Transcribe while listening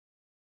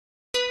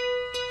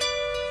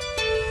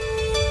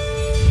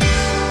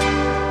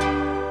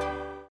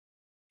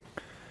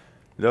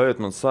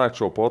Ļaujiet man sākt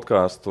šo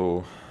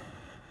podkāstu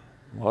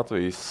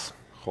Latvijas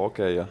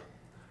hokeja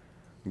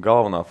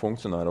galvenā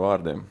funkcionāra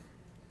vārdiem.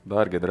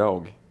 Dārgie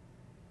draugi.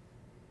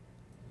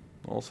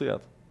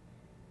 Nolasījāt?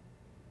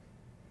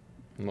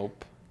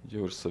 Nope.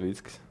 Juris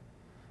Savickis.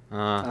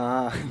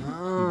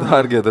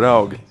 Dārgie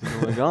draugi.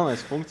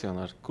 Galvenais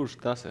funkcionārs. Kurš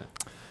tas ir?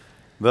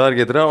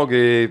 Dārgie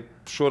draugi,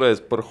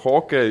 šoreiz par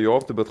hokeju,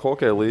 bet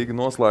hokeja līga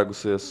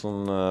noslēgusies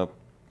un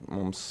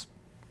mums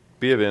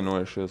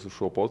pievienojušies uz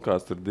šo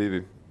podkāstu ir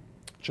divi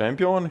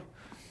čempioni,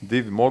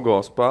 divi Mogo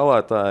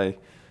spēlētāji,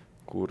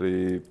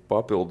 kuri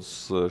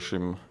papildus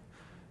šim,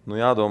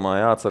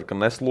 jācer, ka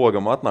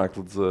neslogam atnākt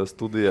līdz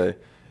studijai,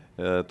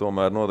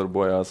 tomēr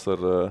nodarbojās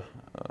ar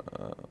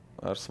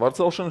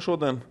svarcelšanu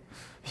šodien,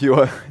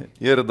 jo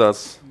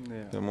ieradās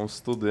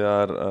mums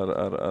studijā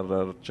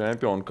ar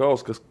čempionu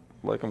kausu, kas,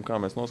 laikam, kā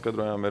mēs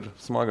noskaidrojām, ir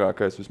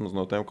smagākais, vismaz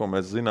no tiem, ko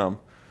mēs zinām,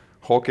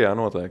 hokejā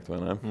noteikti,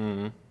 vai ne?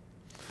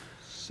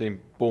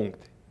 100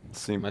 punkti.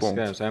 Mēs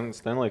skatījām,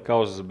 Stanley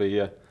kausas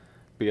bija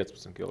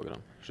 15 kg.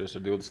 Šis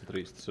ir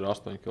 23, tas ir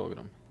 8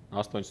 kg.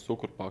 8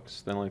 cukurpakas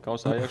Stanley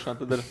kausā iekšā,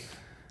 tad ir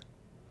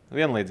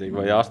vienlīdzīgi,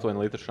 vai 8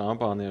 litru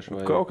šampāniešu.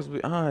 Vai... Kaut kas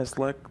bija,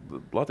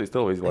 Latvijas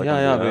televīzija.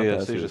 Jā, bija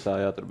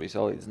sižetā, tur bija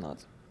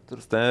salīdzināts. Tur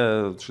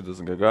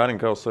šitas Gagārina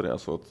kausas arī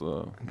esot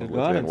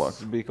Gagārins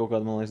bija kaut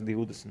kāda, man liekas,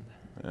 20.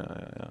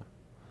 Jā.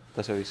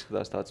 Tas jau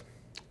izskatās tāds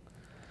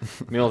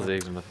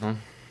milzīgs, bet,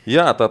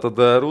 Jā, tātad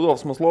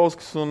Rudolfs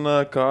Maslovskis un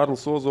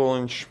Kārlis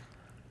Ozoliņš.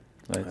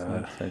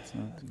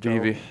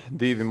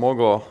 Divi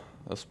Mogo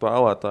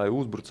spēlētāji,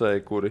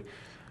 uzbrucēji, kuri,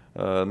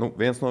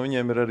 viens no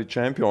viņiem ir arī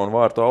čempionu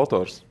vārtu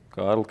autors.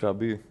 Kārli, kā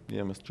bija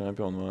iemest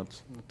čempionu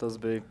vārtus?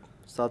 Tas bija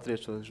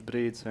satriečošs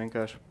brīdis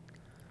vienkārši,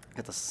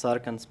 ka tas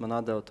sarkans man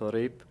atdeva to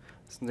ripu.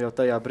 Jau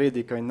tajā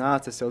brīdī, kad viņi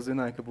nāca, es jau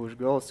zināju, ka būšu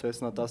gols, jo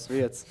es no tās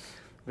vietas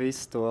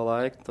visu to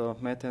laiku, to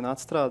metienu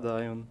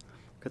atstrādāju. Un,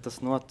 kad tas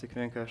notika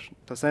vienkārši,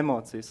 tas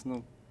emocijas,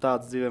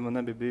 tādas dzīvē man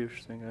nebija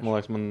bijušas. Vienkārši. Man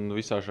liekas, man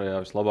visā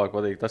šajā vislabāk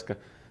patīk tas, ka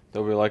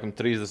tev bija laikam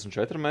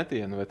 34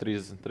 metieni vai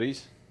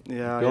 33.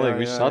 Pilnīgi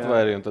viss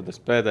atvērīja, un tad tas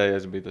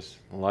pēdējais bija tas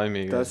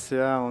laimīgais. Tas,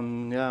 un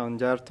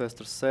ģērtoties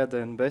tur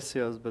sēdēju un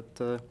besījos, bet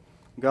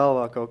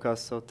galvā kaut kā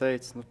sev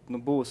teica,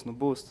 būs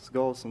tas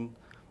gols, un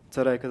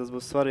cerēju, ka tas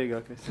būs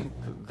svarīgākais.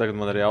 Tagad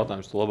man ir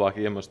jautājums, tu labāk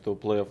iemest to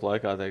play-off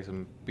laikā, teiksim,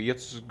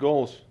 5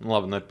 gols,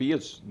 ne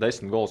 5,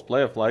 10 gols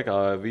play-off laikā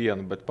vai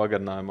vienu, bet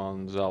pagarinājumā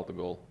un zelta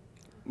golu.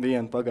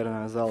 Vienu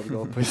pagarināju zelta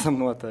golu, pavisam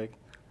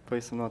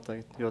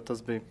noteikti, jo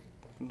tas bija,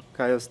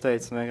 kā jau es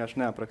teicu, vienkārši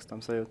neaprakstām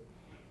sajūtu.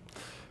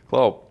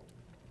 Klau,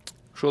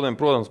 šodien,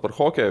 protams, par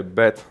hokeju,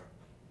 bet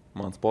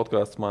mans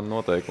podkāsts, man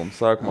noteikumi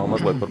sākumā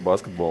mazliet par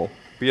basketbolu.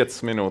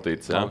 5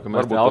 minūtītes, jā.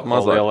 Varbūt pat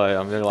mazāk.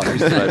 Vieglāk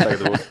izturēt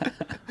tagad būs.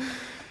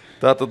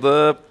 Tātad,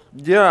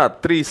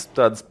 3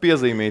 tādas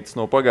piezīmītas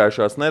no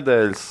pagājušās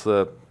nedēļas.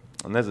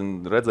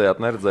 Nezinu,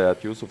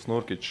 neredzējāt, Jusufs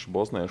Nurkičs,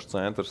 bosniešu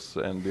centrs,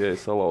 NBA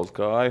salauza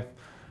kāju.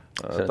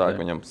 Tā, ka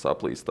viņam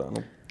saplīstā.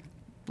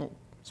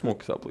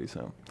 Smuki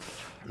saplīsā.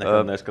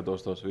 Nekad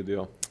neskatos tos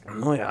video.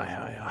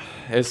 Jā.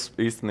 Es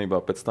īstenībā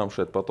pēc tam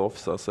šeit pat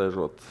ofisā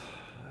sēžot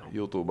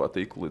YouTube'ā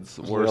tiku līdz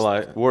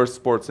worst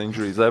sports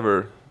injuries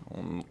ever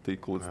un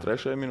tiku līdz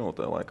 3.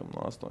 minūtē, laikam,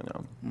 no 8.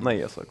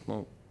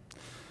 Neiesaku,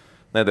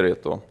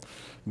 nedariet to.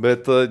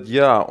 Bet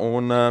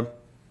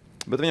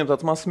viņam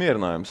tāds mazs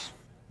mierinājums,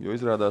 jo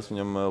izrādās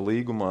viņam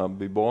līgumā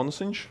bija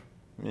bonusiņš.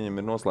 Viņam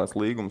ir noslēgts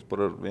līgums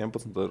par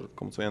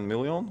 11,1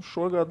 miljonu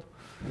šogad.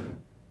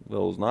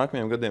 Vēl uz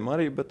nākamajiem gadiem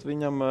arī, bet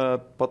viņam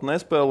pat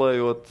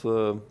nespēlējot,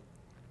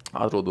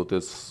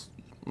 atrodoties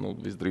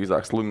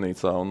visdrīzāk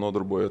slimnīcā un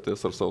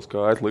nodarbojoties ar savu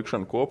skaitu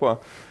likšanu kopā,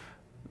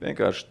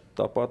 vienkārši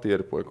tāpat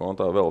ieripoja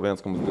kontā vēl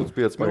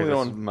 1,25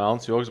 miljonu.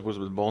 Melns joks būs,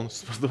 bet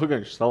bonus par to,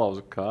 ka viņš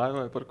salauza kāju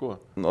vai par ko?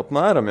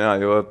 Apmēram, jā,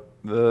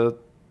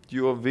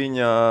 jo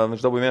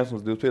viņš dabūja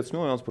 1,25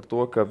 miljonus par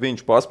to, ka viņš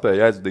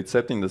paspēja aizvadīt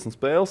 70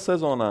 spēles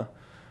sezonā,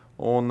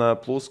 un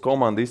plus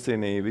komanda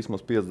izcīnīja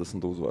vismaz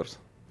 50 uzvaras.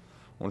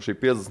 Un šī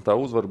 50.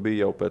 uzvara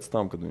bija jau pēc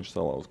tam, kad viņš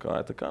salauza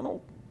kāju. Tā kā,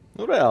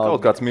 reāli,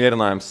 kaut kāds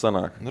mierinājums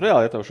sanāk.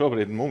 Reāli, ja tev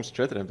šobrīd mums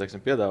 4,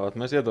 piedāvāt,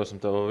 mēs iedosim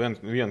tev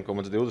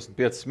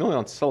 1,25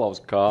 miljonus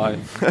salauza kāju.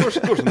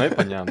 Kurš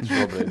nepaņemtu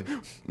šobrīd?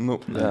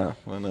 Jā,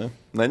 vai ne?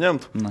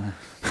 Neņemtu? Nē.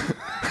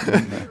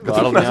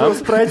 Uz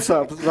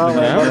preļsāpes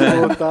zālē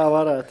varbūt tā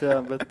varētu, jā,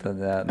 bet... Tad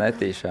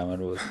netīšām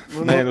varbūt.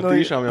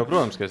 Tīšām jau,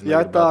 protams, ka es negribētu.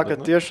 Ja tā, ka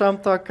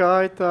tiešām tā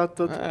kāja tā,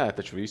 tad... Nē,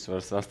 taču visu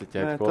var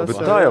sastiķēt kopā. Bet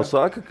tā jau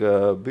saka,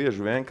 ka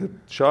bieži vien, ka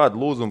šādi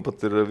lūzumi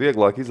pat ir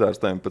vieglāk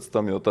izārstējumi pēc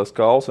tam, jo tas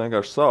kauls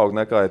vienkārši saug,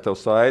 nekā ja tev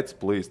saites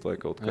plīst vai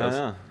kaut kas.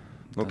 Jā.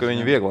 Ka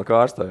viņi vieglāk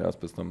ārstējās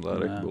pēc tam tā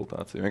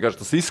rehabilitācija.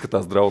 Vienkārši tas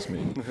izskatās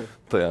drausmīgi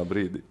tajā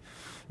brīdī.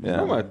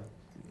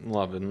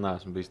 Labi,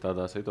 neesmu bijis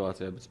tādā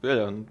situācijā, bet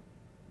pieļauju,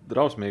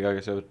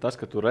 drausmīgākais jau ir tas,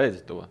 ka tu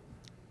redzi to.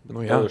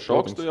 Bet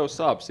šoks tu jau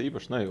sāpes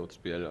īpaši nejūtas,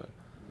 pieļauju.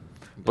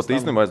 Pat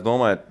īstenībā es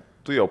domāju,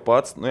 tu jau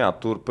pats,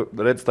 tur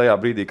redzi tajā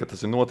brīdī, kad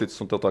tas ir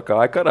noticis un tev tā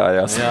kāja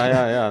karājās.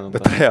 Jā.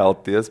 Bet reāli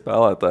tie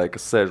spēlētāji,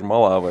 kas sēž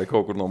malā vai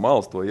kaut kur no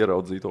malas, to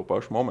ieraudzīja to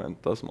pašu momentu.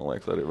 Tas, man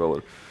liekas, arī vēl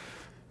ir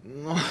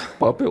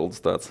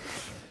Papildus tāds.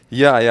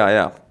 Jā.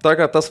 Tā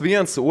kā tas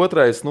viens,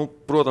 otrais,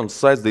 protams,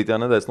 aizdītajā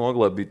nedēļas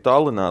nogalē bija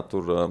Tallinā.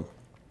 Tur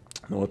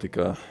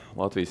notika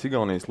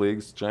Latvijas-Igaunijas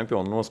līgas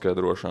čempionu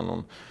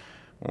noskaidrošana.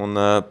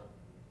 Un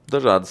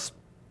dažādas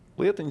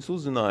lietiņas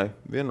uzzināja.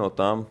 Viena no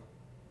tām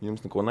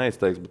jums neko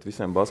neizteiks, bet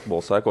visiem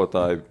basketbola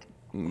sekotāji,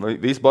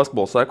 visi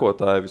basketbola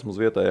sekotāji, vismaz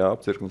vietējā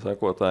apcirkņa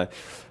sekotāji,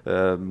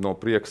 no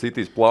prieka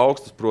sitīs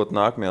plaukstas. Proti,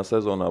 nākamajā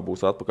sezonā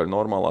būs atpakaļ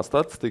normālā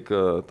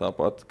statistika,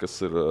 tāpat, kas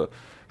ir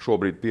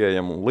šobrīd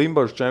pieejama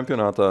Limbažu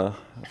čempionātā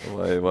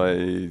vai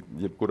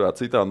jebkurā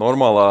citā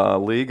normālā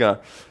līgā.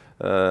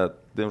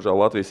 Diemžēl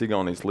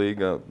Latvijas-Igaunijas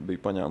līga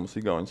bija paņēmusi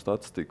igauņu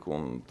statistiku,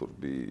 un tur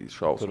bija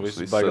šausmas. Tur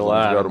viss baigi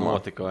lēni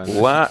notika.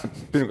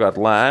 Pirmkārt,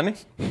 lēni.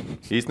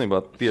 Īstenībā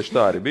tieši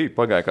tā arī bija.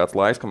 Pagāja kāds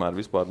laiks, kamēr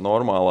vispār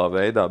normālā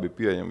veidā bija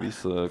pieejama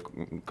visa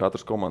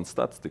katras komandas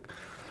statistika.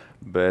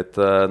 Bet,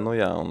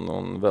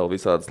 un vēl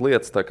visādas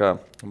lietas, tā kā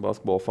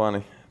basketbola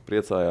fani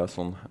priecājās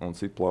un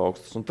sit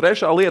plaukstus. Un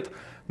trešā lieta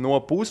no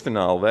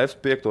pusfināla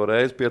VFS 5.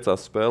 reizi 5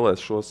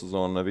 spēlēs šo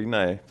sezonu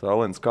vinēja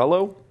Tallinas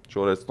Kaleu.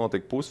 Šoreiz tas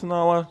notika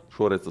pusfinālā,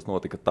 šoreiz tas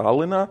notika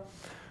Tallinā.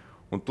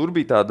 Un tur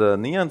bija tāda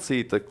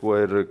niansīta,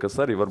 kas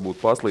arī varbūt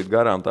paslīd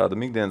garām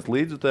tādam ikdienas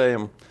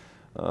līdzjutējam,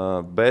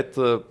 bet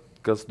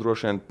kas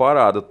droši vien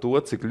parāda to,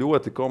 cik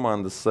ļoti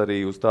komandas arī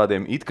uz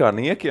tādiem it kā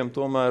niekiem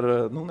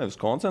tomēr nevis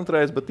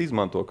koncentrējas, bet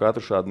izmanto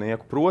katru šādu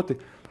nieku. Proti,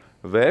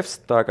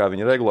 VFS, tā kā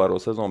viņi regulāro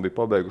sezonu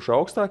bija pabeiguši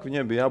augstāk,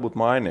 viņiem bija jābūt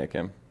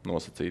mājniekiem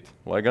nosacīti,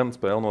 lai gan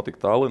spēle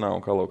notika Tallinā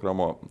un Kalo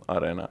Kramo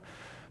arēnā.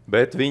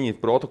 Bet viņi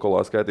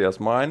protokolā skaitījās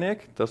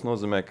mājnieki. Tas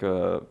nozīmē, ka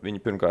viņi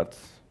pirmkārt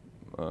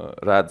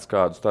redz,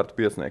 kādu startu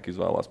piecinieku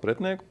izvēlās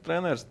pretinieku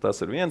treneris. Tas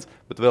ir viens,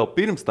 bet vēl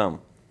pirms tam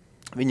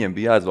viņiem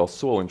bija jāizvēlas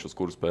soliņš,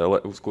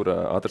 uz kura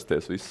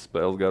atrasties visas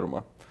spēles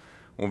garumā.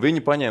 Un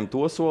viņi paņēma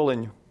to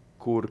soliņu,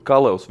 kur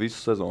Kalevs visu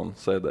sezonu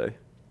sēdēja.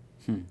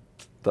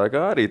 Tā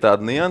kā arī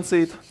tāda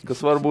niansīta,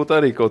 kas varbūt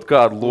arī kaut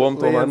kādu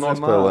lomu tomēr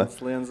nospēlē.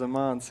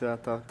 Lienzemāns, jā,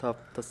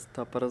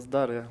 tā parasti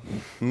dara,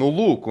 jā.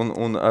 Lūk,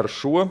 un ar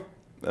šo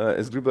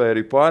es gribēju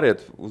arī pāriet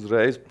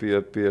uzreiz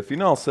pie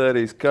fināla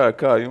sērijas.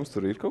 Kā jums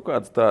tur ir kaut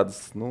kādas tādas,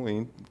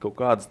 kaut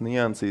kādas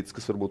niansītas,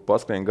 kas varbūt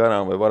paskrien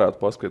garām vai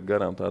varētu paskriet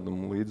garām tādam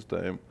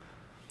līdzutējumam?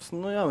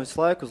 Jā, visu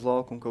laiku uz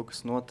laukumu kaut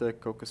kas notiek,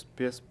 kaut kas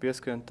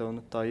pieskrien tev,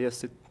 tā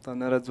iesit, tā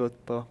neredzot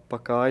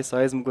pa kājas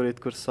aizmugurīt,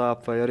 kur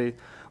sāp, vai arī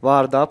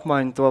vārda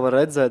apmaiņu to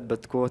var redzēt,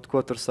 bet ko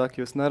tur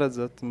saka, jūs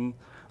neredzat. Un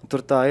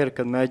tur tā ir,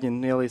 kad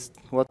mēģina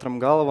ielīst otram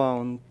galvā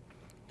un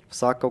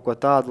saka kaut ko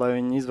tādu, lai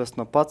viņi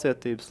izvest no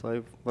pacietības, lai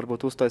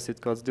varbūt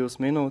uztaisītu kāds 2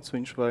 minūtes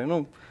viņš vai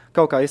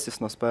kaut kā izsist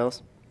no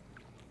spēles.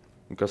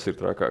 Un kas ir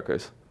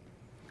trakākais?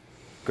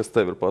 Kas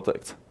tev ir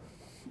pateikts?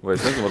 Vai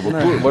es nezinu,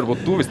 varbūt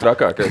tu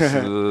vistrakākais,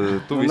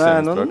 tu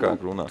visiem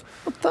vistrakāk runā.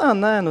 Tā,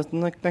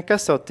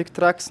 nekas jau tik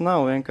traks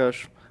nav,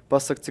 vienkārši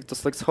pasaka, cik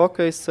tas slikts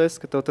hokejs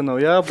esi, ka tev te nav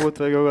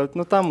jābūt, vai kaut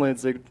kā, tam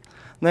līdzīgi.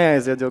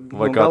 Neaiziet jau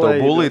vai kā tev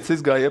bulīts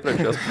izgāja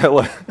iepriekšējā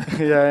spēlē?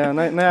 jā,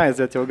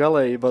 neaiziet jau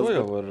galējībā. To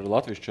jau var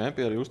Latvijas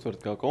čempioni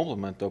uztvert kā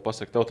komplimentu. Tev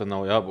pasaka, tev te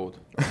nav jābūt.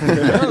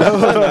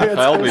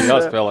 Vēl bija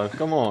jāspēlē.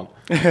 Come on.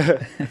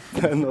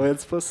 No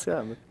vienas puses, jā.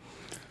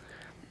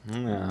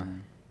 Jā.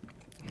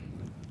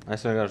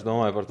 Es vienkārši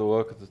domāju par to,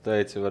 ka tu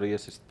teici, var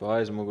iesist pa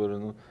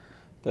aizmuguru.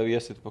 Tev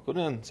iesit pa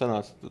kurien?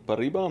 Sanāca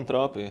par rībām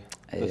trāpīja.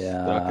 Tas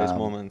tākais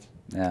moments.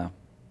 Jā.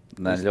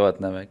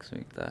 Ļoti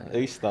neveiksmīgi tā.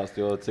 Izstāst,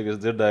 jo cik es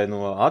dzirdēju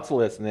no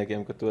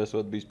atslieciniekiem, ka tu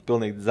esot bijis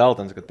pilnīgi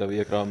zeltens, kad tev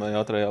iekrāmēja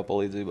ātrajā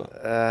palīdzībā.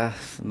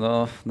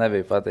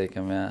 Nebija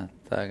patīkami, jā.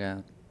 Tā kā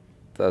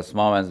tas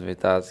moments bija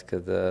tāds,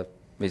 kad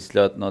viss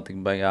ļoti notika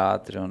baigi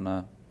ātri un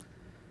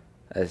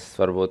es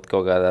varbūt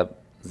kaut kādā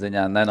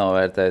ziņā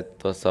nenovērtēju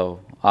to savu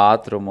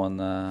ātrumu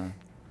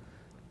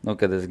un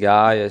kad es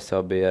gāju, es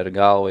jau biju ar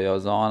galvu jau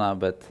zonā,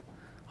 bet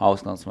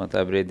Auskons man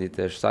tajā brīdī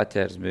tieši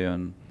saķers bija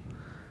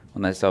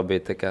un es jau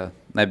biju tā kā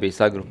nebija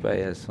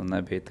sagrupējies un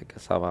nebija tā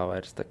kā savā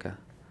vairs tā kā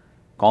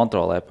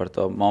kontrolē par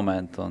to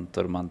momentu, un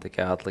tur man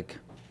tikai atlika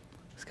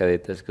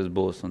skatīties, kas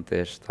būs, un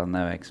tieši tā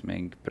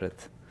neveiksmīgi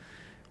pret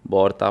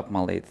borta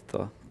apmalīti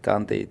to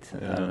kantīti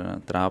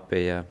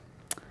trāpīja.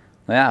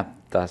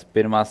 Tās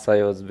pirmās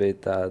sajūtas bija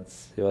tādas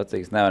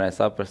jocīgas, nevarēja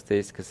saprast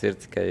īsti, kas ir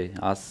tikai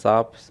asas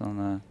sāpes,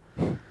 un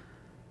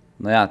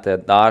tie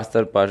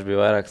ārsti ar paši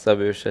bija vairāk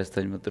sabijušies,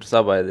 tad viņi tur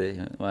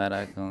sabaidīja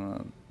vairāk,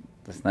 un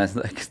es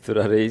nezinu, kas tur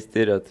arī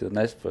īsti ir, jo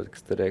nesaprotu,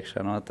 kas tur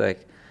iekšā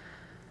notiek.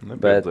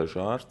 Nepiedzējuši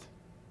ārsti?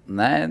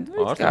 Nē,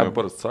 ārstiem jau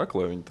parasti saka,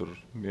 lai viņi tur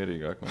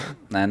mierīgāk.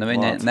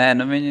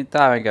 Viņi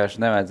tā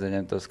vienkārši nevajadzēja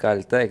viņiem to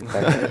skaļi teikt.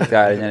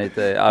 Kā viņi arī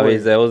te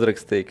avīzē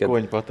uzrakstīja. Ko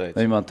viņi pateica?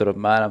 Viņi man tur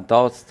apmēram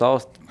taust.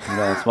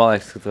 Man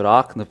liekas, ka tur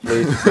akna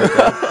plītis.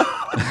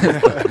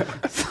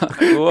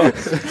 Ko?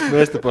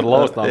 Mēs te par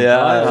laustām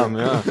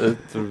kājām, jā.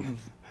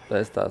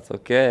 Es tāds,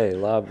 ok,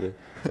 labi.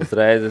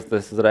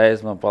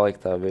 Uzreiz man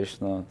palika tā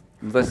bišķi,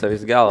 tas jau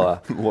viss galvā.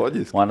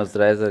 Loģiski. Man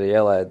uzreiz arī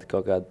ielaida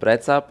kaut kādu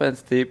pretsāpeni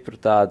stipru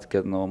tādu,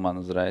 kad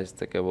man uzreiz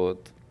tā kā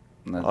būtu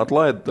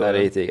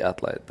rītīgi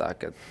atlaida tā,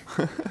 kad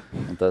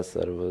tas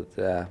varbūt,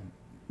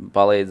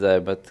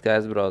 palīdzēja, bet kā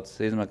es braucu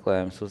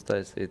izmeklējums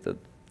uztaisīt, tad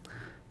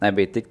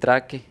nebija tik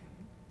traki.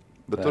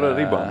 Bet tur ar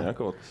ribām,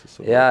 kaut kas.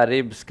 Jā,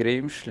 ribas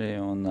krimšļi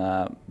un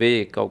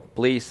bija kaut kā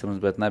plīsums,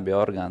 bet nebija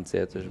orgāns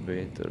cietuši.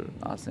 Bija tur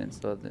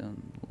asinsvadi un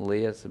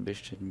liesa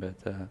bišķiņi,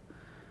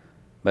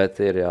 bet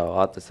ir jau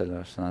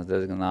atvesaļošanās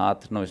diezgan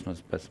ātri, nu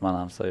vismaz pēc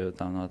manām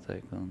sajūtām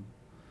noteikti. Un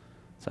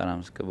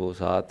cerams, ka būs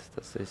ātri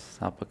tas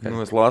viss apakaļ.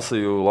 Nu, es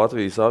lasīju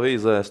Latvijas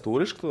avīzē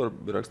Stūrišķi, to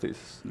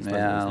rakstījis.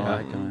 Jā,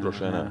 laikam.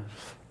 Droši vien,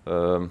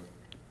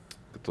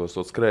 ka tu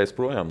esot skrējis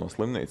projām no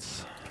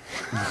slimnīcas.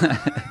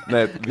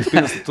 Nē,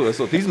 vispirms tu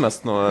esot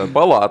izmest no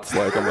palātas,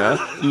 laikam, jā?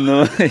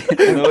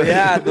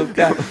 Jā,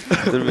 kā.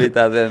 Tur bija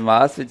tāda viena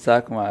māsiņa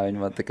sākumā,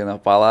 viņa man tā kā no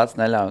palātas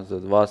neļāva,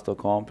 tad vāc to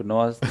kompi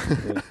nost,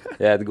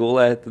 jāiet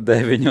gulēt,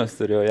 9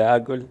 tur jau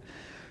jāguļ.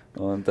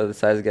 Un tad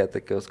es aizgāju tā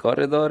kā uz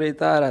koridorī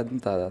tādā,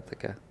 nu tādā tā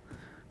kā.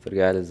 Tur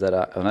gaļas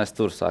zarā, un es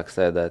tur sāku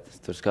sēdēt,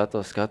 es tur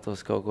skatos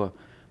kaut ko.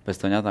 Pēc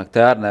tam jātnāk,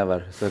 te arī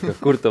nevar. Es saku,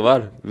 kur tu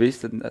vari?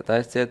 Visi tā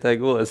aizcietēja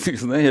gulēt,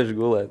 es neiešu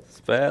gulēt,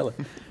 spēle.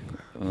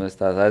 Un es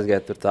tā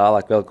aizgāju tur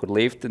tālāk vēl, kur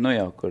lifti, nu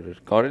jau, kur ir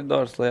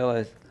koridors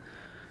lielais.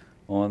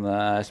 Un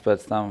es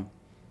pēc tam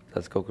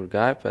tāds kaut kur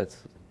gāju pēc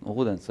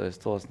ūdens, vai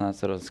es tos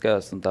neatceros,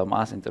 skatos, un tā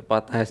māsiņa tur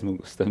pat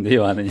aizmugus tam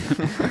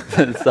divāniņam.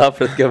 Tad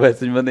sapratu,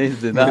 kāpēc viņi man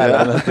izdzina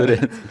ārā no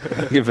turienes.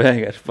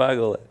 Gribēju vienkārši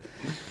pagulēt.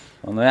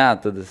 Un jā,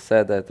 tad es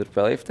sēdēju tur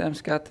pie liftiem,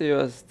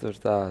 skatījos, tur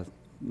tā,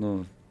 nu,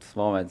 tas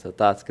moments jau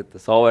tāds, ka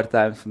tas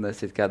overtimes, un es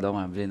it kā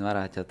domāju, brīn,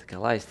 varētu jau tā kā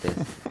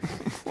laisties.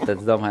 Tad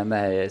es domāju, nē,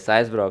 ja es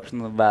aizbraukšu,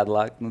 nu,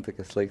 bēdlāk, nu, tā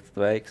kā slikti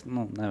veiks,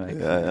 nu,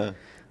 neveiks. Jā.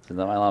 Es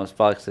domāju, labi, es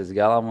palikšu līdz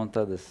galam, un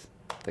tad es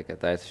tā kā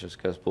taisīšos,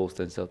 ka uz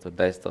pulksteņus jau tur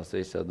 10,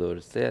 visi jau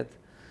durvis ciet.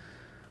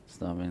 Es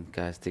domāju,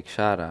 kā es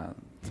tikšu ārā.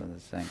 Tad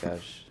es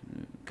vienkārši,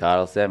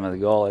 Kārlis iemet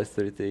golu, es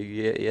tur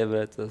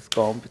iebrēcos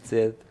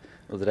kompiciet.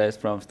 Uzreiz,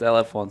 protams,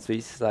 telefons,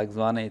 visi sāk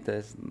zvanīt,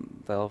 es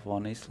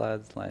telefonu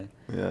izslēdzu, lai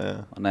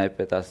un eju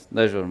pie tās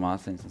dežūra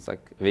māsiņas un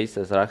saka, visi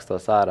es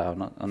rakstos ārā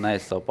un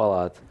neesi savu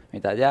palātu.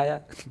 Viņa tāda, jā,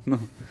 nu,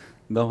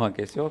 domā,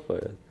 ka es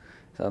jokojos.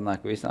 Es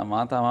atnāku visām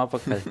mātām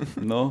apakaļ,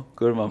 nu,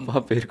 kur man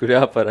papīri, kur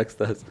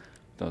jāparakstās.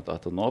 Tā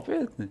tu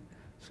nopietni?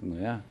 Es saku, nu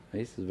jā,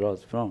 visi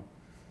brauc prom.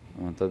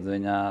 Un tad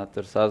viņa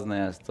tur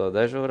sazinājās to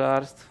dežūra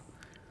ārstu.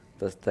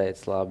 Tas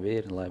teica, labi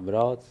ir, lai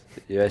brauc,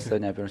 jo es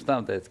viņai pirms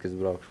tam teicu, ka es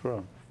braukšu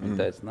prom. Viņa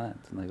teica, nē,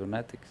 tu nekur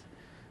netiks.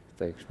 Es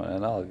teikšu, man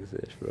vienalga, es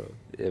iešu prom,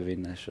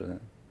 ievinēšu.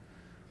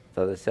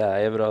 Tad es, jā,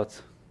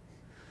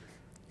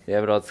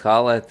 iebraucu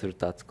halē, tur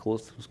tāds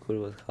klusums, kur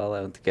būs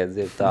halē, un tikai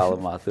dzirdu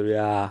tālumā, tur,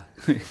 jā,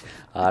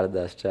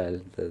 ārdās čaļi.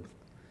 Tad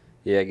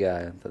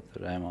iegāju, un tad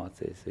tur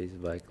emocijas,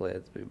 viss baigi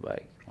lietas bija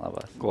baigi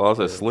labās.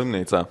 Klausies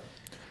slimnīcā.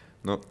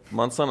 Nu,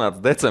 man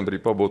sanāca decembrī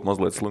pabūt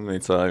mazliet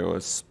slimnīcā, jo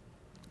es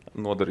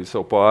nodarīju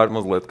sev pāri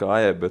mazliet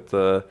kājai, bet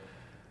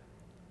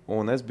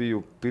un es biju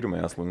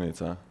pirmajā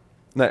slimnīcā.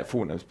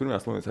 Nevis pirmajā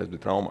slimnīcā, es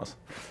biju traumās.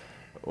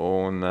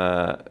 Un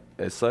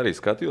es arī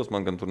skatījos,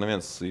 man gan tur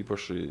neviens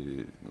īpaši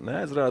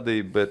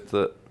neaizrādīja, bet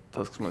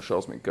tas, kas man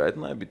šausmīgi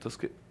kaitināja, bija tas,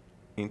 ka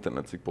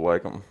internets ik pa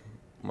laikam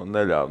man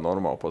neļāva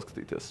normāli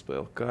paskatīties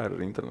spēli. Kā ir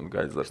ar internetu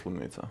gaļas ar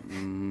slimnīcā?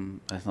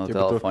 Es no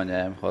telefona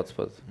ņēmu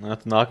hotspot.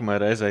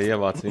 Nākamajā reizē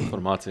ievāc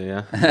informāciju,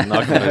 jā.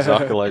 Nākamajā reizē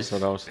akalais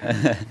araus.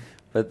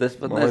 Bet es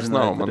pat man nezinu.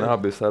 Nav, man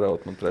abi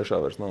saraut, man trešā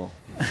vairs nav.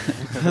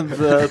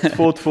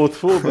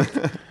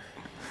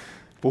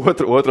 bet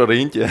Otra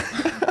riņķie.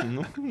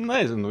 nu,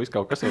 nezinu, viss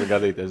kaut kas var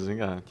gadīties, zin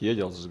kā,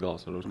 ķieģels uz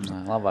galvas var uzprast.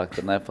 Labāk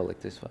tur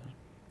nepalikt vispār.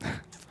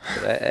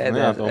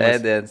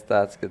 Ēdiens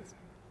tāds, ka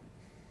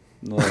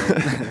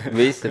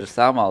viss ir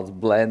samalts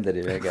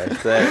blenderi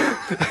vienkārši.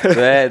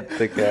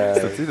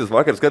 Es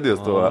vakar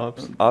skatījos to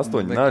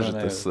 8 naži,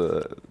 tas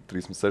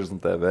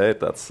 360 TV,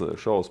 tāds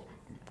šovs,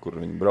 kur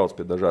viņi brauc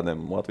pie dažādiem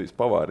Latvijas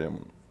pavāriem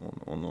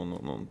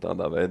un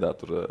tādā veidā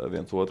tur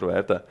viens otru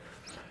vērtē.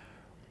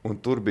 Un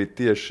tur bija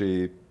tieši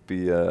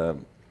pie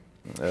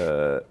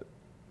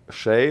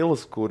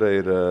Šeilas, kura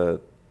ir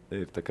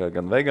tā kā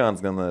gan vegāns,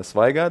 gan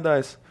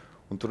svaigādājs.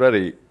 Un tur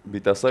arī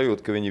bija tā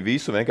sajūta, ka viņi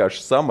visu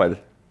vienkārši samaļ.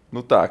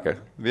 Nu tā, ka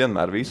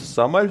vienmēr visu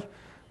samaļ.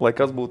 Lai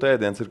kas būtu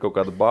ēdiens, ir kaut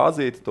kāda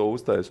bāzīte, to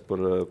uztais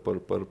par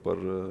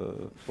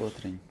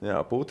Putriņu. Jā,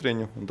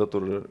 putriņu. Un tad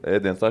tur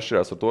ēdiens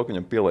atšķirās ar to, ka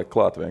viņam pieliek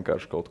klāt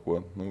vienkārši kaut ko.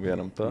 Nu,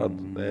 vienam tādu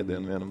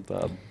ēdienu, vienam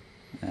tādu.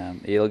 Jā,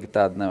 ilgi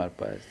tādu nevar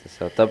paēst.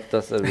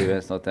 Tas arī bija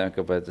viens no tiem,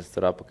 kāpēc es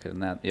tur apakaļ.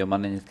 Jo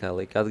man viņa kā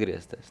lika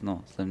atgriezties.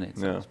 Nu,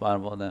 slimnīcas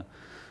pārbaudēm.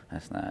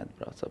 Es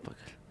neatbraucu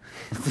apakaļ.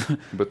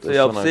 Bet tu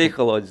jau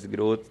psiholoģiski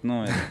grūti,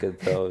 nu, kad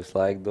tev visu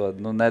laiku dod,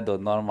 nu, nedod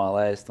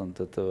normāli ēst, un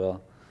tad tu vēl...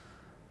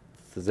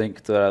 Tu zini,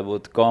 ka tu varētu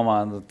būt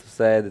komanda, tu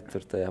sēdi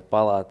tur tajā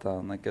palātā,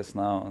 un nekas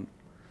nav.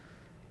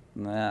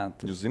 Nu, jā,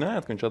 Jūs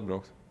zinājāt, ka viņš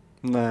atbrauks?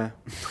 Nē.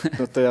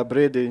 Nu, tajā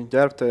brīdī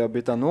ģērbtajā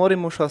bija tā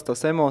norimušās,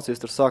 tās emocijas,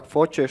 tur sāk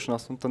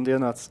fočēšanās, un tad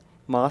ienāca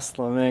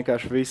masla, un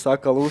vienkārši viss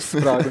akal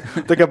uzsprāga.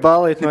 Tā kā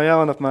ballīt no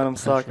jauna apmēram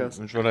sākās.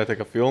 Viņš varēja tā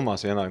kā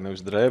filmās ienākt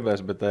nevis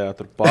drēbēs, bet tajā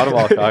tur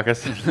pārvalkā,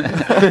 kas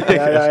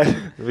jā.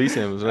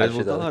 Visiem uzreiz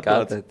būtu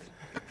kātēt.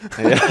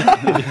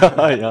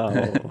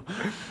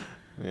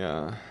 Jā.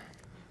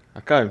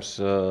 Kā jums,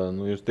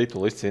 jūs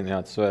titulu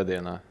izcīnījāt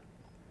svētdienā?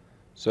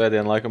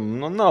 Svētdiena laikam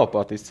nav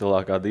pat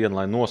izcilākā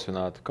diena, lai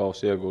nosvinātu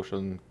kausa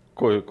iegūšanu.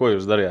 Ko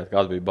jūs darījāt?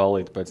 Kāda bija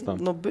ballīte pēc tam?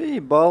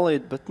 Bija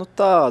ballīte, bet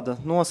tāda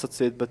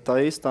nosacīta, bet tā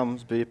īstā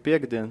mums bija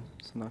piekdiena.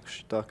 Sanāk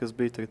šitā, kas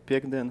bija tagad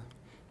piekdiena.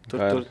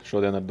 Tur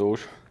šodien ar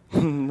dušu?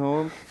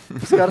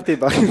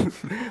 Kārtībā.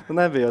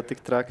 Nebija jau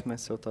tik traki,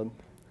 mēs jau tādu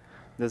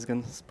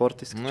diezgan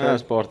sportiski. Jā,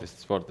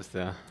 sportisti,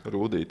 jā.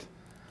 Rūdīt,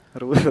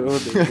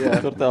 jā.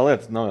 Tur tā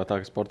lieta nav jau tā,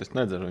 ka sportisti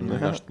nedzer, viņi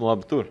vienkārši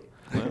labi tur.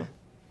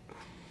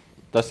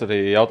 Tas arī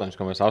jautājums,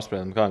 ko mēs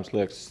apspriedām. Kā jums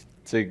liekas,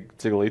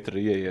 cik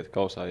litri ieiet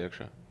kausā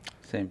iekšā?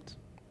 100.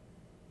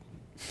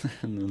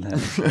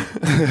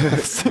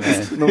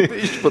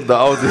 Viņš pat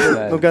daudz.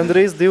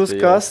 Gandrīz 2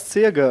 kastes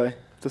iegāja.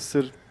 Tas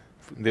ir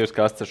 2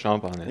 kastes ar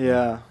šampāni.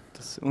 Jā.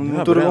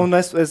 Un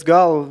es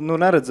galvu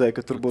neredzēju,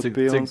 ka tur būtu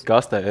pilns. Cik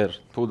kastē ir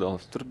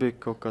pudeles? Tur bija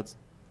kaut kāds,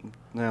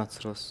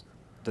 neatceros,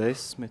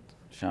 10.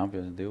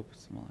 Šampions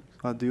 12, man liekas.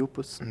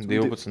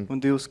 12. Un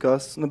 2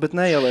 kastes. Bet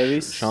neielēja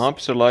viss.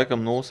 Šampis ir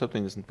laikam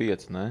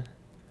 0,75, ne?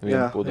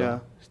 Viena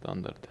pudele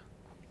standarta.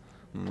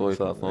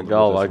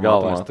 Galvā.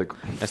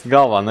 Es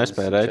galvā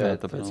nespēju rēķināt,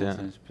 tāpēc, jā.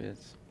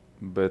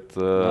 Bet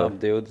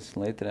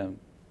 20 litriem.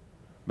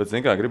 Bet,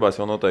 zin kā, gribās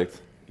jau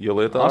noteikti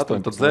ieliet ātri,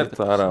 un tad dzert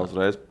ārā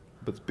uzreiz.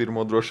 Bet pirmo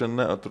droši vien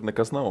ne, tur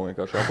nekas nav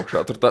vienkārši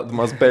apakšā. Tur tāda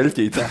maz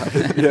peļķīta.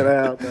 Jā,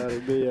 reāli tā arī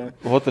bija.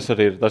 Tas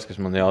arī ir tas, kas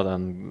man jautā.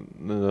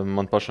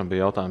 Man pašam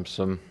bija jautājums.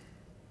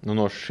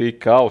 No šī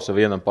kausa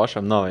vienam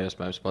pašam nav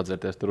iespējams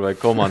padzerties. Tur vajag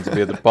komandas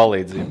biedru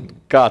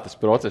palīdzību. Kā tas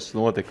process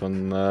notika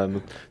un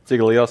cik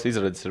liels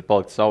izredzes ir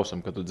palikt sausam,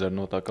 kad tu dzer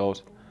no tā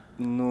kausa?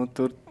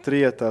 Tur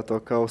trietā to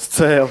kausu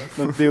cēla.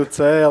 2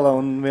 cēla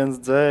un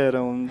 1 dzēra.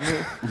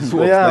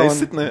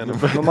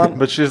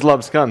 Bet šis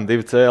labi skan.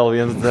 2 cēla,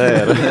 1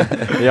 dzēra.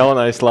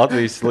 Jaunais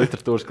Latvijas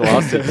literatūras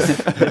klasiks.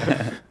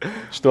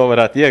 Šo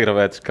varētu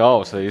iegravēt uz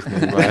kausa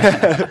īstenībā.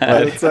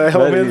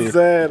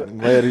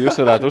 Vai arī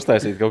jūs varētu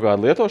uztaisīt kaut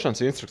kādu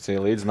lietošanas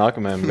instrukciju līdz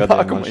nākamajam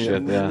gadiem, man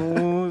šķiet. Jā.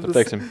 Tur,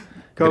 teiksim,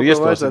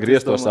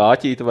 griestos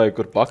āķīti vai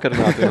kur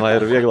pakarināt, lai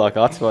ir vieglāk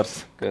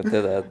atsvars. Ka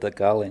tā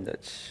kā liņa.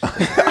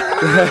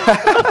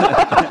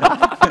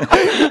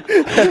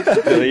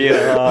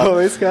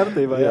 Viss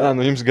kārtībā. Jā,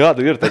 jums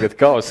gadu ir tagad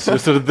kausas,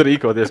 jūs varat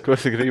rīkoties, ko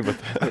jūs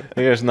gribat.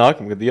 Vienkārši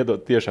nākamgad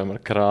iedot tiešām ar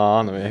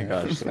krānu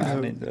vienkārši.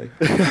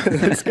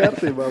 Viss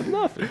kārtībā.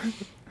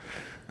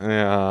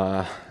 Jā.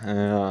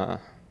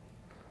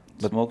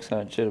 Smuks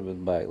viņš ir, bet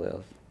baigi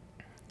liels.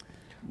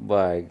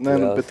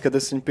 Bet kad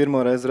es viņu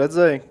pirmo reizi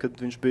redzēju, kad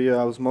viņš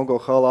bija uz Mogo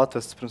halu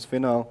atvests pirms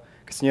fināla,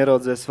 kas viņu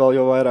ieraudzēs, vēl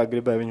jau vairāk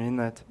gribēju viņu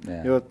vinēt.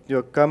 Jo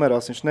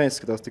kamerās viņš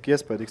neizskatās tik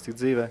iespējīgs, tik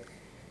dzīvē.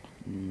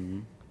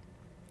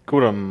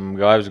 Kuram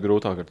gāja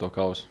visgrūtāk ar to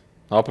kausu?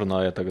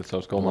 Aprunājiet tagad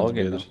savus komandas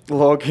biedrus.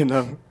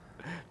 Loginam.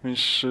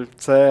 Viņš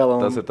cēla.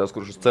 Tas ir tas,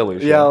 kurš uz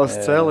celīšu. Jā, uz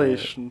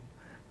celīšu.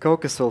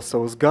 Kaut kas vēl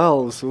savus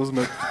galvas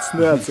uzmet, pēc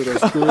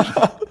neatceros, kurš.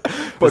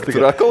 Pat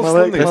tur akls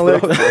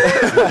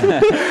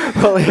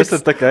Tas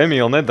ir tā kā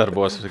Emīla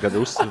nedarbos, kad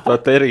tā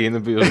terīna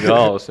bija uz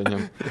galvas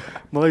viņam.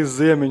 Man liekas,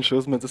 Ziemiņš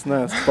uzmet, es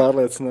neesmu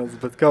pārliecināts,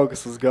 bet kaut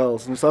kas uz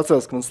galvas. Un es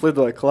atceros, ka man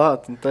slidoja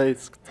klāt un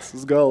teica, ka tas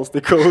uz galvas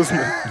tikko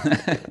uzmet.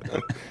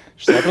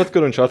 Viņš saprat,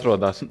 kur viņš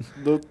atrodās?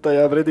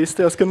 Tajā brīdī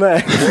izstījās, ka nē.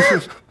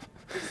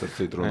 Starp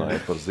citu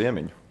runājot par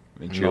Ziemiņu.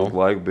 Viņš ilgu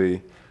laiku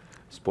bija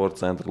Sporta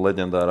centra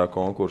leģendārā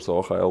konkursa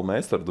OHL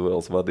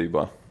meistarduels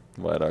vadībā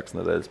vairākas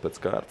nedēļas pēc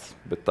kārtas.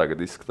 Bet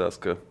tagad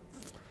izskatās, ka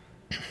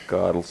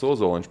Kārlis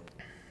Ozoliņš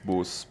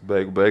būs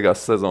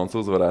beigās sezonas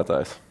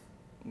uzvarētājs.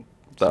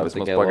 Tā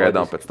vismaz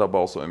pagaidām pēc tā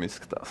balsojuma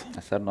izskatās.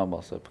 Es arī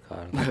nobalsoju par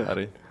Kārli.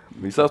 Arī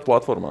visās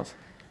platformās?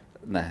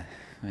 Nē.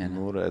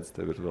 Redz,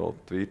 tev ir vēl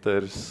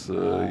Twitteris,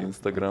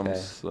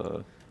 Instagrams.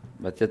 Okay.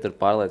 Bet ja tur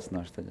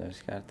pārliecinoši, tad jau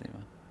viss kārtībā.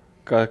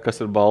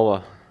 Kas ir balvā?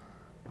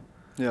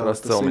 Jā,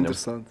 tas ir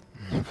interesanti.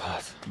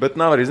 Bet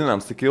nav arī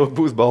zināms, cik ilgi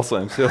būs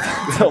balsojums, jo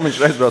Celmiņš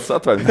aizbrauc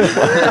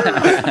atvaļinājumā.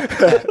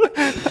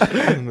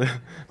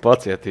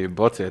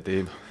 Pacietība.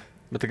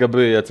 Bet tā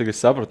bija, cik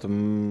es sapratu,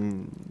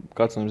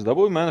 kāds no jums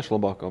dabūja mēneša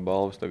labākā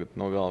balvas tagad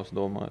no galvas,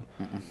 domāju.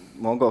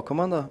 Mogo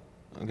komandā?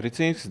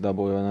 Gricīnskis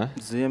dabūja, vai ne?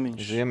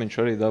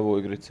 Ziemiņš arī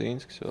dabūja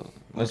Gricīnskis.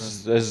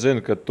 Es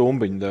zinu, ka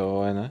Tumbiņu deva,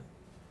 vai ne?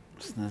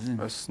 Es nezinu.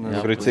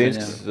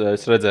 Gricīnskis,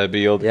 es redzēju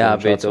bildi. Jā,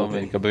 bija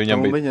Tumbiņa. Ka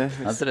viņam bija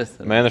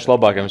mēneša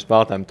labākajiem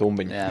spēlētājiem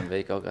Tumbiņa. Jā,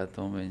 bija kaut kāda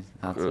Tumbiņa.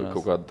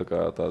 Kaut kāda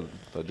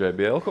tā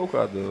JBL kaut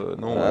kāda?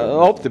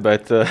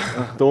 Optibet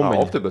Tumbiņa.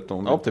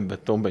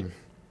 Optibet Tumbiņa.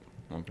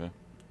 Okay.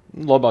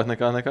 Labāk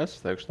nekā nekas,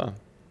 teikšu tā.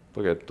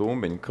 Pagaidu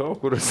Tumbiņa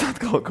kaut kur, es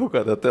atkal kaut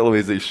kādā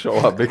televīzijas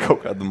šovā bija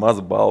kaut kāda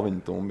maza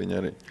balviņa Tumbiņa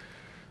arī.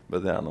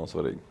 Bet jā, nav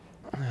svarīgi.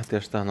 Jā,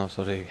 tieši tā nav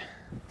svarīgi.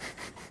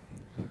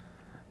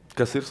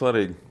 Kas ir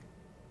svarīgi?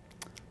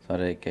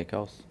 Svarīgi, ka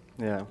kaus.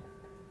 Jā.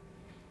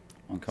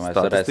 Un ka mēs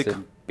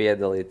varēsim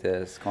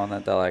piedalīties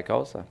kontinentālajā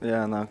kausā.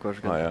 Jā,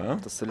 nākošu gadu.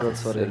 Tas ir ļoti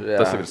svarīgi.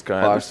 Tas ir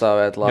skaidrs.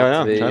 Pārstāvēt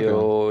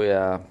Latviju.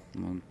 Jā.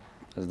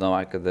 Es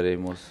domāju, ka arī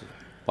mūsu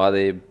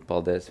vadība,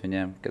 paldies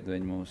viņiem, kad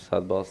viņi mūs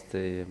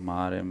atbalstīja.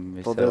 Mārim,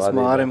 paldies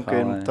Mārim, ka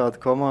ir tāda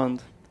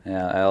komanda.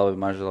 Jā, Elvi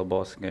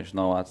Mažilabos, ka viņš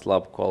novāc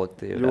labu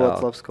kolektīvu.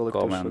 Ļoti labs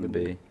kolektīvs komanda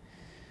bija.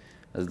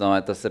 Es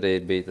domāju, tas arī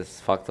bija tas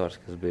faktors,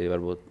 kas bija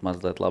varbūt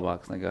mazliet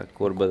labāks nekā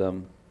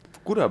Kurbadam.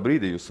 Kurā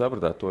brīdī jūs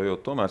sapratāt to, jo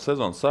tomēr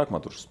sezonas sākumā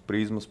tur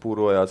sprīzmas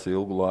pūrojās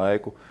ilgu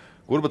laiku.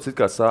 Kurbats it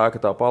kā sāka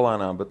tā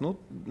palēnām, bet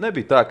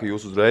nebija tā, ka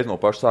jūs uzreiz no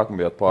paša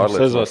sākuma bijāt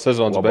pārliecināti.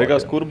 Sezonas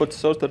beigās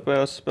Kurbats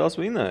savstarpējās spēles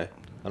vinēja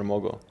ar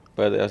Mogo.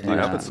 Pēdējās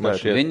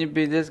divas. Viņi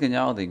bija diezgan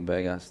jaudīgi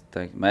beigās.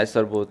 Teikt. Mēs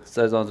varbūt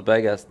sezonas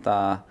beigās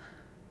tā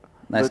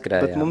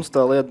neskrējām. Bet mums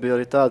tā lieta bija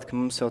arī tāda, ka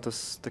mums jau tas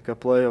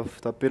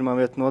play-off, tā pirmā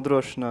vieta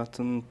nodrošināt.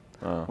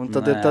 Un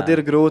tad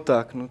ir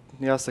grūtāk.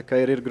 Jāsaka,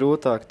 ir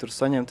grūtāk tur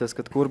saņemties,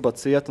 kad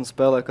Kurbats iet un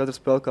spēlē katru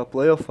spēli kā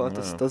play-offā.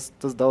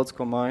 Tas daudz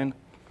ko maina.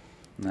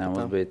 Nē,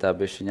 mums bija tā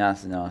bišķiņ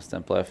jāsaņemās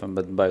tiem play-offiem,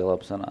 bet baigi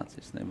labi sanāca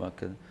īstenībā,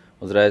 kad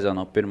uzreiz jau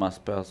no pirmās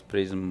spēles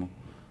prizmu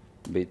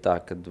bija tā,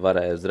 kad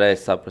varēja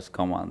uzreiz saprast,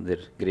 komanda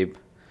ir grib,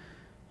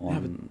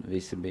 un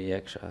visi bija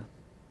iekšā.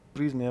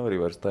 Prizma jau arī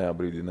vairs tajā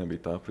brīdī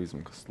nebija tā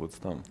prizma, kas līdz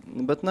tam.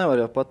 Bet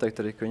nevar jau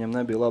pateikt arī, ka viņam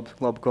nebija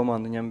laba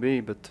komanda, viņam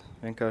bija, bet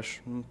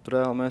vienkārši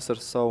reāli mēs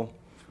ar savu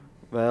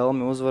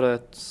vēlmi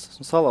uzvarēt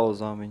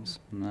salauzām viņus.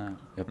 Nē,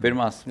 jo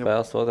pirmās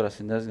spēles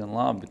otrās ir diezgan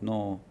labi,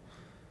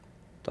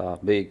 tā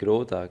bija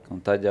grūtāk, un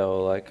tad jau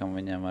laikam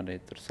viņam arī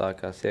tur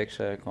sākās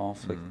iekšējā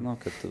konflikta,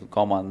 kad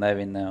komanda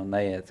nevinē un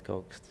neiet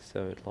kaut kas, tas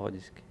jau ir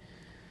loģiski.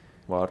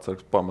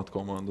 Vārtsargs pamat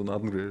komandu un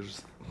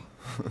atgriežas.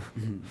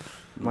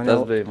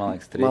 Tas bija, man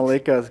liekas, triks. Man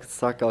likās, ka tas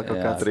sākā kaut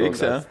kāds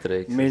triks, jā?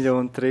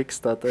 Miljonu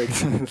triks, tā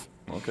teikt.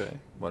 Ok,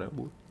 varēja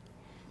būt.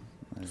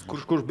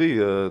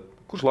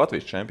 Kurš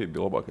Latvijas čempions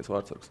bija labākais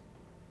vārtsargs?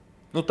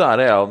 Tā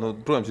reāli,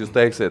 protams, jūs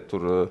teiksiet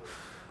tur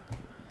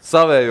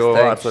savējo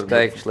vārtsargu.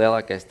 Teikšu,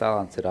 lielākais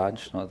talants ir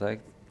Āģis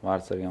noteikti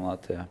vārtsargiem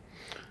Latvijā.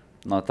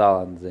 No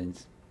talanta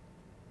ziņas.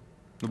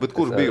 Bet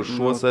kur bija uz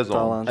šo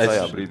sezonu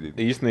tajā brīdī?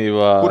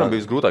 Īstenībā... Kuram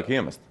bija visgrūtāk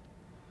iemest?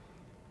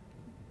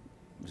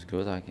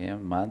 Visgrūtāk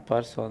iemest? Man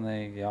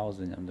personīgi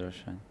Jauziņam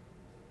droši vien.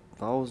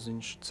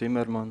 Lauziņš,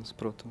 Cimermans,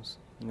 protams.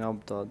 Viņi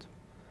abi tādi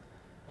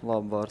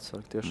labi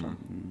vārtsargi tiešām.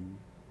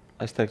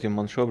 Es teiktu, ja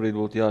man šobrīd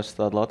būtu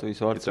jāsastāda Latvijas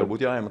vārdsargu. Tev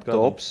būtu jāiemet kādu?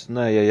 Tops.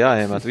 Nē, ja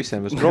jāiemet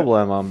visiem bez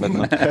problēmām, bet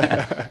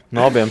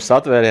no abiem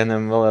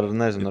satvērieniem vēl ar,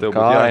 nezinu, ja ar kāju. Tev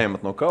būtu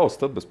jāiemet no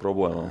kausa, tad bez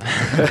problēmām.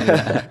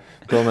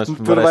 To mēs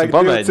tur varēsim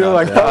pamēģināt. Tur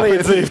vajag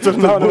palīdzību,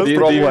 tur nav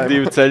problēma.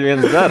 Divi ceļi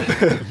viens dara.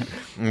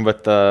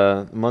 Bet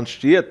man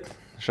šķiet,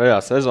 šajā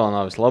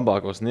sezonā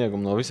vislabāko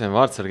sniegumu no visiem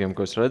vārdsargiem,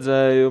 ko es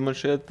redzēju, man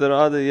šķiet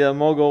rādīja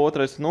Mogo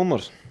 2.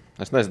 numurs.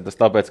 Es nezinu, tas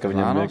tāpēc, ka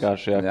viņam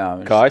vienkārši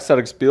kā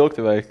aizsargs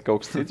pilkti vai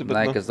kaut kas cits.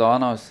 Bet, ka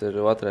Zonovs ir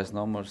 2.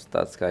 numurs,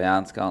 tāds kā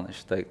Jānis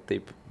Kalnišs.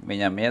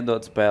 Viņam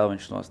iedod spēli,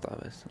 viņš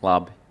nostāvēs.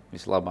 Labi,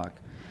 vislabāk.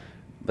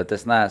 Bet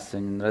es neesmu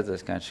viņu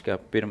redzējis, ka viņš kā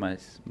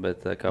pirmais,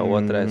 bet kā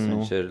otrais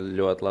viņš ir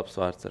ļoti labs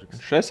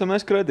vārdsargs.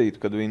 SMS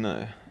kredītu, kad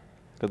vinēja.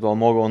 Kad vēl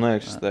Mogo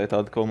neeksistēja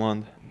tāda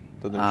komanda.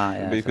 Tad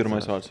viņš bija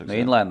pirmais vārdsargs.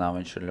 Inlainā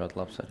viņš ir ļoti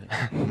labs arī.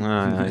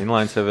 Jā,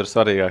 Inlains jau ir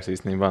svarīgāks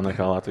īstenībā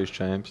nekā Latvijas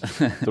čempions.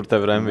 Tur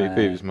tev ir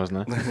MVP vismaz,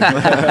 ne?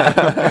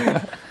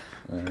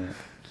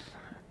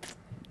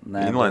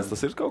 Inlains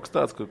tas ir kaut kas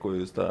tāds, ko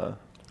jūs tā...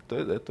 Tu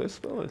esi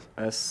spēlējis?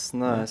 Es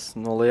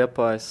neesmu no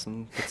Liepājas,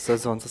 un pēc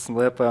sezonas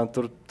esmu Liepājā,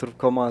 un tur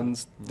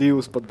komandas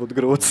 2 pat būtu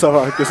grūti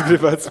savākt, kas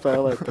gribētu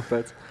spēlēt,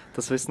 tāpēc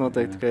tas viss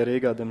noteikti tikai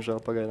Rīgā, diemžēl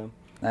pagaidām.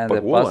 Nē,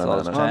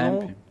 pasaules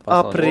čempi.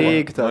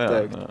 Aprīgi, tā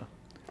teikt.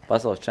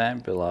 Pasaules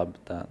čempi labi,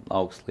 tā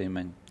augsts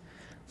līmeņi.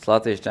 Tas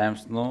Latvijas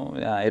čemps,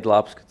 ir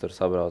labs, ka tur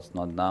sabrauc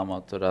no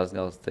Dinamo, tur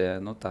Asgals tie,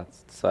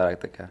 tas vairāk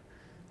tā kā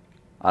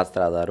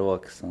atstrādā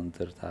rokas un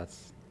tur tāds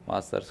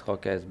vasaras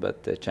hokejs,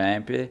 bet tie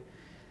čempi,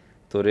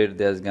 tur ir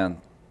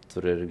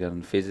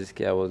gan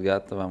fiziski jābūt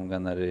gatavam,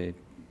 gan arī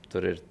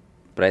tur ir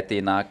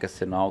pretī nāk, kas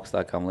ir no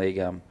augstākām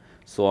līgām.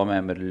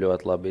 Somiem ir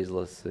ļoti labi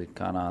izlasi,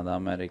 Kanāda,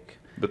 Amerika.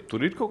 Bet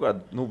tur ir kaut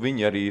kādi,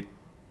 viņi arī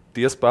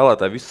tie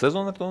spēlētāji visu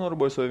sezonu ar to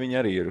nodarbojas, vai viņi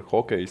arī ir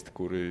hokejisti,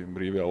 kuri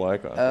brīvajā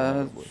laikā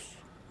nodarbojas?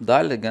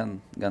 Daļa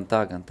gan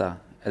tā.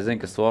 Es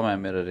zinu, ka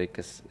Somijam ir arī,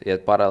 kas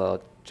iet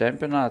paralēli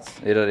čempionāts.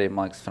 Ir arī,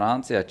 man liekas,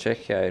 Francijā,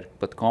 Čehijā ir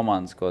pat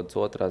komandas kaut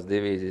kādas 2.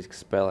 divīzijas,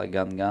 kas spēlē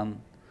gan.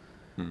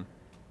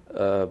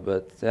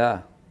 Bet,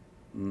 jā,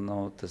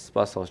 tas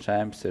pasaules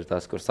čempions ir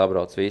tas, kur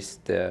sabrauc visi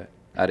tie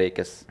arī,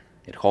 kas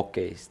ir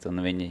hokejisti,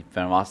 un viņi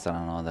pirmā vasarā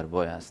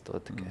nodarbojās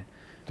to tikai.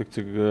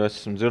 Cik es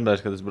esmu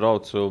dzirdējis, kad es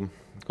braucu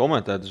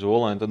komentēt uz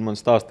Olaini, tad man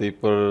stāstīja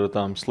par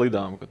tām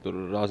slidām, ka tur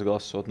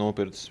Asgals esot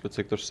nopircis pēc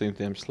cik tur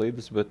 100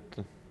 slidas, bet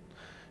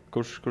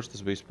kurš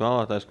tas bija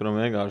spēlētājs,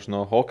 kuram vienkārši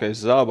no hokeja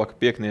zābaka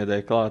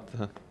piekniedēja klāt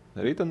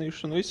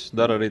ritanīšus un viss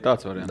dara arī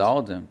tāds variants.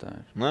 Daudziem tā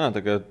ir. Nē,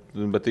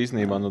 bet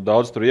īstenībā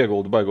daudz tur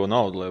iegulda baigo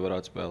naudu, lai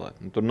varētu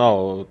spēlēt. Tur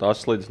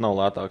tās slidas nav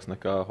lētākas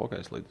nekā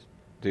hokeja slidas.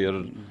 Tie ir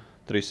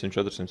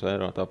 300-400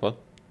 eiro tāpat.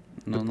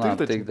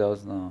 Tik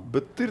daudz nav.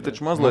 Bet ir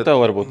taču mazliet... Tev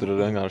varbūt ir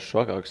vienkārši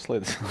švakāks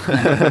slidas.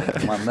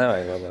 Man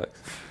nevajag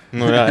labāks.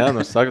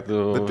 Jā, saka,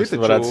 tu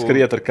varētu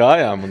skriet ar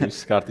kājām un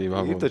viss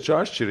kārtībā. Ir taču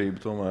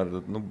atšķirība tomēr.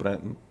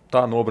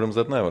 Tā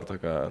nobremzēt nevar. Tā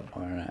kā...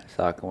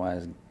 Sākumā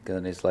es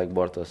gan visu laiku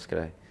bortos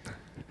skrēju.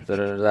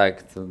 Tur ir tā,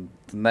 ka tu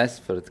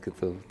nesaproti, ka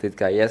tu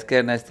kā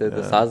ieskrienies,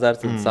 tas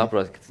azarts, un tu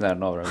saproti, ka tu nevar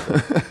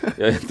nobremzēt.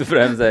 Jo, ja tu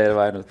bremzē, ir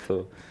vai tu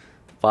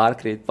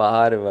pārkrīt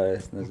pāri, vai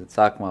es nezinu,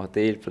 sākumā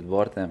tīri pret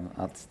bortiem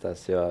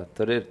atstās, jo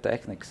tur ir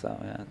tehnika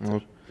savu, jā.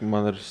 Nu,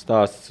 man ir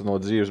stāsts no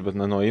dzīves, bet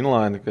ne no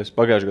inline, ka es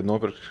pagājušajā gadā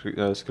nopirku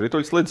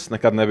skrituļslides.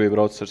 Nekad nebiju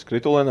braucis ar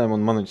skrituļiem,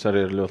 un man viņas arī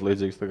ir ļoti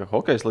līdzīgas tā kā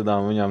hokeja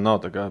slidām. Viņām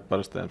nav tā kā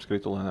parastajām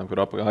skrituļiem,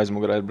 kur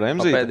aizmugurē ir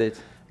bremzīte.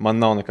 Man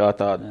nav nekā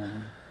tāda. Jā.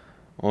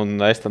 Un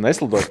es tā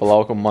neslidoju pa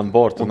laukumu, man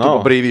bortu nav.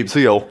 Un tu pa Brīvības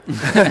ielu.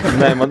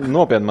 Nē,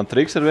 nopietni, man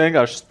triks ir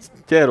vienkārši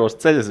ķēros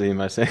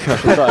ceļazīmēs.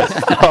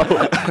 Vienkārši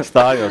tā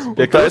stājos.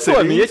 Pie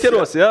krustojuma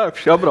ieķeros, jā,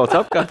 apbrauc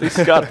apkārt,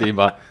 viss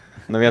kārtībā.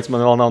 Neviens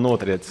man vēl nav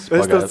notriecis.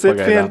 Es to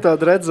citu vienu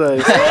tādu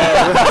redzēju.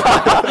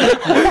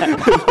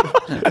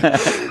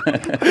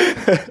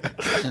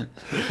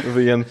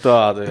 Vienu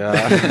tādu, jā.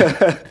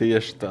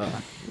 Tieši tā.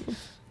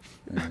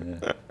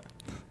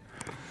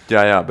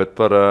 Jā, bet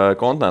par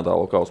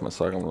kontinentālo kausu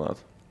mēs sākam runāt.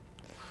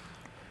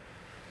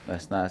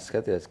 Es neesmu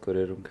skaties, kur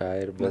ir un kā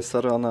ir. Bet... Es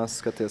arī neesmu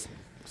skaties.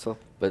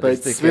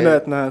 Pēc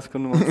svinēt neesmu,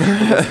 kur mums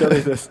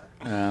skatīties.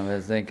 Jā,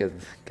 es zinu,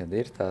 kad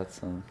ir tāds.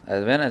 Un...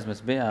 Vienreiz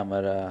mēs bijām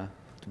ar...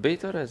 Tu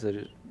biji toreiz ar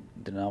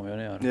Dinamo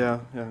junioru? Jā.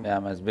 Jā,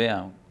 mēs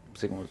bijām.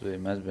 Cik mums bija?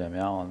 Mēs bijām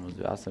jauni, mums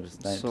bija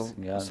 18,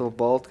 19 gadi. Savu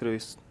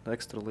Baltkrijas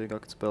ekstra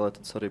līgā, kad spēlēt,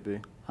 tad arī bija.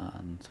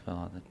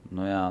 Spēlēt.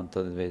 Nu jā, un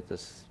tad bija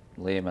tas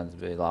līmenis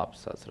bija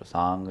labs. Atceros,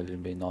 Angļi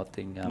bija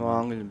Nottingham. No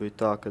Angļi bija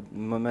tā, ka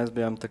mēs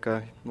bijām tā kā,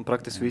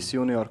 praktiski visi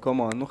junioru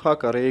komandi.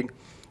 HK Rīga.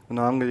 Un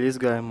Angļi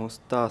izgāja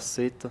mūs tā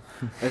sita.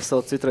 Es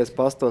vēl citreiz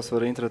pastos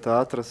varu internetā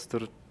atrast.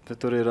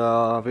 Tur ir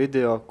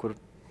video, kur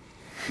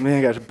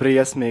vienkārši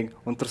briesmīgi.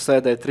 Un tur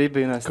sēdēja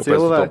tribīnēs cilvēki.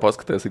 Kāpēc tu to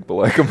paskaties ik pa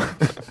laikam?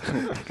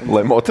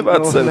 Lai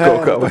motivētu sevi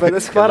kaut kā? Tāpēc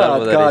es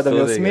parādu kādam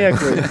jau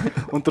smieklīgi.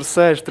 Un tur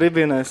sēž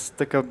tribīnēs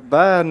tā kā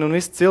bērni un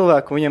visi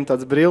cilvēki. Viņiem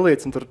tāds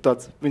brillīts un tur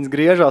tāds, viņas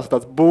griežās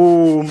tāds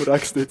būm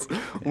rakstīts.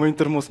 Un viņi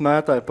tur mūs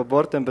mētāja pa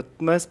bortiem. Bet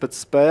mēs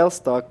pēc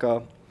spēles tā kā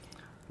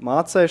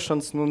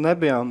mācēšanas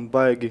nebijām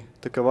baigi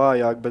tā kā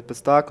vājāk, bet pēc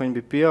tā, ka viņi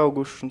bija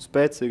pieauguši un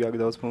spēcīgāk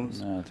daudz mums.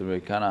 Jā, tur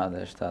bija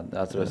kanādieši tādi.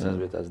 Atceros, es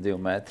biju tāds 2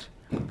 metri.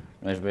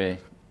 Viņš bija,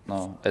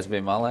 es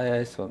biju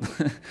malējais un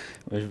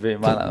viņš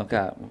bija manā,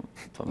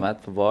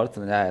 met pa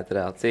bortu un jāiet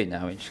reāli cīņā.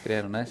 Viņš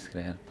skrien un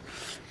neskrien.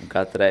 Un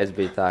katru reizi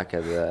bija tā,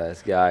 kad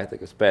es gāju tā,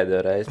 uz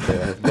pēdējo reizi pie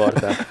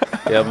bortā.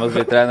 Jo mums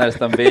bija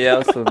treneris tam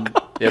bijās un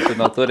ja tu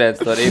no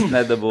turienes to rīpu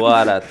nedabū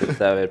ārā, tad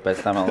tev ir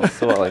pēc tam vēl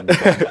solim.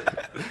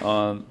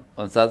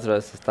 Un es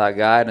atceros, es tā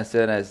gāju, un es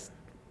vienreiz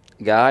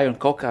gāju, un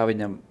kaut kā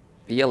viņam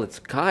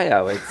ielicu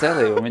kājā vai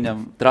celī, un viņam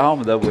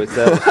trauma dabūja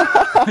celī.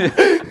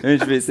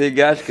 Viņš bija tik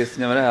garš, ka es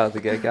viņam reāli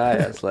tikai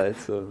kājās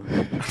lēcu.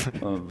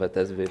 Bet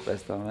es biju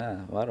pēc tam,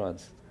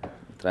 varonis.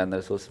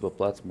 Treneris uzsipa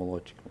plats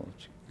muločik.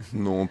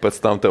 Nu, un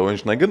pēc tam tev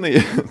viņš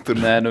neganīja?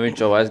 Nē,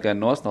 viņš jau aizgāja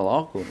no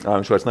laukuma.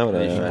 Viņš vairs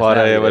nevarēja.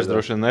 Pārējie vairs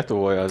droši vien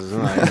netuvojās,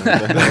 zināju.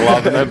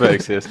 Labi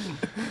nebeigsies.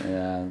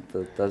 Jā,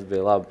 tas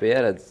bija laba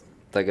pieredze.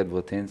 Tagad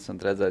būtu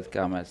interesanti redzēt,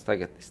 kā mēs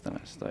tagad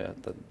iztamies to, jo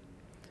tad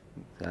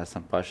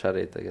esam paši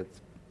arī tagad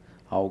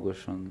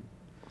auguši. Un...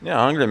 Jā,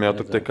 Angļiem jau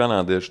tur tie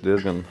kanādieši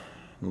diezgan,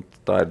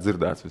 tā ir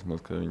dzirdēts vismaz,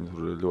 ka viņi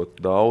tur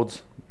ļoti daudz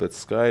pēc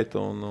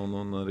skaita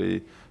un arī,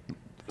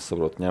 es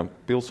saprotu, ņem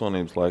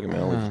pilsonības laikam,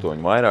 jā, līdz to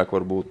viņi vairāk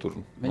varbūt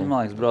tur. Viņi,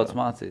 man liekas, brauc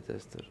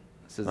mācīties tur.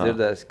 Es esmu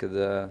dzirdējis, kad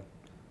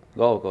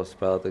Golkovs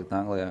spēlē tagad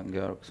Anglijā,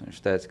 Georgs,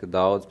 viņš teica, ka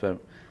daudz,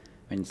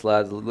 viņi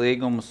slēdz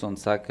līgumus un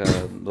saka,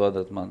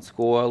 dodat man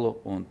skolu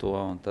un to,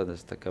 un tad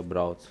es tā kā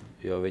braucu,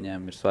 jo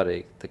viņiem ir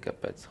svarīgi tā kā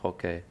pēc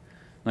hokeja.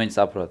 Viņi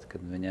saprot, ka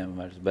viņiem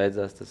vairs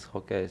beidzās tas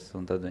hokejs,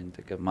 un tad viņi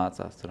tā kā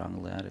mācās tur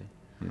Anglijā arī.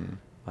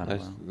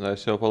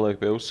 Es jau palieku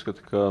pie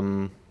uzskata, ka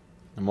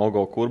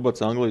Mogo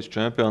Kurbats Anglijas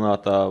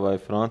čempionātā vai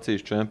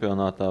Francijas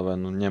čempionātā vai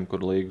ņem,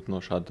 kur līgu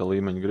no šāda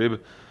līmeņa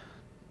gribi,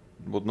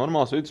 būtu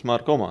normāls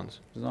vidusmēra komandas.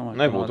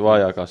 Nebūtu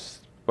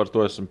vājākās. Par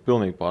to esmu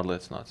pilnīgi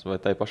pārliecināts. Vai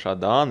tai pašā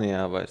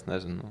Dānijā, vai es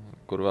nezinu,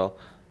 kur vēl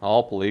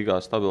Alpu līgā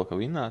stabili, ka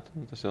vinētu.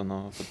 Tas jau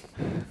nav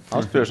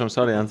apspriežams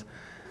variants.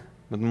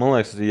 Bet man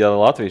liekas, ja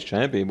Latvijas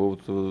čempija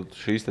būtu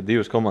šīs te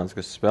 2 komandas,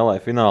 kas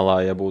spēlēja finālā,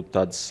 ja būtu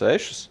tādas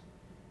 6,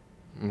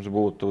 mums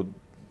būtu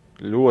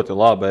ļoti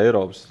laba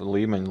Eiropas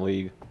līmeņa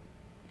līga.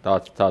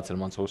 Tāds ir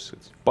mans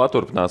uzskats.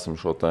 Paturpināsim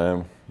šo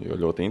tēmu, jo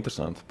ļoti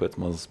interesanti pēc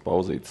mazas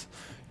pauzītes.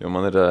 Jo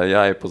man ir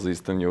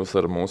jāiepazīstina jūs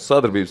ar mūsu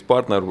sadarbības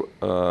partneru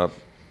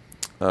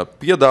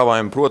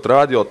piedāvājumu, proti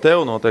Radio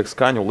Tev notiek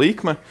skaņu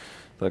likme.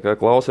 Tā kā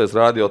klausies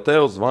Radio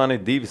Tev, zvani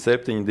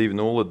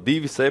 2720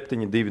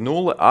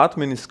 2720,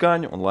 atmini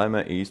skaņu un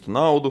laimē īstu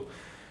naudu.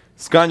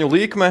 Skaņu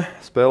likme,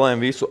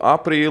 spēlējam visu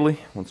aprīli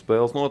un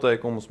spēles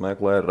noteikumus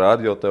meklē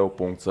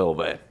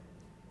radiotev.lv.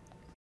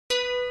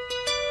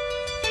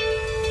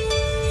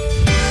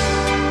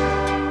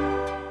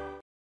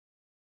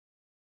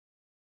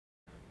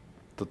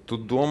 Tad tu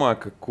domā,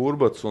 ka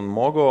Kurbats un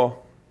Mogo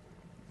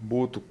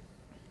būtu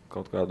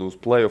kaut kādu uz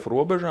play-off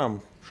robežām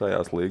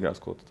šajās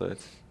līgās, ko tu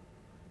teici?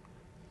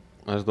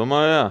 Es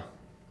domāju, jā.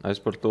 Es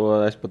teiktu,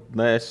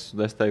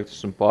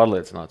 esmu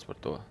pārliecināts par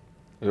to.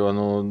 Jo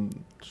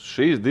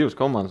šīs 2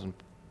 komandas,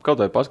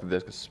 kaut vai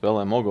paskaties, kas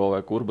spēlē Mogo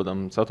vai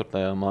Kurbatam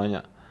 4.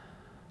 maiņā.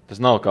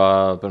 Tas nav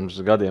kā pirms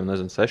gadiem,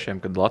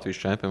 6, kad Latvijas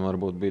čempionam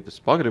varbūt bija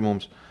tas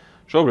pagrimums.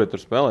 Šobrīd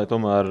tur spēlē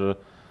tomēr,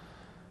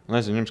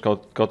 nezinu, jums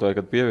kaut vai,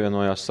 kad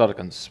pievienojās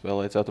Sarkans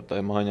spēlē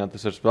 4. maiņā,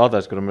 tas ir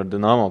spēlētājs, kuram ir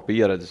Dinamo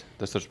pieredze.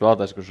 Tas ir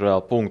spēlētājs, kurš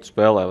reāli punktu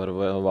spēlē var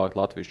vākt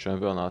Latvijas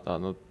čempionātā.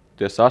 Nu,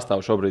 tie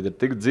sastāvi šobrīd ir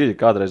tik dziļi,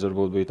 kādreiz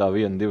varbūt bija tā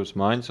 1-2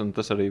 maiņas, un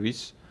tas arī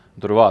viss.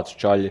 Tur vāc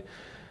čaļi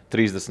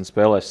 30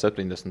 spēlēs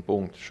 70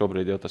 punktus.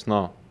 Šobrīd jau tas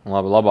nav.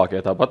 Labi,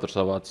 labākie tāpat tur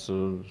savāc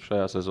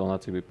šajā sezonā,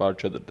 cik bija pār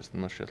 40,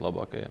 man šķiet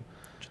labākajiem.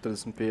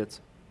 45.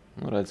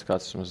 Nu, redz,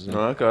 kāds mums zina.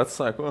 No, kāds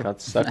seko?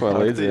 Kāds sekoja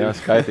līdzi, jā,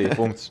 skaitīja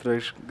punktus.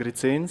 Priekš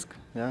Gricīnsk,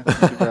 jā,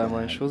 gribējām,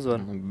 lai viņš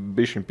uzvar.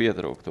 Bišķiņ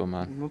pietrūk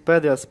tomēr. Nu,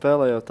 pēdējā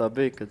spēlē jau tā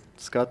bija, kad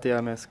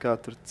skatījāmies, kā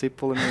tur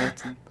cipulim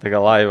iet. Tā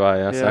kā laivā,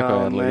 jā, Jā,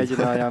 sekojāt un līdzi.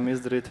 mēģinājām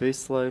izdarīt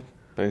visu, lai...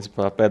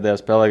 Principā pēdējā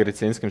spēlē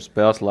Gricīnskim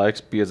spēles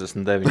laiks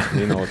 59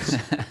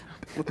 minūtes.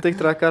 Nu, tik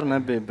trāk arī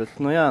nebija, bet,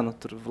 nu jā, nu,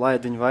 tur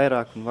laidiņi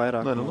vairāk un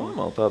vairāk. Nē, nu,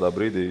 normāli tādā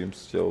brīdī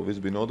jums jau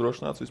viss bija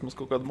nodrošināts, vismaz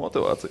kaut kāda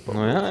motivācija.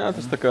 Nu, jā,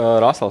 tas tā kā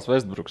Rasels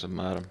Vestbruks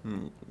apmēram.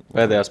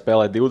 Pēdējā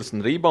spēlē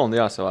 20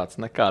 reboundu jāsavāc,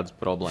 nekādas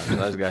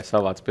problēmas. Aizgāja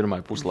savāc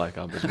pirmajā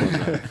puslaikā bez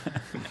mazā.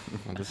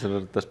 Tas ir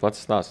tas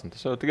pats stāsts.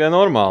 Tas jau tikai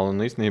normāli.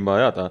 Un īstenībā,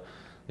 jā, tā,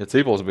 ja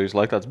Cipuls bija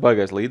laiks tāds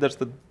baigais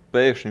līderis, tad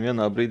pēkšņi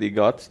vienā brīdī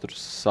Gatis tur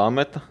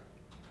sameta.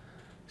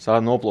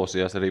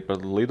 Noplosījās arī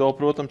pret Lido,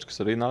 protams,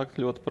 kas arī nāk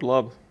ļoti par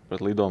labu. Pret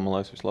Lido, man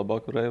liekas,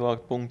 vislabāk varēja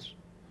vākt punktus.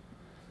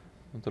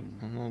 Tur,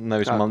 nu,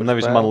 nevis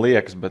man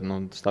liekas, bet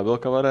stabili,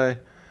 ka varēja.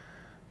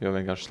 Jo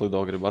vienkārši Lido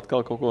grib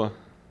atkal kaut ko.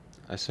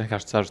 Es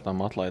vienkārši ceru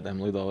tām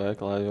atlaidēm Lido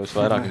veikalā, jo es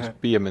vairāk viņus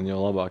pieminu,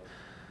 jo labāk.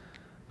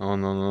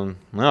 Un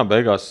jā,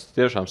 beigās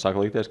tiešām sāk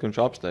likties, ka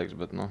viņš apsteigs,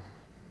 bet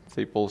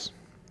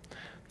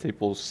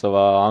Cipuls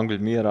savā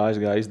angļu mierā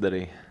aizgāja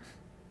izdarīja.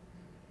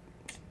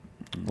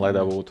 Lai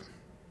dabūtu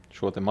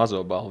šo te mazo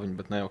balviņu,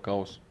 bet ne jau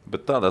kausu.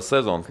 Bet tādā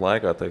sezonas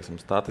laikā, teiksim,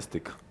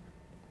 statistika,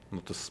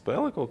 tas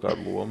spēlē kaut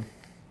kādu lomu.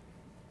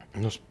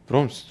 Nu,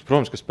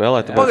 protams, ka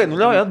spēlē. Pagaid,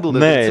 ļauj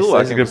atbildēt. Nē,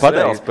 es gribu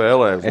pateikt,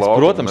 spēlē.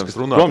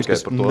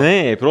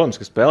 Protams,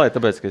 ka spēlē,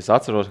 tāpēc, ka es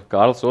atceros, ka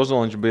Kārlis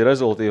Ozoliņš bija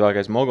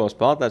rezultīvākais Mogovas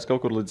spēlētājs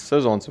kaut kur līdz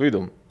sezonas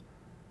vidum.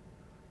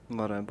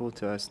 Varēja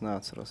būt, jo es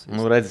neatceros.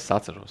 Nu, redz, es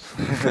atceros.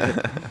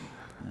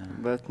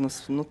 Bet,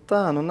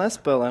 tā,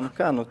 nespēlē.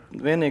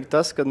 Vienīgi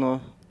tas, ka,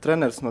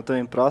 treneris no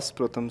teviem prasa,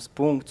 protams,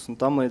 punktus un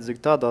tam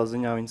līdzīgi tādā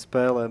ziņā viņi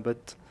spēlē,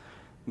 bet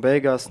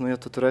beigās, ja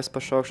tu tur esi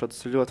pašā augšā,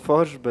 tas ir ļoti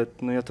forši, bet,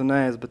 ja tu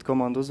neesi, bet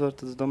komanda uzvar,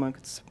 tad es domāju,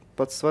 ka tas ir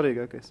pats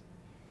svarīgākais.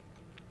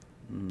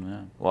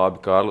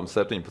 Labi, Kārlim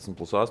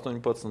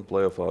 17+18,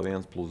 play-offā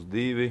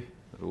 1+2,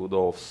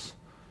 Rudolfs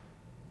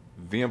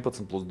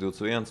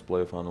 11+21,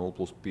 play-offā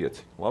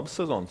 0+5. Labas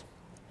sezonas?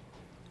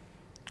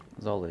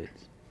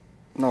 Zolīts.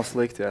 Nav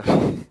slikti, jā.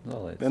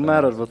 Zolīts.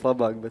 Vienmēr var būt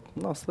labāk, bet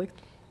nav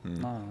slikti.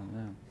 Jā.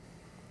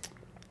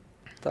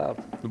 Tā.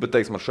 Bet,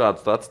 teiksim, ar šādu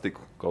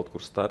statistiku kaut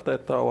kur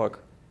startēt tālāk?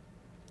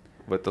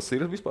 Vai tas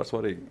ir vispār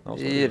svarīgi?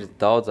 Ir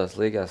daudzās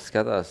līgās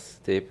skatās,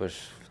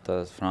 tīpaši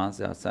tās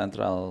Francijā,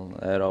 Centrāla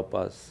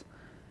Eiropās.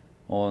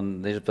 Un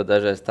ir pat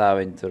dažreiz tā,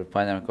 viņi tur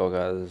paņem kaut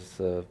kādas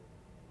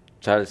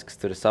čaļas,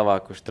 kas tur ir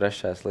savākuši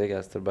 3.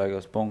 līgās, tur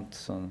beigos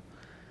punktus.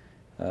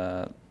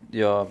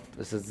 Jo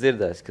es esmu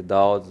dzirdējis, ka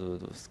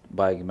daudz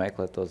baigi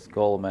meklē tos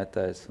golu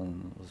metējus un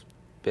uz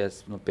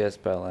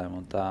piespēlēm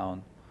un tā.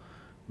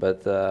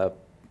 Bet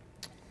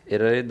ir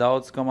arī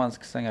daudz komandas,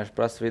 kas vienkārši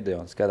prasa video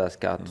un skatās,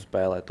 kā tu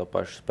spēlē to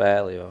pašu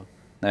spēli, jo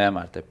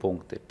nevienmēr tie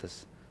punkti ir tas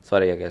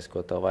svarīgākais,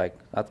 ko tev vajag.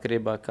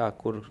 Atkarībā kā,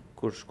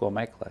 kurš ko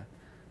meklē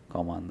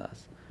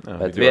komandās. Jā,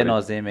 bet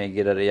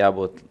viennozīmīgi ir arī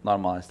jābūt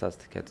normālai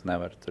statistikai. Tu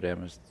nevari tur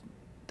iemest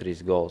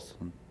 3 gols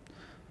un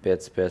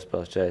 5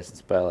 piespēles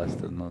 40 spēlēs.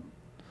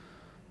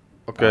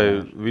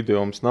 Tad,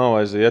 video mums nav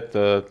aiziet.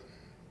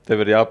 Tev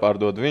ir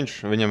jāpārdod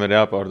viņš, viņam ir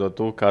jāpārdod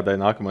tu, kādai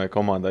nākamajai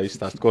komandai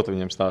izstāst. Ko tu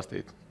viņam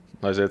stāstīt?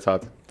 Aiziet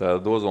sāt. Tā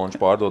Dozoliņš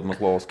pārdod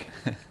Maklovski.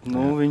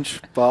 Viņš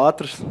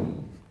pātrs.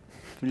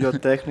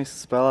 Ļoti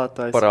tehnisks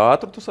spēlētājs. Par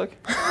ātru, tu saki?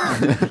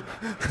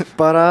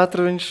 Par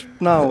ātru viņš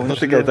nav.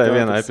 Tikai tā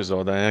vienā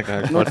epizodē,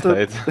 kā viņš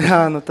teica.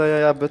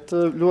 Jā, bet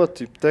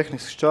ļoti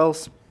tehnisks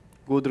čals,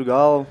 gudru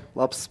galvu,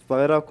 labs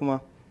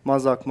vairākumā,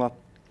 mazākumā.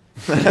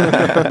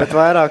 Bet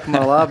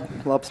vairākumā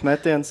labs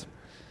metiens,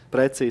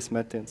 precīzs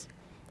metiens,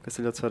 kas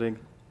ir ļoti svarīgi.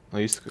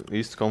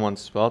 Īsts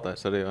komandas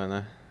spēlētājs arī, vai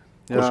ne?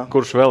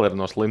 Kurš vēl ir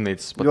no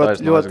slimnīcas?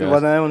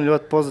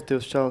 Ļoti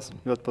pozitīvs čals.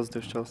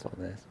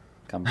 Paldies.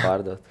 Kam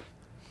pārdot?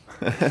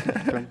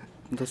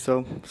 Tas jau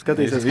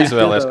skatīsies.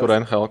 Izvēlēs, kur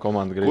NHL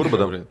komanda grib.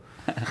 Kurba?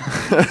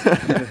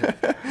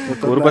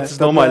 Kurbats,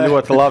 es domāju,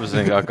 ļoti labi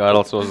zina, kā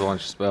Kārlis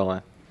Ozoliņš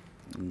spēlē.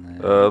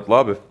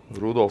 Labi,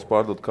 Rudolfs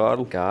pārdod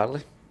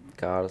Kārli.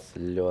 Kārlis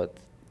ļoti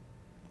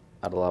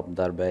ar labu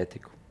darbu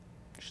ētiku.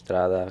 Viņš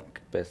strādā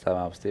pie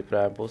savām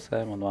stiprām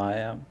pusēm un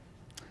vājām.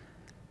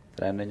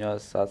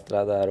 Treniņos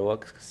atstrādā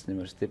rokas, kas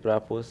viņam ir stiprā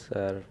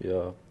pusē, jo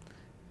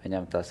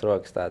viņam tās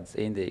rokas tādas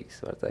indīgas,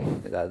 var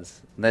teikt, tādas,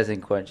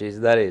 nezinu, ko viņš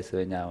izdarīs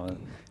viņām, un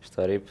viņš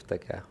to ripu tā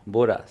kā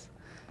burās.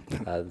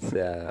 Tādas,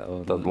 jā.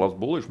 Tāds labs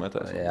bullīšu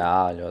metējs?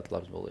 Jā, ļoti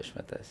labs bullīšu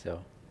metējs, jau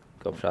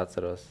kopš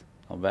atceros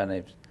no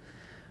bērnības.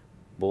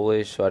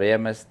 Bulīšus var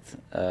iemest.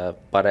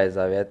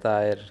 Pareizā vietā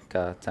ir,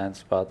 kā centra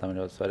spēlētājam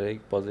ļoti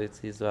svarīga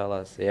pozīcija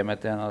izvēlās.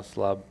 Iemetienos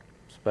labi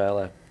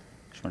spēlē.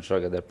 Viņš man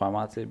šogad ir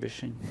pamācīja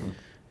bišķiņu,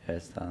 jo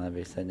es tā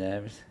nebiju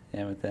saņēmis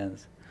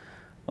iemetienas.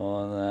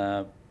 Un,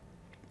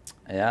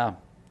 jā,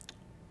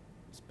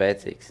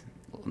 spēcīgs.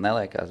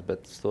 Neliekās,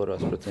 bet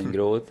stūros pret viņu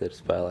grūti ir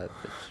spēlēt.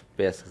 Viņš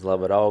pieskas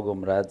labi ar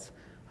augumu, redz,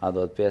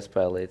 atdod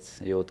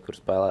piespēlīts, jūt,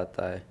 kur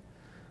spēlētāji.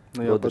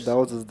 Nu, jau par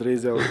daudz es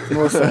drīz jau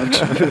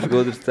nosēkšu.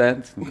 Gudrs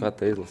centrs, nu kā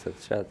tu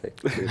izlasēt šādi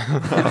teikt.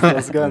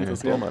 Tas gan.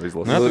 Tomēr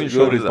izlasīt. Nē, viņš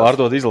šobrīd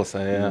pārdod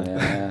izlasē, jā.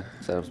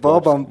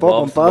 Bobam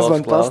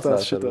pazvan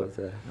pastāst šitā.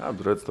 Jā,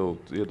 bet redz,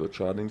 tev iedot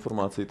šādu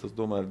informāciju, tas,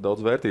 domāju, ir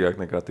daudz vērtīgāk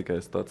nekā tikai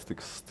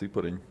statistikas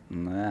cipariņi.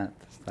 Nē,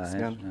 tas tā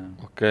ir.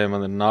 Ok,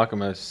 man ir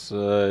nākamais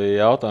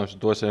jautājums.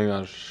 To es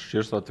vienkārši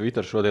šķirstot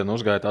Twitter šodien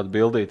uzgāju tādu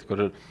bildīti,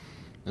 kur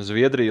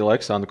Zviedrija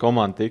Leksandra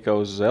komanda tika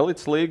uz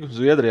elites līgu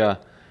Zviedrijā.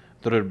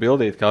 Tur ir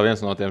bildīti, kā viens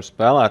no tiem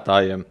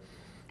spēlētājiem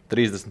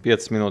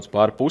 35 minūtes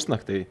pāri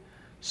pusnaktī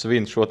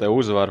svin šo te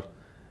uzvaru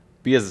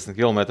 50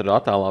 km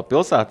attālā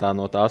pilsētā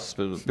no tās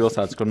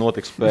pilsētas, kur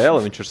notika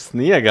spēle. Viņš ir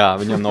sniegā,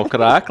 viņam nav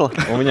krēkla,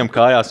 un viņam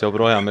kājās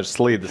joprojām ir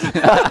slidas.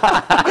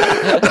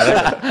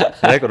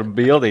 Rekur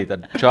bildīt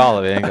ar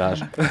čāli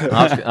vienkārši.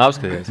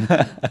 Apskaties.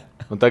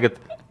 Un tagad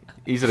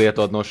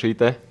izrietot no šī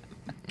te,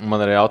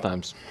 man ir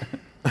jautājums.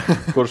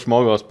 Kurš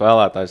Mogo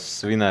spēlētājs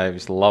svinēja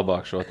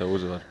vislabāk šo te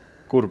uzvaru?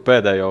 Kuru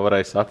pēdējo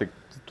varēja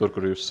satikt tur,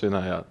 kur jūs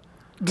svinējāt?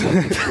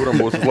 Kuram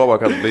būs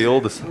vislabākās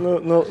bildes?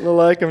 Nu,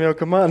 laikam jau,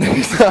 ka man.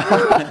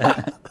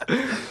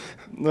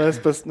 Es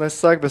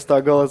saku, bez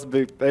tā gola es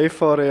biju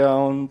eiforijā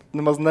un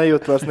nemaz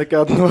nejūtu vairs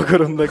nekādu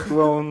nogurumu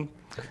neko. Un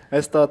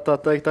es tā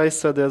teikt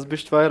aizsēdījos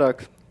bišķi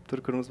vairāk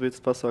tur, kur mums bija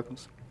tas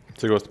pasākums.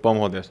 Cikos tu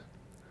pamodies?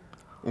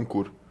 Un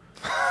kur?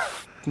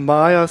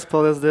 Mājās,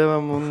 paldies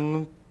Dievam,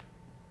 un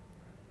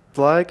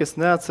laika es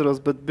neatceros,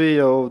 bet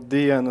bija jau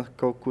diena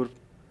kaut kur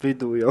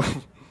vidū jau.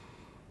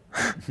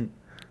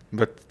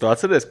 Bet tu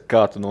atceries,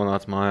 kā tu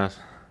nonāci mājās?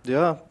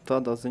 Jā,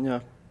 tādā ziņā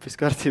viss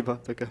kārtībā.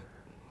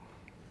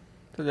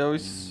 Tad jau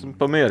viss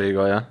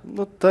pamierīgo, jā?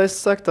 Nu, tā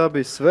es saku, tā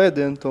bija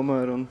svētdiena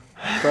tomēr, un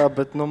tā,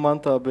 bet man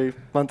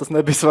tas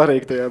nebija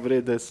svarīgi tajā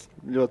brīdī. Es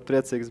ļoti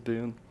priecīgs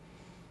biju, un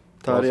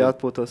tā arī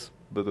atpūtos.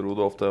 Bet,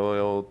 Rudolf, tev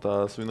jau tā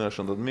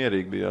svinēšana tad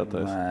mierīgi bija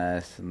jātais. Nē,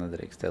 es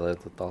nedrīkstēju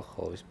lietot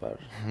alkoholu vispār.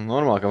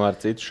 Normāli, kamēr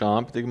citu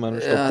šāmpi, tikmēr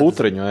viņš to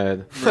putriņu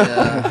ēda.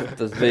 Jā,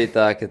 tas bija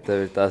tā, ka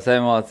tev ir tās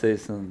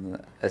emocijas, un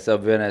es jau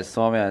biju vienreiz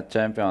Somijā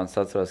čempions,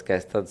 atceros, ka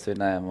es tad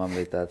svinēju, man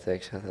bija tāds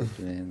iekšā,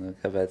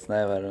 kāpēc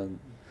nevar, un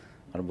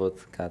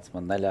varbūt kāds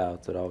man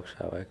neļāva tur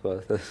augšā vai ko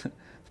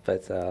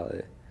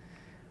speciāli.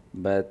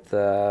 Bet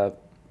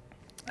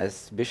es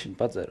bišķiņ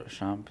padzeru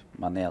šāmpi,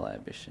 man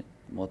ielēja bišķiņ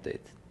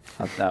mutīti.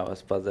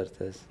 Atļāvos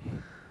padzerties.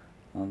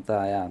 Un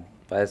tā, jā,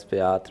 es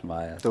biju ātri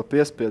mājās. Tev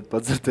piespiedu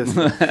padzerties.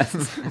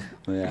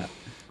 Nu, jā,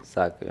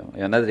 sāku,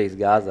 jo nedrīkst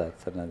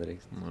gāzēt, ar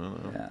nedrīkst.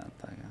 Jā,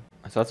 tā kā.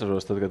 Es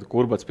atceros, tad, kad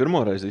Kurbats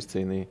pirmoreiz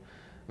izcīnīja,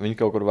 viņi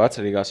kaut kur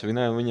vecerīgā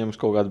svinēja, un viņiem uz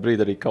kaut kādu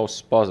brīdi arī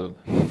kauss pazuda.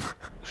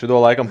 Šito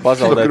laikam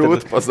pazaudēt.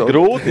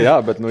 Grūti, jā,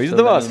 bet nu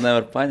izdevās. To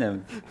nevar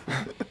paņemt.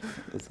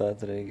 Tas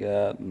atcerīgi,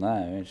 jā, nē,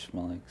 viņš,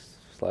 man liekas,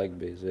 laiku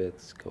bija uz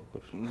vietas kaut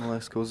kur. Man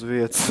liekas, ka uz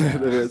vietas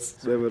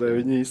nevarēja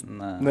viņu īsti.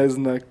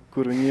 Nezināja,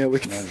 kur viņu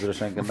ielikt. Nē,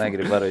 droši vien, ka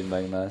negrib ar viņu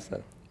baigi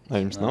nesāt.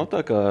 Jums nav tā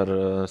kā ar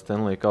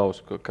Stanley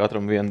kausu, ka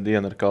katram viena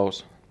diena ar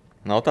kausu?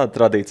 Nav tāda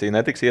tradīcija,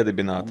 netiks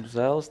iedibināta?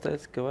 Zēlis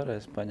teica, ka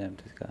varēs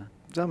paņemt.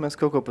 Jā, mēs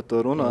kaut ko par to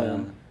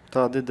runājam.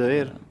 Tāda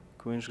ideja ir,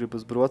 ka viņš grib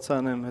uz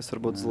brocēniem, es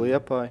varbūt uz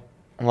Liepāju.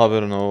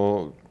 Labi, ir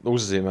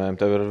uzzīmējumi.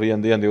 Tev ir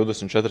viena diena,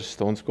 24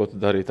 stundas, ko tu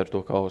darīt ar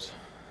to kausu?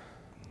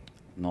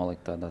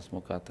 Nolikt tādā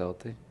smukā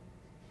teltī.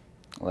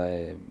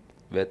 Lai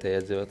vietējie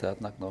iedzīvotāji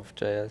atnāk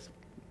nofočējās,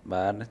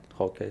 bērni,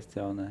 hokejisti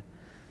jaunie.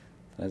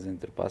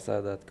 Nezinu, tur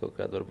pasēdāt, kaut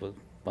kādu varbūt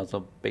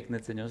mazo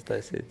pikniciņu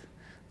uztaisīt.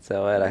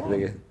 Sev vairāk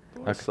tagad.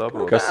 Es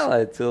saprotu. Kā,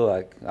 lai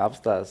cilvēki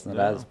apstās un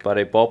redz,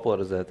 arī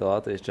popularizēt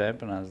Latvijas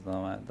čempionāts,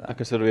 domāju. Tā.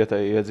 Kas ir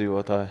vietēji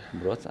iedzīvotāji?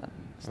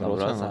 Brocēni.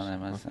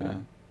 Brocēniem mēs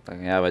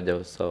jāveģa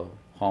uz savu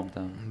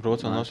hometown.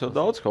 Brocēnos jau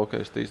daudz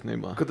hokejisti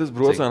īstenībā. Kad es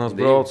brocēnos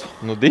braucu?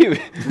 Nu, 2.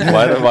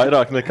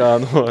 Vairāk nekā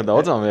no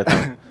daudzām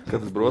vietām.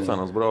 Kad es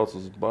brocēnos braucu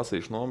uz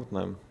basīšu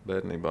nometnēm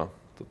bērnībā,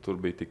 tad tur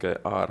bija tikai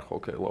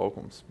ārhokeja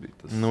laukums.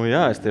 Tas, nu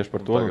jā, es tieši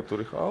par to. Tagad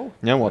tur ir hala.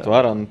 Ņemot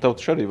vērā, tev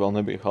taču arī vēl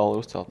nebija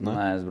hala uzcelt, ne?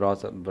 Nē, es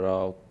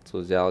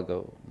braucu uz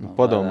Jelgavu.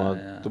 Padomā,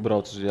 tu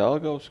brauc uz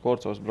Jelgavu,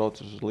 Skorcovs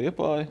brauc uz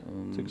Liepāju,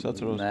 cik es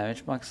atceros? Nē,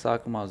 viņš māks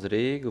sākumā uz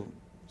Rīgu,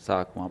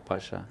 sākumā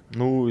pašā.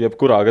 Nu,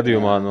 jebkurā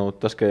gadījumā,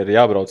 tas, ka ir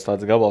jābrauc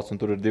tāds gabals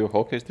un tur ir 2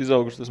 hokejisti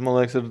izauguši, tas, man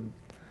liekas,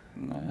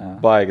 ir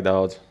baigi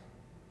daudz.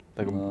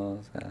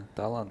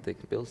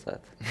 Talantīga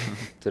pilsēta.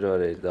 Tur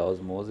arī ir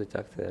daudz mūziķu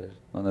aktieri.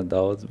 Nu, ne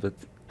daudz, bet...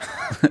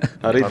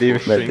 arī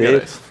 2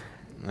 šingerēs.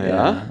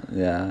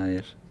 Jā,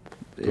 ir.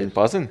 Tu viņu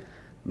pazini?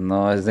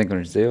 Nu, es zinu, kur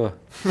viņš dzīvo.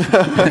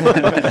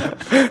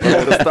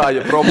 Tas tā,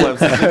 ja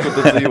problēmas, es zinu, kur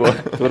tu dzīvo.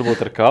 Tu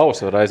varbūt ar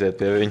kausu var aiziet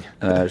pie viņa.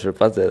 Viņš var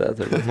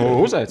padziedāt. Nu,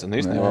 uzaicina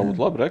īstenībā,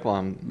 būtu labi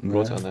reklāma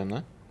brocēniem,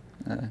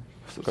 ne?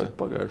 Es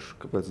pagājuši,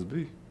 kāpēc es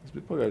biju? Tas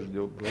bija pagājuši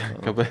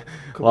 20. Kāpēc?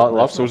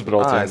 Labs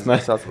uzbrauciens, ne?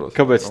 Es atceros.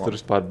 Kāpēc tu tur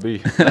vispār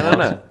biji?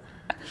 Nē.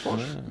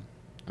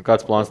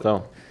 Kāds plāns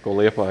tev?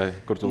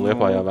 Kur tu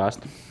Liepājā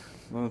vēstu?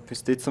 Nu,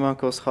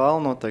 visticamāk, uz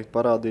hālu noteikti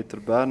parādīt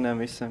tur bērniem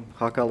visiem.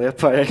 Hākā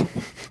Liepājai.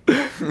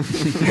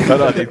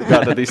 Parādīt, kā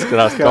tad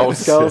izskatās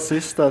kauss. Kauss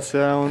izstās,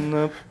 jā.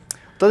 Un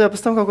tad jau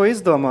pēc tam kaut ko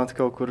izdomāt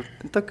kaut kur.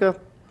 Tā kā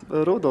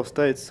Rudolfs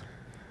teica,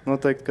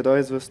 noteikti, kad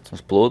aizvest. Uz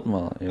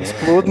plūdmali. Uz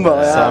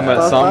plūdmali, jā.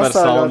 Summer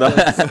saunā.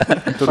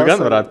 Tur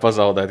gan varētu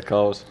pazaudēt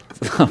kausu.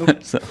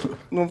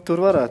 Nu,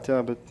 tur varētu,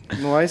 jā, bet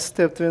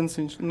aizstiept viens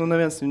viņš,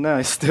 neviens viņu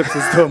neaizstiept,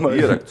 es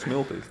domāju. Ierakt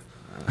smiltīs.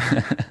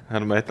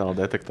 Ar metāla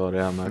detektoru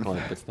jāmeklē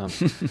pēc tam.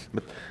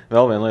 Bet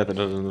vēl viena lieta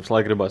ir,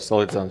 lai gribās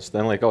salīdzināt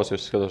Stanley kausu, jo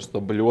es skatos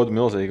to bļodu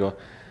milzīgo.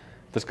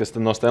 Tas, kas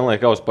no Stanley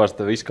kausa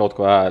parasti visu kaut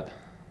ko ēd.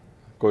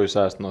 Ko jūs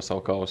ēst no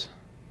savu kausa?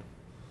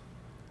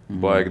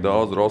 Baigi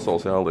daudz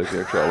rosols jāliek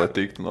iekšā, lai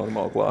tiktu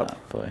normāli klāt.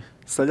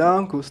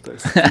 Saļānku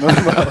uztais.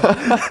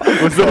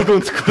 Uz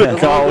ugunskura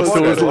kausu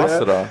Uzliek uzliek.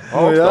 vasarā.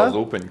 Augstā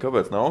zupiņa.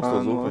 Kāpēc ne augstā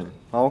zupiņa?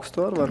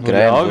 Augstu ar var.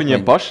 Ļauj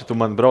viņiem paši, tu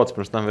man brauc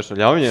pirms tam virsū,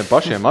 ļauj viņiem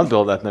pašiem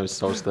atbildēt, nevis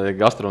savus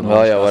gastronomus.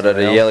 Vēl jau var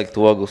arī ielikt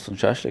oglus un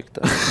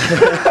šašliku.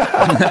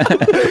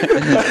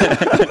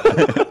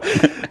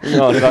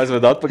 Jā, es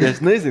aizvedu atpakaļ,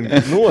 es nezinu,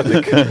 kas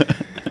notika.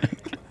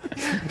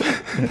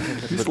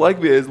 Visu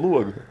laiku bija aiz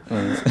logu.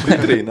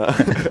 Vitrīnā.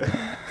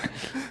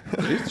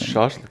 Šis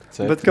šašlika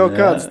cepts. Bet kaut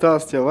kāds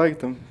stāsts jau vajag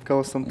tam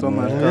kausam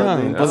tomēr. Jā,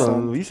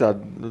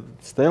 visādi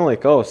Stanley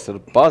kauss ir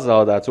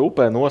pazaudēts,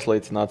 upē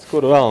noslīcināts,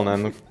 kur vēl ne.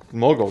 Nu,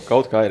 Mogo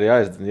kaut kā ir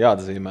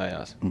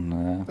jāatzīmējās.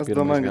 Es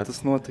domāju, ka tas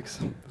notiks.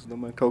 Es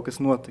domāju, kaut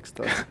kas notiks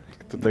tāds.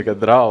 Tu tagad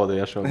draudi,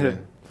 ja šobrīd.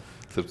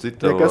 Starp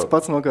citu, Ja kas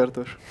pats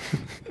nokārtošu.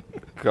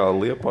 kā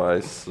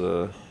Liepājas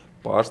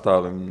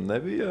pārstāvim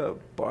nebija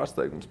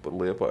pārsteigums par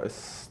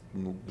Liepājas,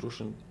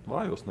 droši vien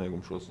vājo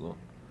sniegumu šo sezonu.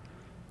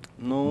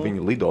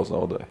 Viņi lido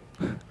zaudēja.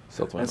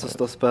 Es uz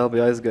to spēli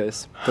biju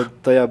aizgājis. Tad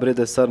tajā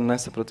brīdī es arī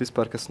nesapratu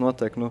vispār, kas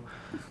notiek.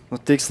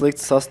 Tik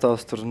slikts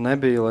sastāvs tur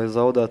nebija, lai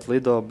zaudētu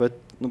lido, bet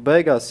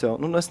beigās jau,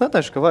 es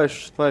neteikšu, ka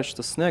vairs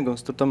tas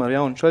sniegums, tur tomēr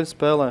jauni čaļi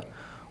spēlē,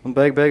 un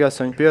beigās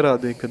viņi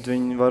pierādīja, ka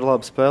viņi var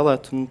labi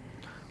spēlēt, un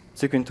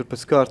cik viņi tur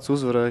pēc kārtas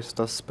uzvarēja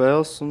tās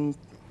spēles, un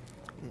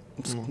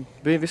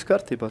bija viss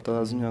kārtībā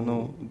tādā ziņā,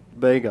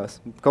 beigās.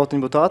 Kaut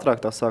viņi būtu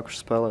ātrāk tā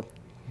sākuši spēlēt.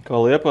 Kā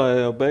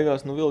Liepāja jau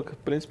beigās, vilka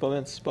principā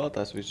viens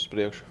spēlētājs visus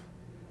priekšu.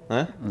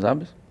 Ne?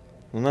 Zabis?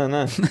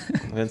 Nē.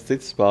 Viens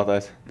cits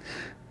spēlētājs.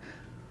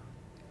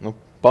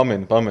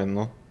 Pamini.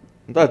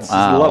 Tāds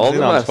labi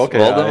zināms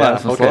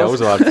hokejā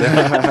uzvārds.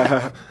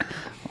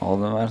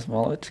 Valdemārs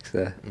Maločiks,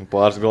 jā.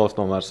 Pāris gols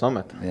tomēr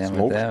samet.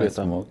 Smuks pie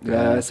tam.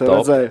 Jā, es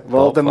redzēju.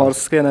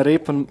 Valdemārs skriena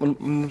rīp un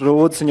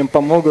Rūdis viņam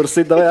pa muguru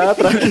sidoja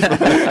ātrāk.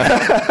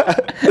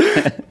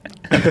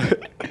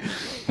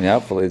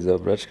 Jāpalīdz jau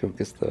Bračkam,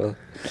 kas tev.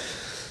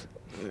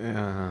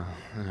 Jā.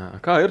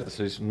 Kā ir tas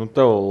viss?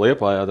 Tev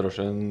Liepājā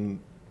droši vien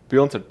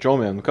pilns ar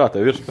čomiem. Kā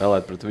tev ir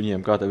spēlēt pret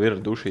viņiem? Kā tev ir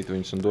dušīt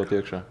viņus un dot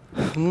iekšā?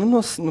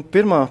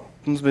 Pirmā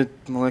mums bija,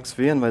 man liekas,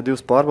 1 vai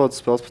 2 pārbaudas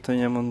spēles pret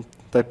viņiem. Un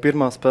tā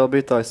pirmā spēle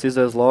bija tā, es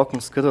izēju uz lauku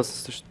un skatos,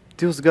 es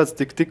 2 gadus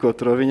tikko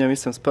tur ar viņiem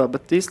visiem spēlēju.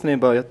 Bet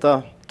īstenībā, ja tā,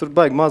 tur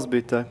baigi maz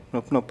bija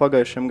no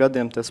pagājušiem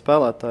gadiem tie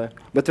spēlētāji.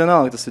 Bet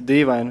vienalga tas ir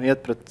dīvaini iet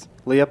pret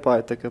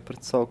Liepāju,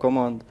 pret savu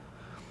komandu.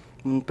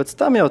 Un pēc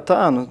tam jau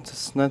tā,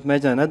 es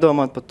mēģināju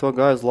nedomāt par to,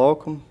 gāju uz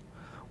lauku.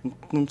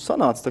 Un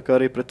sanāca tā kā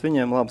arī pret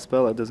viņiem labi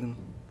spēlēt diezgan.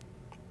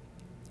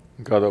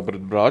 Kā tev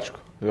pret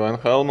Bračku? Jo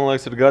NHL, man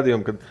liekas, ir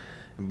gadījumi, kad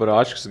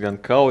Bračks gan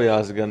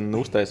kaujās, gan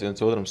uztais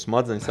viens otram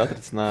smadzeņu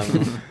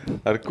satricinājumu.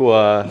 Ar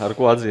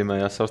ko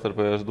atzīmējās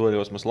savstarpējos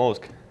dueļos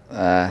Maslovski?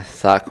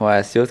 Sākumā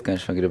es jūtu, ka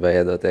viņš man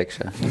gribēja iedot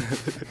iekšā.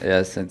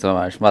 Ja es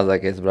tomēr viņš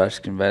mazākais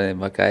Bračks, viņš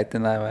bērnībā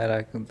kaitināja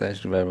vairāk, un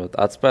viņš gribēja būt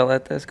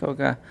atspēlēties kaut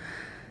kā.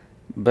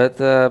 Bet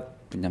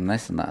viņam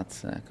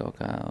nesanāca kaut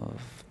kā.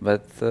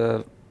 Bet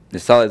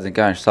es salīdzinu,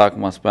 kā viņš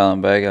sākumā spēlē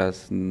un beigās.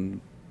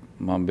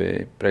 Man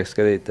bija prieks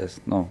skatīties,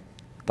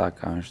 tā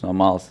kā viņš no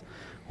malas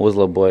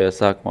uzlaboja.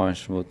 Sākumā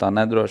viņš būtu tā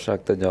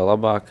nedrošāk, tad jau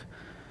labāk.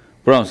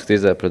 Protams, ka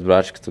izēja pret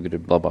Bračku, tu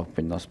gribi labāk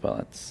viņu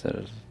nospēlēt. Tas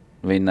ir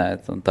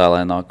vinēt un tā,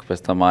 lai nav, ka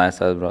pēc tam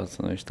mājās aizbrauc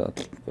un viņš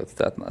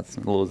tāds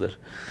atnāca lūzer.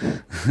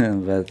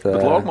 Bet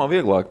laukumā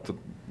vieglāk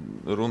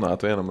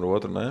runāt vienam ar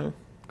otru, ne?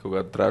 Kaut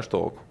kādu trash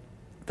talku.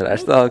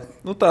 Trash talk?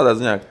 Tādā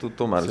ziņā, ka tu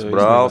tomēr esi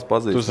brālis,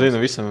 pazīstams. Tu zini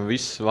visam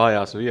viss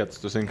vājās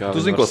vietas. Tu zini,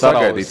 ko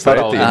sagaidīt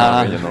pretī.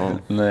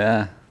 Jā,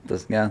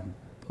 tas gan.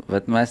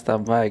 Bet mēs tā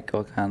baigi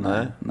kaut kā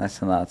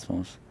nesanāca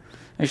mums.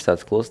 Viņš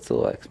tāds klusts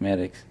cilvēks,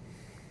 mierīgs.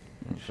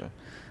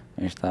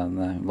 Viņš tā,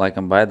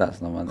 laikam baidās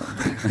no maniem.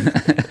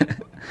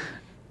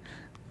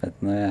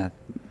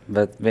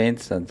 Bet bija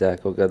interesanti, jā,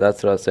 kaut kādā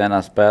atceros vienā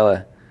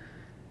spēlē.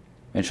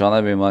 Viņš vēl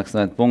nebija, man liekas,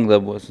 nevienu punktu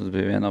dabūs. Tas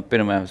bija viena no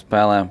pirmajām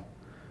spēlēm.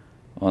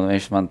 Un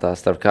viņš man tā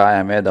starp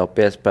kājām iedeva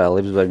piespēli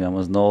Lipsbergam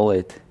uz 0.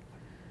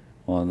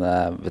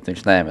 Bet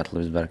viņš neiemet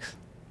Lipsbergs.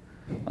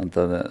 Un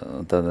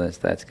tad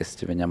es teicu, ka es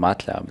viņam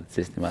atļauju, bet es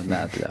īstenībā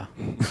neatļauju.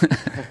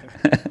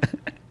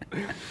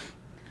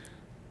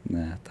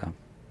 Nē, tā.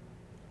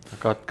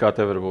 Kā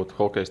tev var būt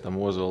hokejistam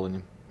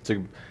Ozoliņam?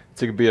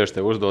 Cik bieži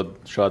tev uzdod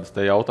šādas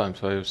te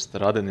jautājumas vai uz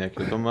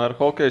radinieki? Jo tomēr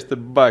hokejisti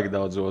ir baigi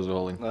daudz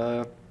Ozoliņu.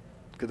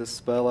 Kad es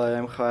spēlēju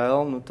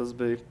MHL, tas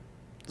bija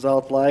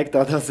zelta laika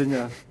tādā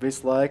ziņā.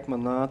 Visu laiku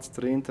man nāca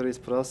tur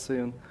intervijas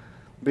prasīja.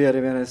 Bija arī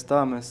vienreiz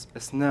tā,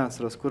 es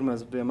neatceros, kur mēs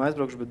bijām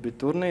aizbraukuši, bet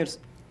bija turnīrs.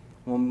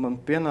 Un man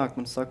pienāk,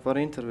 man saka, var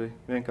interviju.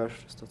 Vienkārši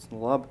es tāds,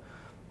 labi.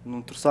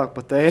 Tur sāk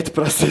pat ēti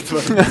prasīt.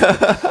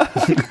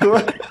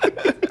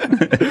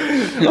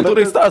 Tur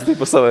ir stāstīt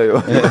par savējo.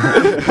 jā.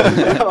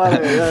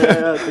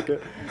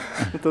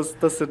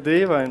 Tas ir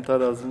dīvaini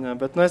tādā ziņā.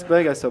 Bet es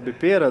beigās jau biju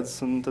pieredzis,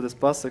 un tad es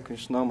pasaku,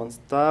 viņš nav mans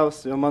tēvs,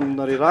 jo man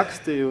arī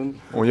rakstīja.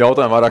 Un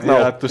jautājumu vairāk nav.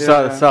 Jā, tu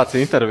sāc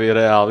interviju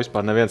reāli,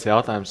 vispār neviens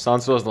jautājums.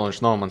 Sants Ozoliņš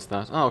nav mans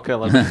tēvs. Ok,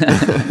 labi.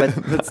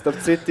 bet starp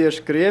citu tieši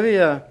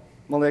Krievijā,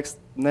 man liekas,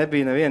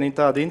 nebija neviena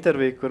tāda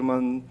intervija, kur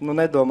man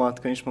nedomātu,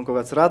 ka viņš man kaut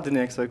kāds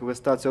radinieks vai kaut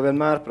kas tāds, jo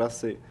vienmēr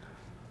prasīja.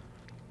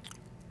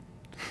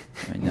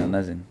 Viņi jau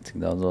nezina, cik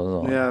daudz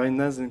Ozoliņu. Jā, viņi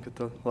nezina, ka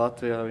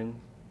Latvijā viņi...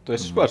 Tu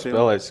esi vispār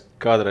spēlējis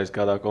kādreiz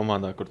kādā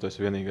komandā, kur tu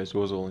esi vienīgais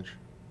Ozoliņš?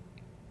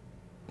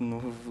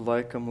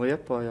 Laikam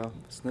Liepājā,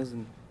 es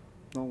nezinu.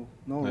 Nav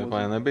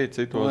Liepājā nebija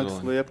citu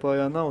Ozoliņu?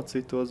 Liepājā nav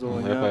citu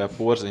Ozoliņu, Liepājā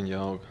Porziņa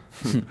auga.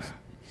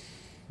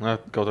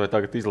 Kaut vai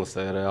tagad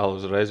izlasēja reāli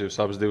uzreiz,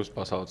 jūs abas divas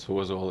pasaules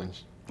Ozoliņus.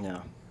 Jā,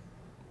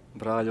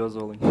 brāļi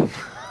Ozoliņi.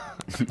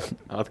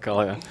 Atkal,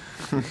 jā.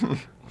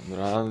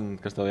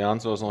 Kas tev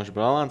Jānis Ozoliņš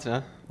brālēns, jā?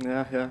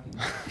 Jā.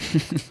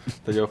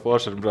 Tad jau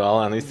forši ar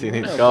brālēnu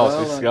izcīnīt kausu,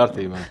 viss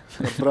kārtībā.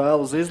 Ar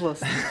brāli uz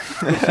izlasi.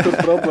 Tur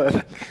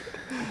problēma.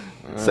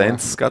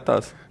 Sents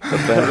skatās.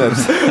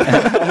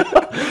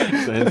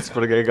 Sents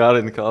par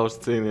Gagarini kausu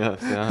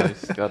cīnījās, jā,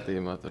 viss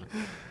kārtībā tur.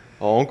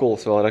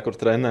 Onkulis vēl rekur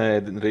trenēja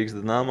Rīgas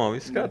Dinamo,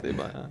 viss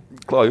kārtībā, jā.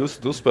 Klau, jūs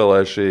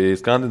uzspēlējuši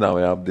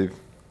Skandināvijā ap divi.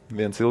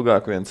 Viens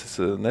ilgāk, viens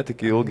netik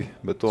ilgi,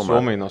 bet tomēr...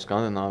 Somija no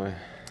Skandināvija.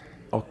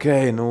 Ok,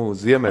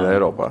 Ziemeļa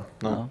Eiropā.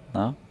 Nav?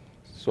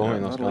 Somija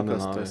no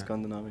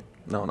Skandināvija.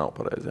 Nav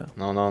pareizi, jā.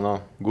 Nav.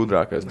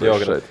 Gudrākais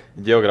šeit.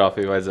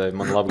 Geogrāfiju vajadzēja,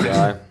 man labi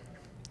gāja.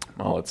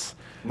 Malacis.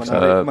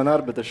 Man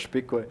arī, bet es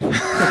špikoju.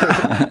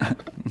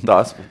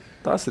 Tas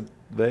ir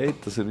veidi,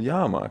 tas ir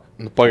jāmāk.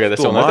 Pagaid,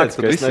 es jau neteicu,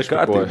 ka es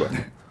nešpikoju.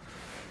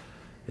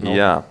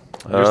 Jā.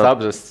 Jūs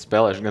abas esat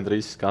spēlējuši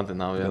gandrīz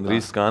Skandināvijā.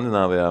 Gandrīz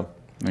Skandināvijā.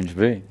 Viņš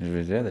bija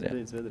Zviedrijā.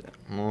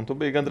 Tu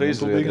biji gandrīz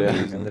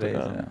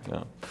Zviedrijā.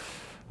 Jā.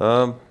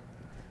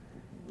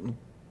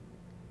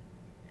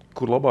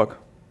 Kur labāk?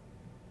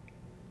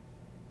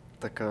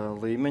 Tā kā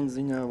līmeņa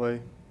ziņā vai?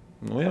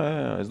 Jā.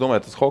 Es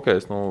domāju, tas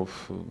hokejs,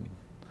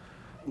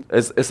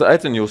 Es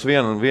aicinu jūs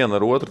vienu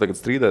ar otru tagad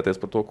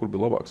strīdēties par to, kur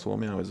bija labāk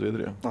Somijā vai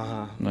Zviedrijā.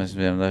 Mēs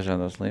bijām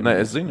dažādos līmeņos. Nē,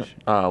 es zinu.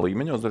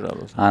 Līmeņos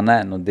dažādos.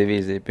 Nē,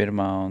 divīzija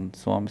pirmā un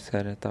Somijas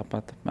arī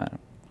tāpat apmēram.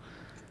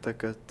 Tā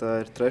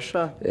ir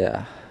trešā?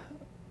 Jā.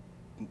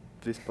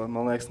 Vispār,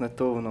 man liekas, ne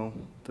tuvu nav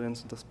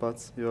viens un tas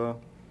pats, jo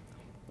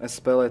es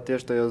spēlēju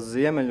tieši tajos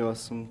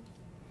ziemeļos, un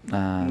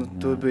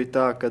tur bija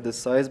tā, kad es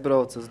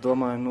aizbraucu, es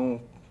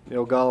domāju,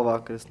 jau galvā,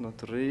 ka es no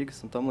tur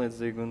Rīgas un tam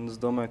līdzīgi, un es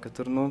domāju, ka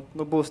tur,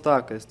 būs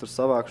tā, ka es tur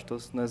savākšu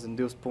tos,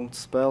 2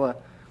 punktus spēlē,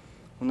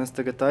 un es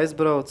tagad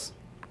aizbraucu,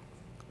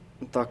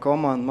 un tā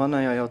komanda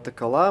manējā jau tā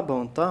kā laba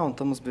un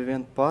tad mums bija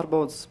viena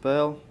pārbaudas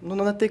spēle,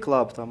 ne tik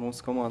laba tā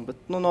mūsu komanda, bet,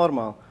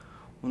 normāli.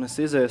 Un es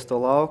izēju uz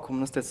to laukumu,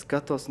 un es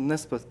skatos un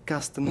nesaprotu,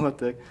 kas te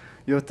notiek.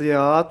 Jo tie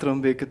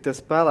ātrumi bija, kad tie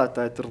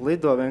spēlētāji tur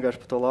lido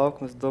vienkārši pa to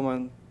laukumu. Es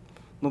domāju,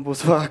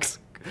 būs vāks.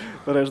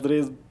 Varēšu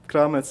drīz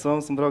krāmēt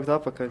somas un braukt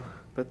apakaļ.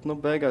 Bet,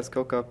 beigās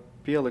kaut kā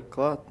pielikt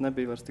klāt,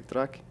 nebija vairs tik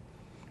traki.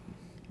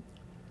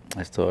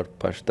 Es to varu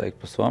paši teikt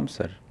par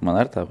Somas. Man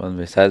arī tāpat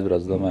bija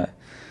aizbrauc, domāju,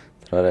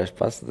 tur varēšu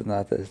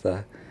pastatināties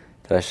tā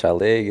trešā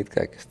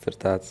līga, kas tur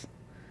tāds.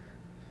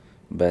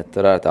 Bet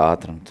tur arī tā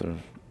ātrumi, tur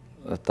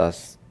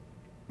tās...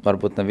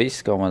 Varbūt ne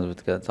visas komandas,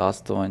 bet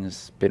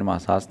kādas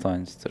pirmās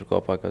 8, tur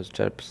kopā kaut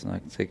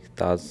 14, cik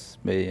tās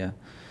bija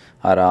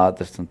ar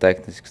ātras un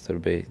tehniskas. Tur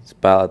bija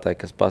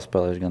spēlētāji, kas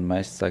paspēlējuši gan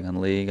Mestā,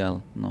 gan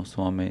Līgā no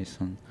Somijas.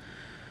 Un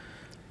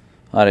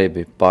arī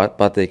bija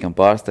patīkami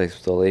pārsteigts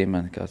par to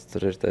līmeni, kāds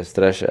tur ir tās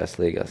trešajās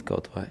līgās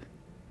kaut vai.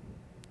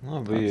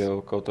 Bija jau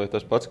kaut vai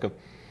tas pats, ka...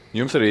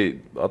 Jums arī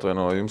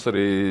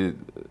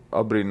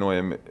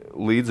apbrīnojami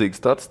līdzīga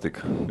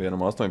statistika.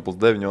 Vienam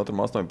 8+9, otram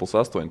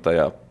 8+8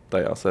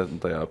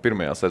 tajā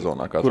pirmajā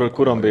sezonā.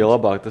 Kuram bija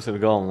labāk, tas ir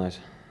galvenais.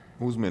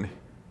 Uzmini.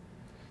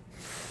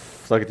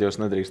 Tagad jūs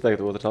nedrīkst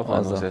teikt, otrs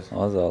apvainosies.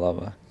 Ozo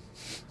labāk.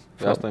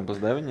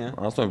 8+9, jā?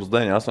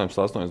 8+9,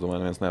 8+8, es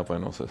domāju, neviens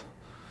neapvainosies.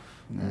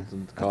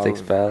 Cik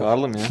spēles?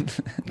 Kārlim, jā?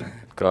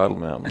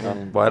 Kārlim, jā.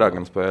 Vairāk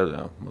gan spēļu,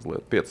 jā.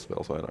 Mazliet 5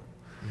 spēles vairāk.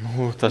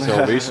 Tas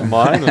jau visu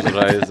maina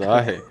uzreiz.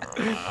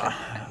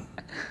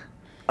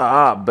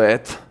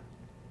 Bet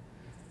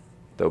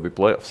tev bija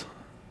playoffs.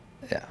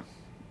 Jā.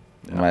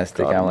 Mēs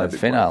tikām līdz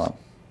finālam.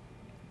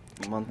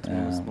 Man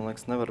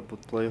liekas, nevar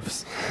būt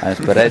playoffs. Mēs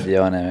par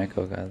reģioniem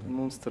kaut kādā.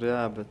 Mums tur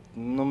jā, bet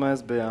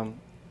mēs bijām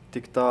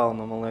tik tālu,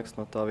 man liekas,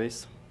 no tā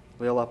visa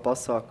lielā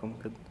pasākuma.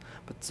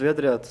 Bet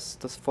Zviedrijā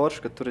tas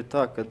forši, ka tur ir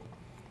tā, ka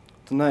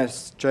tu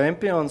neesi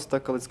čempions, tā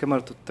kā līdz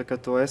kamēr tu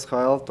to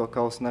SHL to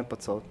kausu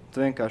nepacelt.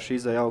 Tu vienkārši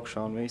izēj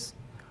augšā un viss.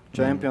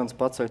 Čempions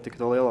paceļ tik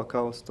to lielo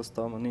kausu, tas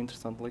tā man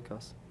interesanti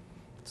likās.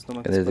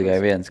 Kad ir tikai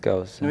viens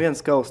kaus. Viens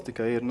kaus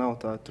tikai ir, nav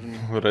tā.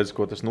 Redz,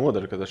 ko tas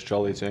nodara, ka tas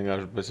čalīts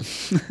vienkārši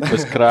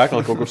bez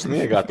krēkla kaut kur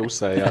sniegā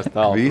uzsējās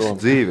tālu. Visu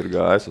dzīvi ir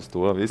gājis uz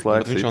to, visu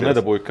laiku. Viņš jau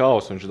nedabūja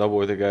kausu, viņš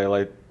dabūja tikai,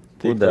 lai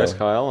tiktu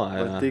SHL.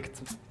 Lai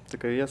tiktu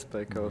tikai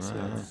iespēja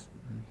kausā.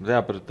 Jā,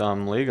 par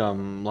tām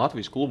līgām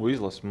Latvijas klubu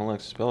izlasi, man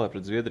liekas, spēlē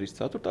pret Zviedrijas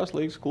 4.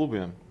 līgas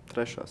klubiem.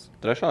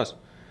 3.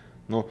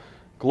 Nu,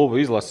 klubu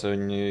izlase,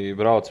 viņi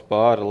brauc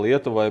pāri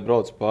Lietuvai,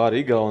 brauc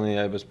pāri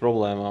Igaunijai bez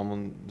problēmām un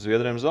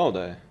Zviedriem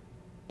zaudēja.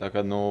 Tā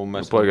kā,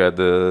 mēs...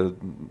 Pagaidi,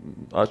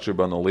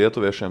 atšķirībā no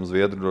lietuviešiem,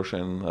 Zviedri droši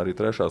vien arī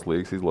 3.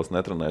 līgas izlase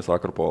netrenējas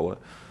Akropolē.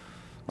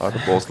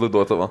 Akropols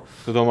lidotavā.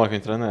 Tu domā, ka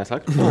viņi trenējas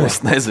Akropolē?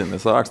 Es nezinu,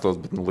 es ākstos,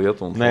 bet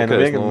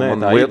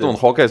Lietuva un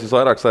hokejs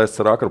visvairāk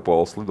saistīts ar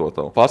Akropols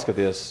lidotavu.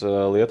 Paskaties,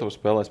 Lietuva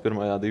spēlēs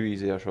 1.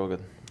 divīzijā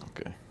šogad.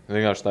 Okay.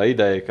 Vienkārši tā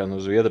ideja, ka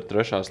Zviedri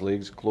 3.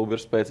 līgas klubi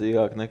ir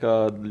spēcīgāk nekā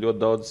ļoti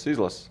daudz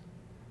izlases.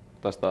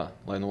 Tas tā,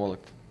 lai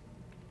noliktu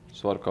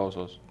svaru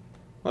kausos.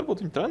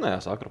 Varbūt viņi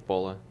trenējās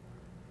Akropolē.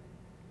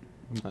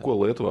 Ko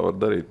Lietuvā var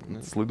darīt?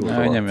 Jā,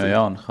 viņam jau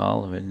jauna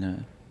hala.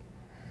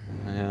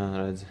 Jā,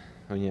 redzi,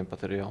 viņiem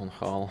pat ir jauna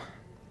hala.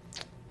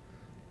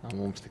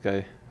 Mums tikai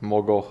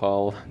Mogo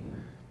hala.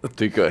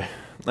 Tikai.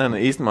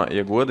 Īstenībā,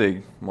 ja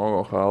godīgi,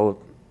 Mogo hala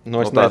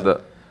tāda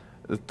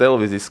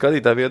televīzijas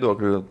skatītāja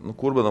viedokļa,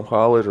 Kurbanam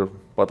hala ir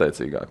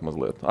pateicīgāk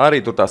mazliet. Arī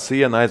tur tā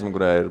siena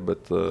aizmugurē ir,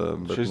 bet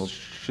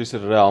šis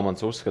ir reāli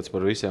mans uzskats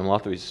par visiem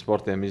Latvijas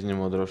sportiem,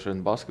 izņemot droši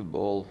vien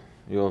basketbolu.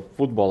 Jo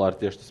futbolā ir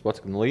tieši tas pats,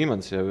 ka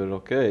līmenis jau ir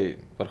ok,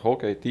 par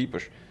hokeju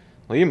tīpaši.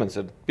 Līmenis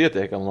ir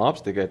pietiekami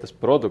labs, tikai tas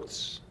produkts,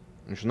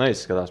 viņš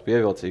neizskatās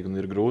pievilcīgi un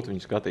ir grūti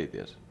viņu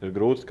skatīties. Ir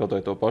grūti kaut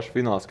vai to pašu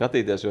finālu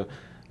skatīties, jo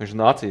viņš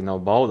acī nav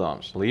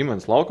baudāms.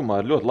 Līmenis laukumā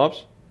ir ļoti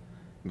labs.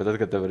 Bet tad,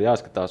 kad tev ir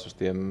jāskatās uz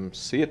tiem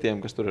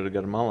sietiem, kas tur ir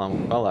gar malām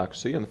un pelēku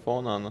sienu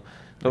fonā,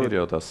 ir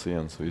jau tās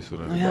sienas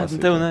visur. Jā,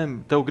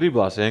 tev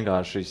gribās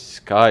vienkārši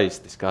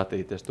skaisti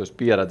skatīties. Tu esi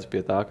pieredzis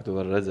pie tā, ka tu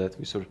vari redzēt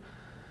visur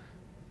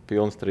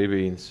pilnas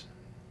tribīnes.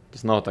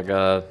 Tas nav tā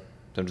kā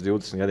pirms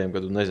 20 gadiem,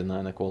 kad tu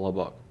nezināji neko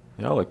labāku.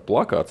 Jā, liek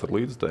plakāts ar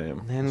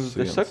līdzstējiem.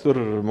 Es saku,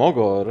 tur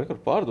Mogo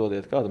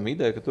pārdodiet kādam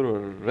ideju, ka tur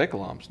var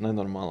reklāmas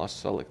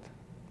nenormālās salikt.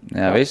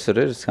 Jā, visur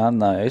ir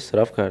Skandināvijā,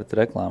 visur apkārt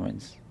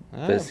reklāmiņas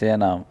pie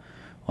sienām.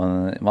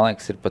 Un, man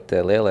liekas, ir pat tie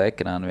lielie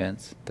ekrāni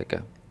viens. Tā kā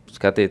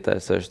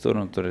skatītājs sēž tur,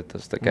 un tur ir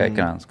tas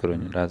ekrāns, kur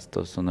viņi redz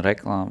tos un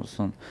reklāmas.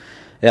 Un,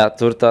 jā,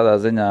 tur tādā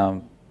ziņā,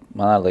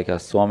 man arī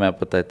liekas, Somijā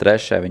pat tai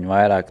 3. viņi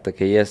vairāk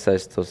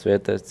iesaist tos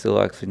vietējos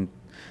cilvēkus. Viņi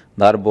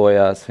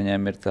darbojās,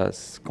 viņiem ir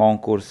tās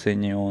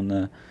konkursiņi un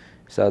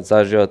visādas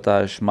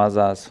ažiotāžas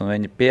mazās, un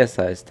viņi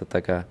piesaista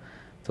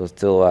tos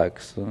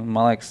cilvēkus. Un,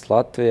 man liekas,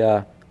 Latvijā,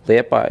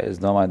 Liepāja, es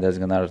domāju,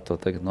 diezgan ar to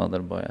tagad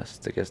nodarbojās,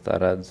 cik es tā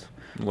redzu.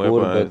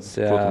 Urbets,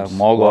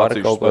 Mogo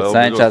arī kaut ko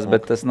cenšas,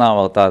 bet tas nav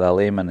vēl tādā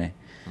līmenī.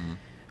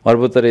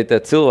 Varbūt arī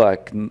tie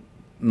cilvēki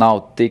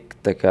nav tik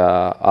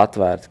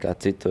atvērti kā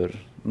citur.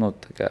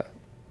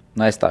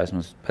 Nestājas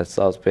mums pēc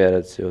savas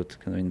pieredzes jūt,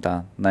 ka viņi tā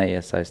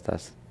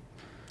neiesaistās.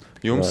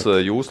 Jums,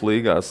 jūsu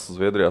līgās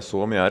Zviedrijā,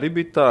 Somijā arī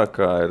bija tā,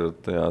 kā ir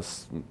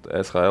tajās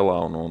SHL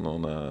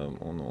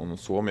un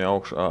Somijā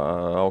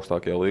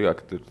augstākajā līgā,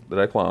 kad ir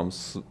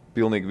reklāmas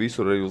pilnīgi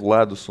visur arī uz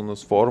ledus un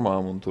uz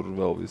formām, un tur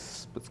vēl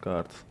viss pēc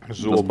kārtas.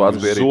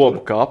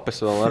 Zobu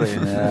kapes vēl arī.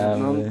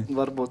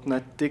 Varbūt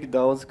ne tik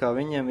daudz kā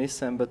viņiem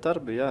visiem, bet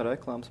arī bija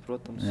reklāmas,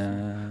 protams.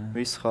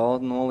 Visu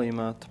haldu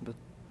nolīmētu, bet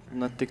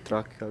ne tik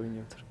traki kā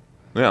viņiem tur.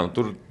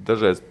 Tur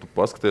dažreiz tu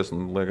paskaties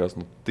un liekas,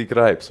 tik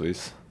raips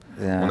viss.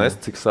 Jā. Un es,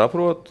 cik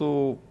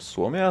saprotu,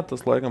 Somijā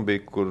tas laikam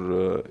bija, kur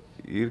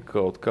ir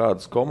kaut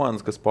kādas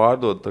komandas, kas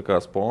pārdod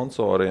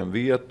sponsoriem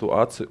vietu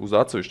uz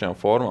atsevišķām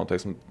formām.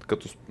 Teiksim, ka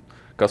tu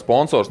kā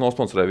sponsors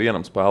nosponsorē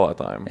vienam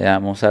spēlētājam. Jā,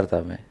 mums arī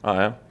tā bija.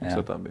 Jā,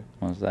 mums tā bija.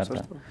 Mums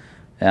arī tā.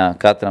 Jā,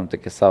 katram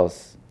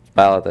savs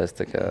spēlētājs,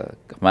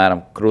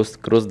 apmēram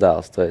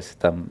krustdēls, tu esi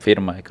tam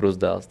firmai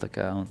krustdēls.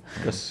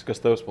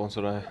 Kas tev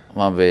sponsorēja?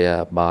 Man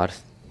bija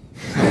bārs.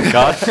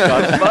 Kāds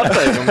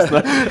pārteikums?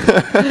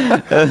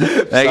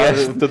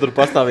 Tu tur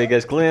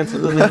pastāvīgais klients.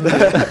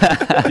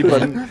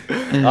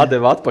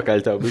 Atdeva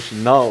atpakaļ tev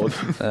bišķi naudu.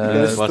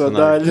 Es to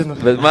daļu.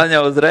 Bet man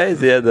jau uzreiz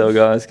iedeva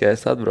galvenais, ka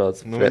es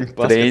atbraucu.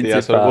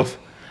 Principā.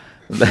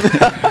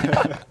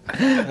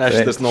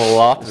 Tas no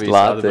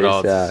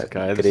Latvijas, jā,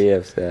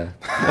 Krievs, jā.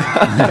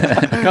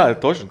 Kā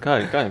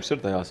jums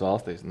ir tajās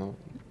valstīs?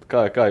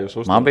 Kā jūs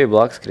uztverat? Man bija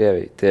blakus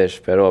Krievija, tieši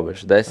pie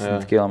robežas.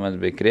 10 km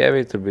bija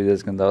Krievija, tur bija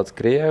diezgan daudz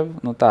Krievu.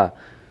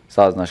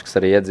 Salīdzinoši, kas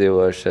arī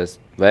iedzīvojušies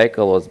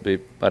veikalos,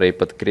 bija arī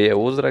pat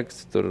Krievu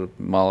uzraksts, tur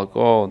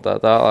Malako un tā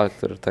tālāk.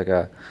 Tur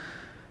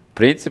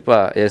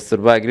principā, ja es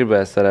tur baigi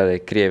gribēs arī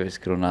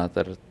krieviski runāt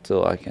ar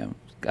cilvēkiem.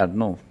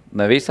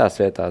 Ne visās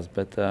vietās,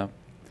 bet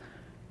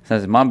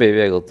man bija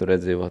viegli tur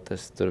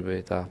iedzīvoties. Tur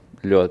bija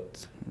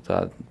ļoti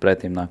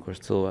pretīm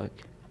nākoši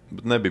cilvēki.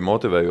 Bet nebija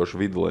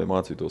motivējoši vidi, lai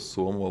mācītos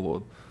somu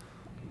valodu?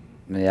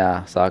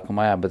 Jā,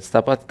 sākumā jā, bet es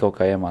tāpat kaut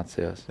kā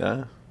iemācījos. Jā.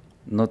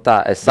 Nu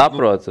tā, es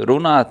saprotu,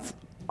 runāt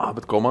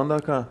Bet komandā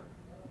kā?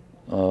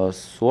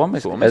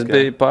 somiski. Somiski, Es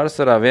biju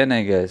pārsvarā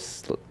vienīgais,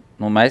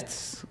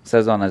 Mestis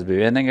sezonā es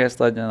biju vienīgais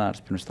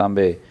leģionārs, pirms tam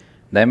bija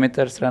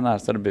Demiters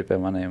Renārs, arī bija pie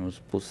maniem uz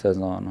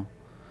pussezonu.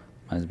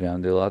 Mēs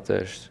bijām 2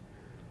 latvieši.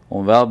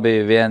 Un vēl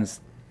bija viens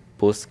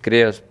pusi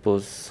krievs,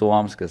 pusi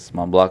soms, kas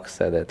man blakus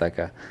sēdēja, tā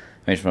kā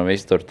viņš man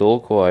visu tur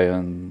tulkoja,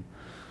 un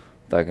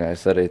tā kā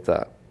es arī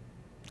tā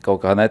kaut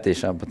kā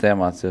netīšām pat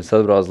iemācījos.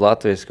 Atbraucu uz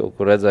Latvijas, kaut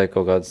kur redzēju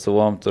kaut kādu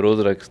somu, tur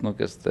uzrakstu,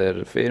 kas te ir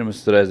firmas,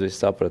 tur reiz visu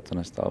sapratu,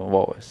 un es tā,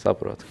 es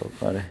saprotu kaut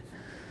ko arī.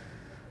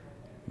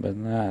 Bet,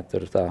 jā,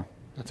 tur tā.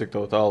 Cik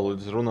tev tālu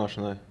līdz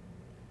runāšanai?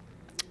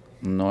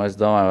 Nu, es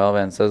domāju, vēl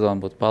viena sezona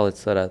būtu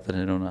palicis, varētu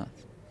arī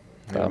runāt.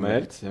 Tā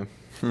mērķis, ja?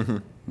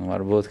 Nu,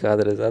 varbūt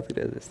kādreiz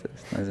atgriezies,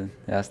 es nezinu,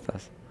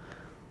 jāstās.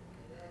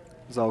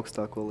 Uz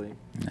augstāko līgu.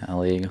 Jā,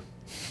 līga.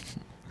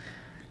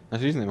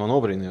 Es īstenībā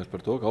nobrīnījos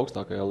par to, ka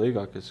augstākajā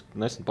līgā, kas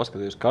nesen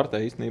paskatījos kartē,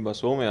 īstenībā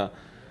Somijā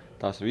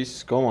tās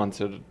visas komandas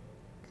ir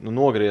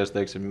nogrieztas,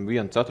 teiksim,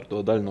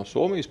 1/4 daļu no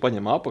Somijas,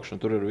 paņem apakšu,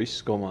 un tur ir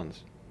visas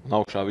komandas. Un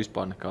augšā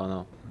vispār nekā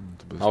nav.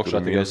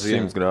 Augšā tikai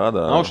 100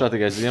 grādā. Augšā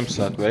tikai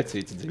Ziemassvētku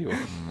vecītis dzīvo.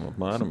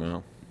 Apmēram,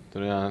 jā.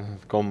 Tur jā,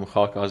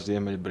 HK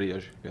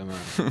Ziemeļbrieži,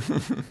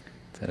 piemēram.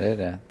 Tur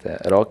ir, jā, tie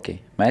Roki.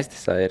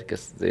 Mestisā ir,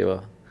 kas dzīvo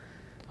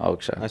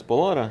augšā. Es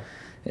Polārā?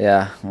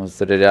 Jā, mums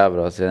tur ir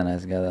jābrauc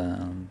vienreiz gadā.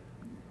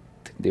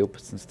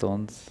 12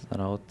 stundas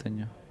ar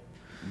autiņu.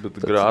 Bet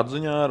grādu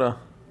ziņā ārā?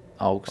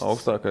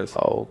 Augstākais.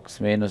 Augsts.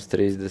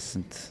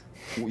 -30.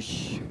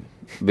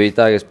 Bija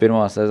tā, ka es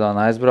pirmā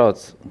sezonā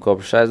aizbraucu, un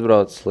kopš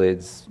aizbraucu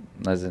līdz,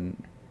 nezinu,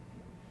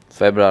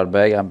 februāra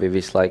beigām bija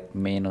visu laiku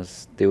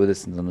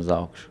 -20 un uz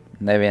augšu.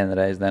 Nevienu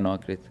reizi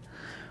nenokrita.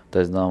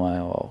 Tad es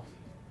domāju, wow,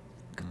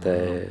 ka te...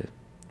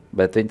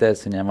 Bet viņi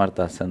teica, viņiem ar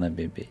tā sen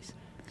nebija bijis.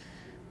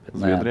 Bet,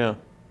 Zviedrijā?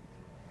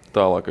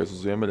 Tālākais uz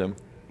ziemeļiem?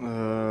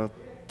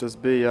 Tas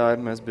bija, jā,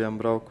 mēs bijām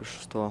braukuši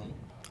uz to.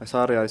 Es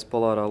arī aiz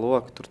Polārā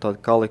loku, tur tāda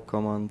kalika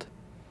komanda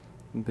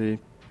bija.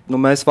 Nu,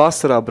 mēs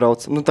vasarā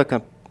braucam, nu tā kā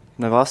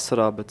ne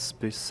vasarā, bet tas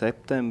bija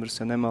septembris,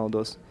 ja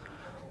nemaldos.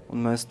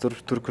 Un mēs tur,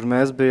 kur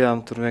mēs bijām,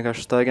 tur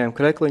vienkārši staigājām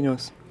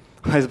krekliņos.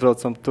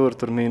 Aizbraucam tur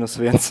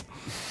 -1.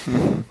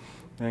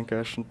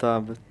 Vienkārši un tā,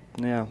 bet,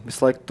 nu jā,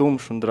 visu laiku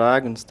tumšs un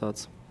drēgns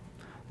tāds.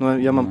 Nu,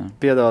 ja man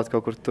piedāvāt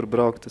kaut kur tur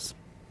braukt, es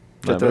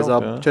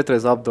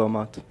četreiz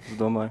apdomātu, es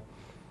domāju.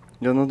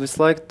 Jo, nu, visu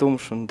laiku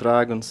tumšs un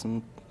drēgns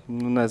un,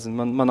 nu,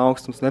 nezinu, man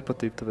augstums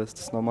nepatīk, tāpēc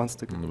tas nav mans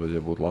tik. Nu, bet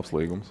ja būtu labs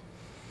līgums.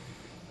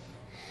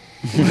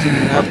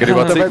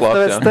 Atkarībā cik labs,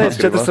 jā. Tāpēc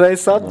teicu 4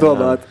 reizes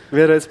apdomāt.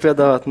 Vienreiz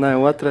piedāvāt, ne,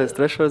 2,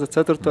 3,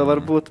 4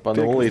 varbūt. Pa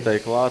nulītei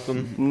klāt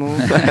un Nu,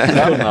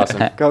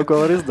 sarunāsim. kaut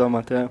ko var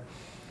izdomāt, jā.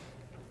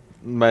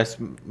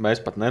 Mēs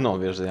pat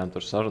nenovirzījām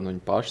tur sarunu,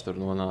 viņi paši tur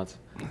nonāca.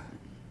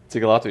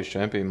 Cik Latvijas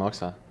čempioni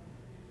maksā?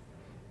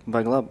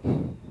 Baigi labi.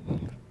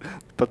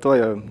 Par to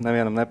jau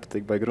nevienam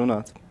nepatīk, baigi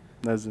runāt.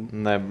 Nezinu.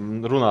 Ne,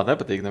 runāt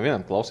nepatīk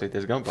nevienam,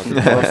 klausīties gan patīk.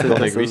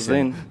 Klausīties, es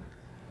zinu.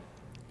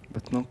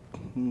 Bet, nu,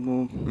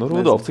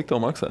 Rudolf, cik to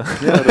maksā?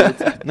 Jā,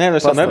 Rudolf. Nē,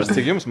 es jau neprasu,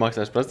 cik jums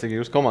maksā, es prasu, cik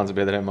jūs komandas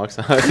biedriem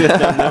maksā.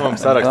 Ja nemam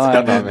sarakstu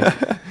skatāmies.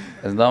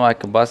 Es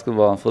domāju, ka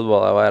basketbolā un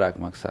futbolā vairāk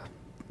maksā.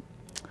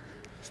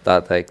 Es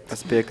tā teikt.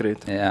 Es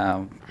piekrītu.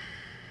 Jā.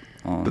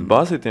 Bet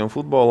basītiem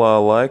futbolā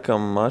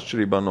laikam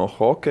atšķirībā no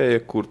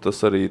hokeja, kur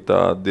tas arī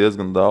tā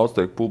diezgan daudz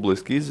tiek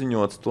publiski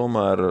izziņots,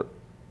 tomēr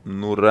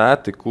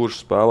reti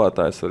kurš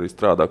spēlētājs arī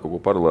strādā kaut ko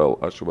paralēli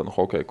atšķirībā no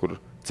hokeja, kur,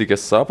 cik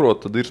es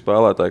saprotu, tad ir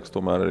spēlētāji, kas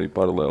tomēr arī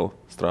paralēli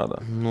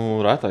strādā.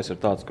 Nu, retais ir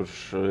tāds, kurš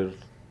ir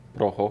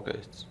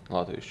pro-hokejists,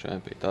 Latvijas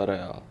čempioni, tā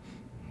reāli.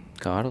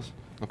 Kārlis?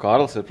 Nu,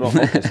 Kārlis ir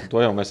pro-hokejists,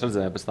 to jau mēs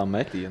redzējām pēc tam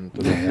metienu.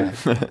 Tur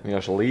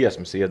vienkārši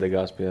liesmas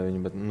iedegās pie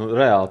viņa, bet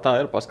reāli tā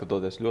ir,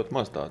 paskatoties, ļoti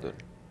maz tādu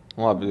ir.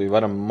 Labi,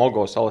 varam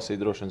Mogo salasīt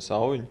droši vien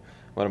Sauņu,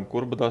 varam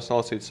Kurbadā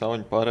salasīt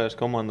Sauņu, pārējās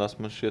komandās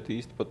man šķiet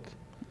īsti pat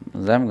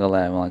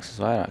Zemgalē, man liekas,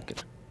 tas vairāk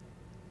ir.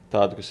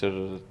 tādu, kas ir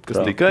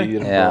Kas tikai?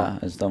 Jā,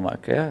 es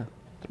domāju, ka jā.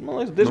 Tur, man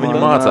liekas, diezgan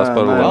viņi mācās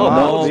par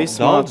daudz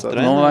daudz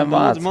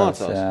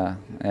mācās.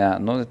 Jā,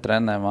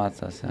 trenēri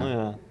mācās, jā. Nu,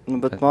 jā. Nu,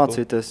 bet Bet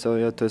mācīties jau,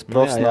 ja tu esi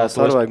profesionāls,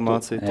 arī vajag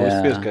mācīt. To es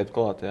Jā. pieskaitu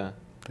klāt, jā.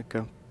 Tā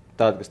kā,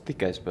 Tādi, kas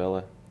tikai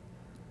spēlē.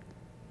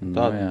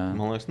 Tādi,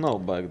 man liekas, nav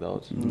baigi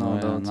daudz. Nu,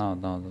 jā,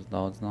 daudz.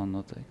 daudz nav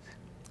noteikti.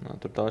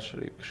 Tur tā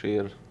atšķirība, ka šī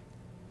ir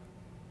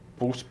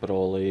puspro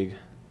līga.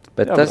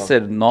 Bet Jā, tas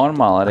ir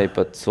normāli arī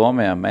pat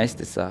Somijā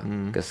Mestisā,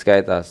 kas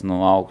skaitās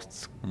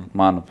augsts,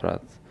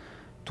 manuprāt.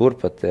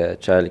 Turpat tie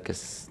čaļi,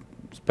 kas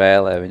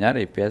spēlē, viņi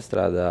arī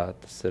piestrādā.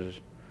 Tas ir,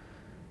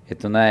 ja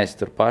tu neesi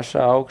tur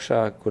pašā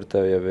augšā, kur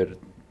tev jau ir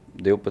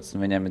 12,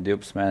 viņiem ir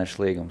 12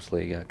 mēnešu līgums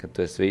līgā, kad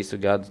tu esi visu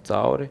gadu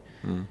cauri,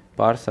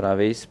 pārsvarā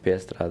visi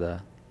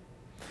piestrādā.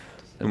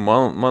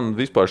 Man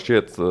vispār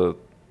šķiet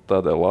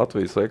tādai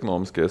Latvijas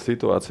ekonomiskajai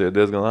situācijai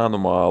diezgan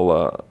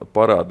anomāla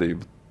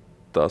parādība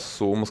tās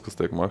summas, kas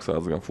tiek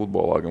maksātas gan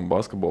futbolā, gan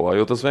basketbolā,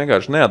 jo tas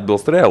vienkārši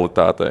neatbilst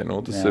realitātei.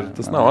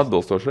 Tas nav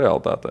atbilstoši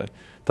realitātei.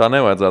 Tā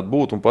nevajadzētu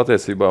būt, un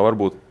patiesībā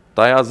varbūt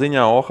tajā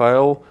ziņā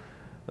OHL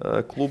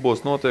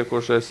klubos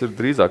notiekošais ir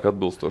drīzāk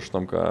atbilstoši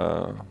tam,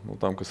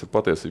 tam, kas ir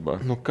patiesībā.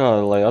 Nu kā,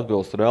 lai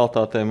atbilstu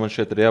realitātei, man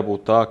šeit ir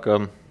jābūt tā, ka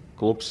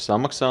klubs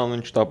samaksā un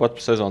viņš tāpat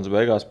sezonas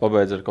beigās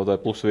pabeidz ar kaut vai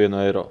 +1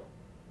 eiro.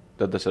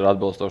 Tad tas ir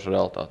atbilstoši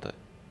realitātei.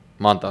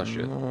 Man tā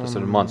šķiet. Tas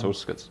ir mans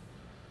uzskats.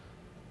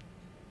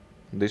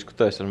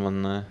 Diskutēs ar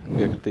mani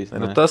piekritīs.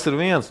 Tas ir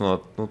viens no,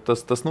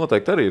 tas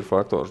noteikti arī ir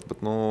faktors, bet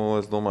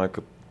es domāju,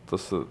 ka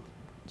tas ir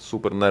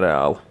super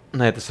nereāli.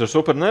 Nē, tas ir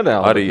super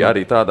nereāli.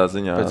 Arī tādā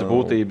ziņā. Pēc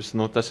būtības,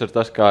 tas ir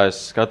tas, kā es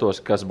skatos,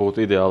 kas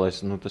būtu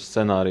ideālais, tas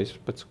scenārijs,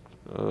 pēc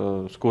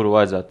kuru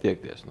vajadzētu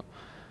tiekties.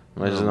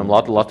 Mēs zinām,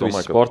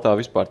 Latvijas sportā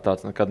vispār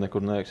tāds nekad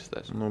nekur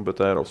neeksistēs.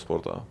 Bet Eiropas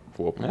sportā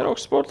kopumā.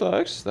 Eiropas sportā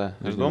eksistē.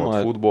 Es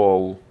domāju,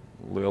 futbolu,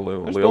 lielo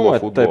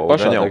futbolu. Te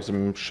pašā,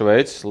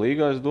 Šveices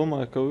līgā, es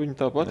domāju, ka viņi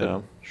tāpat ir.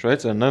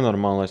 Šveicē ir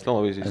nenormālais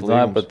televīzijas līgums. Es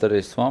domāju, pat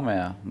arī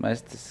Somijā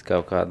mestis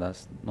kaut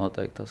kādās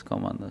noteiktās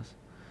komandās.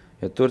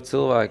 Jo tur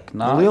cilvēki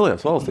nāk.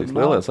 Lielajās valstīs,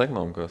 lielajās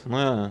ekonomikās.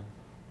 Jā.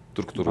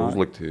 Tur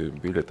uzlikti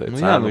biļetei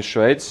cenu.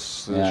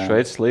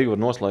 Šveices līga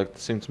var noslēgt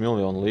 100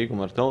 miljonu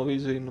līgumu ar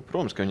televīziju.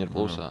 Protams, ka viņi ir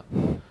plusā.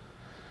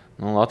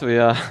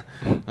 Latvijā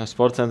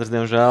sporta centrs,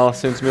 diemžēl,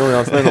 100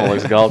 miljonus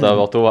nenoliks galdā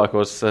vēl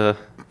tuvākos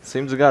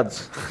 100 gadus.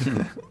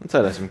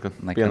 Cerēsim, ka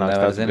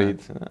pienāks tāds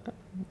brīdis.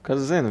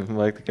 Kas zina,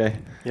 vajag tikai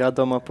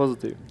jādomā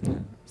pozitīvi.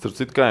 Starp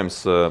citu, kā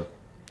jums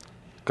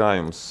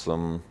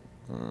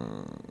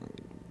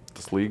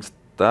tas līgas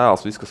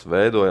tēls, viss, kas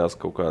veidojās,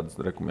 kaut kādas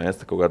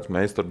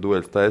meistaru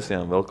dueļas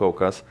taisījām, vēl kaut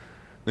kas.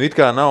 It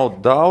kā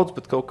nav daudz,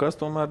 bet kaut kas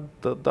tomēr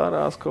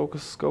darās, kaut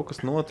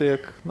kas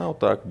notiek. Nav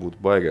tā, ka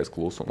būtu baigais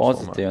klusums.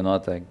 Pozitīvi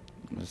noteikti.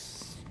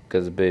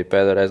 Kas bija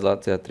pēdējā reize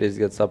Latvijā 3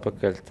 gadus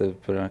atpakaļ, tad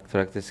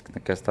praktiski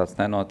nekas tāds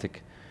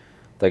nenotika.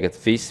 Tagad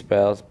FIS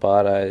spēles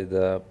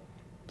pārraida,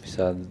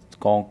 visādi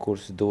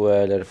konkursi,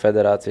 dueļi, ar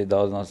federāciju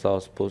daudz no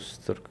savas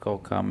puses, tur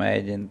kaut kā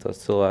mēģina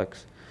tos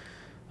cilvēkus.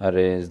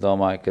 Arī es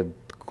domāju, ka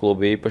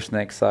klubu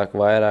īpašnieki sāk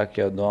vairāk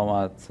jau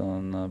domāt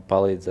un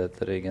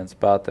palīdzēt arī gan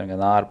spēlētājiem,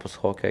 gan ārpus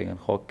hokeja,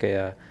 gan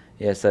hokejā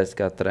iesaist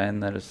kā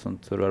treneris, un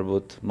tur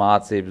varbūt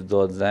mācības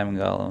dod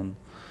zemgali.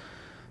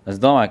 Es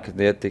domāju, ka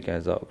iet tikai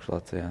uz augšu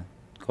Latvijā.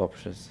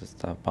 Kopš es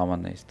tā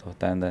pamanīju to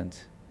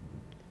tendenci.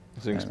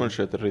 Zinu, man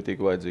šeit ir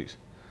ritīgi vajadzīgs.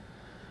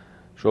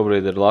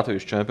 Šobrīd ir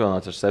Latvijas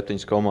čempionāts ar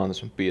 7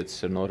 komandas un 5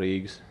 ir no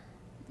Rīgas.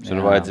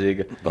 Ir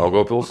vajadzīga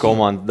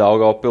komanda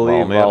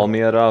Daugavpilī,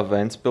 Valmierā,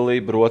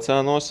 Ventspilī,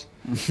 Brocēnos.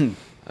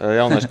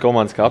 Jaunais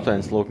komandas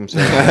kapteinis, lūk, mums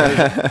ir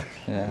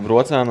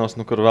Brocēnos,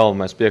 kur vēl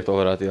mēs 5.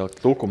 varētu ielikt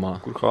Tukumā.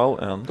 Kur Hal?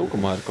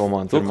 Tukumā ir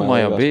komanda. Tukumā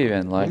jau bija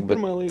viena laika,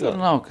 bet tur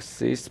nav, kas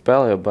īsti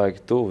spēlē jau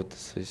baigi tuvu.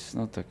 Tas viss,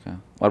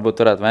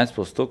 varbūt varētu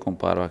Ventspils Tukumu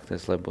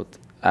pārvākties, lai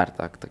būtu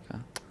ērtāk.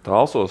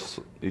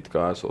 Talsos it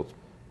kā esot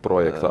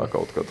projektā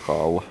kaut kad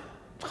Hala.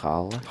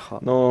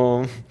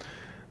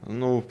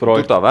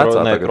 Projekts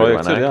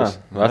ir, jā.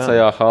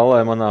 Vecajā halē,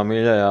 manā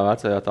mīļajā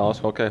vecajā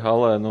Talsu hokeja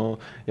halē,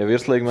 ja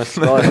virslīgi mēs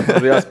spēlējam,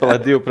 tur jāspēlē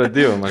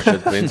 2-2, man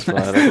šeit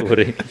principā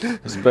ir.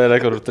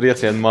 Spēlē, kur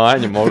triecienu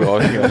mājiņu mogo,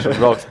 vienkārši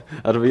braukt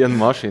ar vienu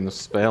mašīnu uz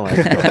spēlēm.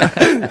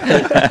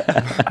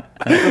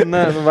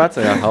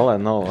 Vecajā halē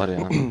nav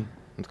variantu.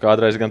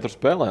 Kādreiz gan tur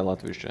spēlēja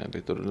latviešiem,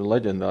 bija tur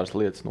leģendāras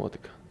lietas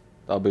notika.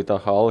 Tā bija tā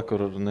hale,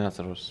 kur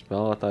neatceros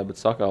spēlētāji, bet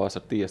sakāvās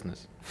ar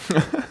tiesnesi.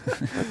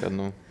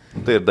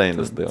 Tie ir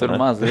 90. Tur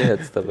maz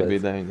vietas, tāpēc.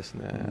 Bija 90.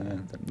 Jā.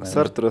 Es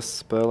ar tur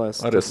spēlēju.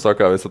 Arī es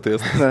sakāvies ar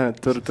tiesnesi.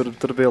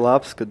 Tur bija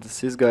labs, kad es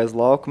izgāju uz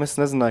lauku. Es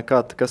nezināju,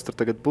 kas tur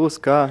tagad būs,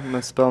 kā.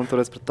 Mēs spēlējām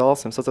toreiz pret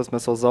Talsiem. Atceros,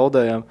 mēs vēl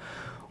zaudējām.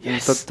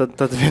 Yes.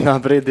 Tad vienā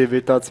brīdī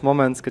bija tāds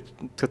moments, kad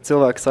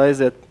cilvēks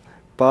aiziet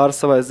pāri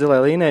savai zilai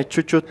līnijai,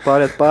 čučut,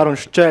 pāriet pāri un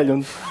šķeļ, un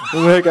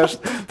vienkārši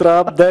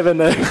trāpa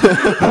devenē.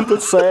 Un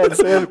tad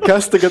sēdz,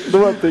 kas tagad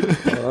notika?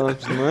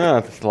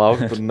 Tas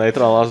lauka, tur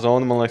neitrālā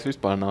zona, man liekas,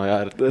 vispār nav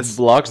jāir.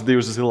 Blaks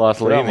 2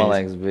 zilās līnijas. Man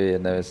liekas, bija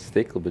nevis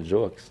stikli, bet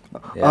žoks.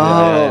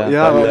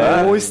 Jā,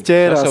 mūjas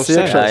ķērās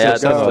iekšā.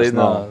 Tagad vairs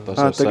nav.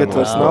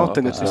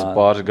 Tas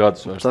pāris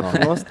gadus vairs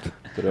nav.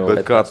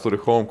 Bet kāds tur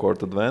ir home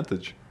court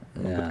advantage?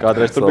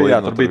 Kādreiz tur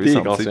bija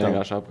tīkals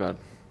vienkārši apkārt.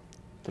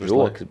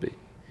 Žoks bija.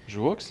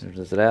 Žoks?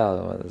 Tas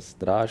reāli, tas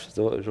drāšas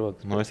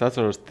žoks. Es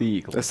atceros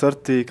tīklu. Es ar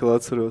tīklu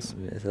atceros.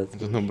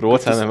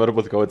 Brocēniem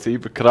varbūt kaut kāds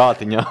īpa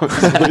krātiņā.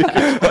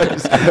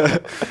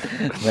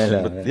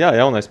 Jā,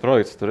 jaunais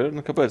projekts tur ir.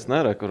 Kāpēc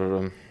nerē,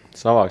 kur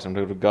savāksim,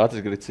 tur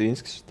Gatis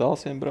Gricīnskis uz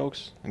Talsiem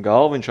brauks.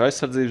 Galviņš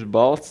aizsardzības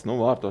balsts,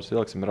 vārtos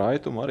ieliksim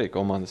Raitumu, arī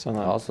komanda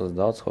sanāk. Talsos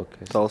daudz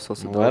hokejs.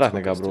 Talsos vairāk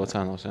nekā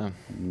Brocēnos, jā.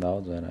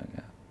 Daudz vairāk,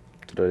 jā.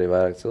 Tur arī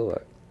vairāk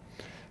cilvēku.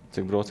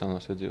 Cik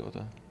Brocēnos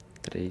iedzīvotāji?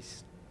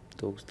 3000.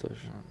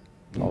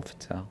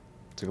 Oficiāli.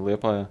 Cik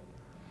Liepājā?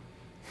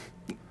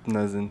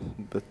 Nezinu,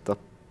 bet tā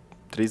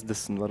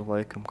 30 var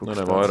laikam.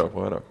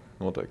 Vairāk.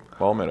 Noteikti.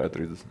 Valmierā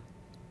 30.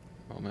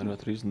 Valmierā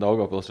 30.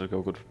 Daugavpils ir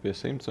kaut kur pie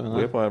 100, vai ne?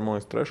 Liepājā ir, man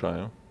liekas, 3.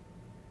 jā.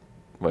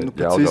 Vai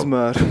pēc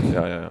izmēra.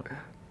 Jā.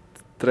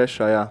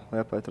 3. jā.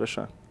 Liepājā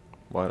 3.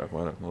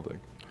 Vairāk,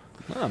 noteikti.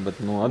 Jā, bet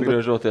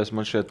atgriežoties,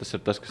 man šķiet, tas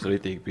ir tas, kas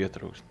rītīgi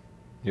pietrūkst.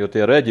 Jo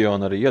tie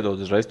reģioni arī iedod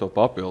uzreiz to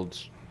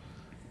papildus.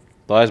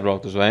 Tu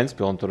aizbraukt uz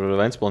Ventspili, un tur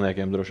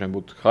Ventspilniekiem droši vien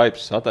būtu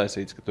hypes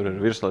sataisīts, ka tur ir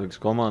virslīgas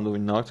komanda, un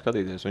viņi nāk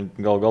skatīties.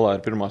 Viņi galā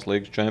ir pirmās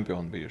līgas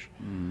čempioni bijuši.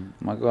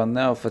 Man kā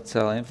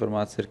neoficiāla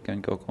informācija ir, ka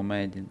viņi kaut ko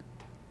mēģina.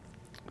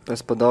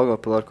 Es pa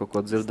Daugavpilu ar kaut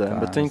ko dzirdēju,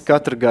 bet viņi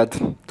katru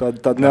gadu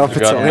tāda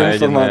neoficiāla mēģina,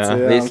 informācija.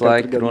 Jā, Visu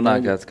laiku katru gadu runā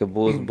mēģina. kāds, ka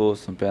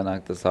būs, un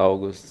pienāk tas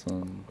augusts.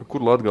 Un...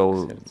 Kur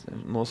Latgala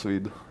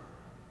nosvīda?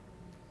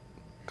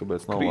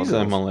 Kāpēc nav Krīzē,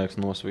 Latgales? man liekas,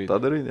 nosvīd.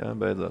 Tad arī, jā,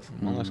 beidzās.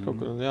 Man liekas,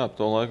 kaut kur, jā,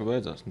 to laiku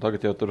beidzās. Un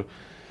tagad jau tur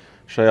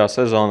šajā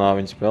sezonā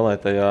viņi spēlē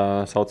tajā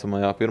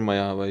saucamajā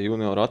pirmajā vai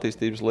junioru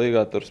attīstības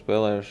līgā, tur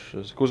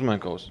spēlējuši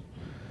Kuzmenkovs.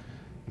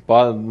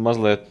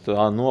 Mazliet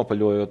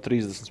nopaļojot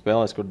 30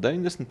 spēlēs, kur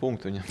 90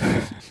 punktu viņam.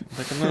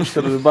 Tā kā viņš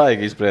tur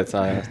baigi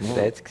izpriecājās.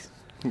 Tēckis.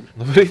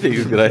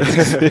 Rītīgs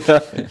grēks.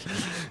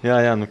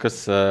 jā, nu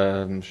kas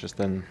šis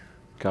ten,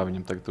 kā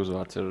viņam tagad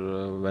uzvārds ir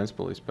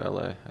Ventspilī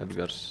spēlē,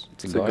 Edgars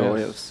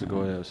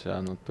Cigojevs.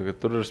 Jā, nu, tagad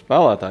tur ir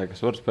spēlētāji,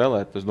 kas var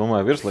spēlēt. Es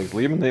domāju, virslīgas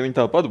līmenī viņi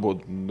tāpat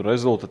būtu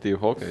rezultatīvi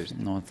hokejisti.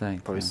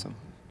 Noteikti.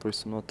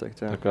 Pavisam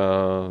noteikti, jā. Tā kā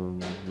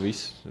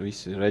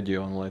visi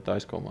reģioni, lai tā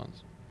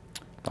aizkomandas.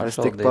 Es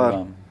tik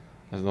pār.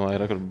 Es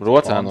domāju, ka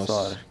Brocēnos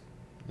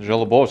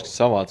Želobovskis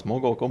savāca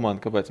Mogo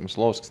komandu, kāpēc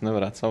Muslovskis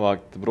nevarētu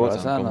savākt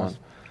Brocēnu komandu?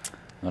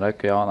 Nu,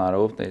 reku jaunā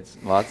rūpnīca.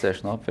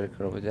 Vācieši nopirka,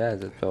 varbūt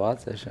jāaiziet pie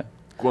vāciešiem.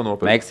 Ko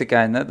nopirkt?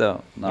 Meksikāņi nedeva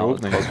naudu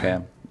Rūpnīca.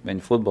 hokejem.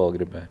 Viņi futbolu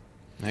gribēja.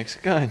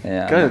 Meksikāņi?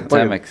 Jā,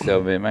 Cemeks jau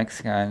bija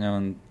meksikāņi,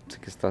 un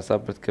cik es tā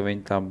sapratu, ka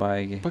viņi tā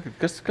baigi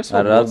Kas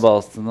ar vēl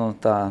atbalstu,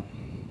 tā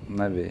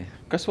nebija.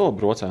 Kas vēl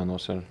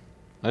Brocēnos ir?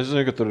 Es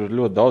zinu, ka tur ir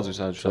ļoti daudz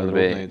visādi šādi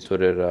rūpnīcu.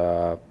 Tur ir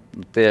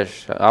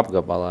tieši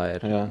apgabalā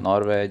ir Jā.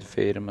 Norvēģu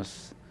firmas,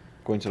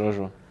 Ko viņas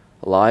ražo?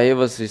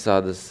 laivas,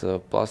 visādas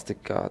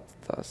plastikātas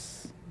tās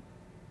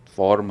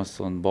formas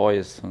un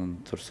bojas, un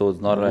tur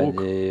sūdz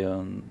Norvēģija.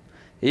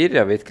 Ir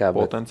jau it kā,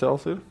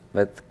 Potenciāls ir?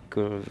 bet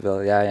kur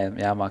vēl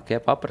jāmāk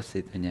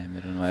paprasīt viņiem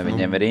ir, un vai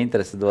viņiem ir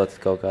interese dot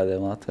kaut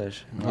kādiem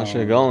latviešiem.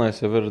 Šie galvenais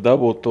jau ir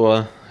dabūt to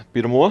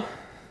pirmo.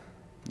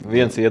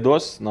 Viens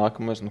iedos,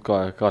 nākamais, nu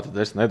kā tad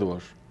es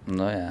nedošu.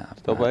 Nu, jā,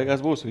 Tev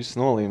beigās būs viss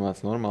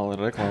nolīmēts normāli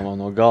ar reklāmām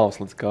no galvas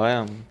līdz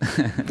kājām.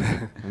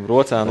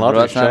 Brocēnu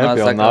Latvijas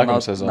čempionu nākamā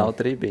sezonā. Nav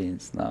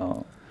tribīnas,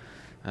 nav.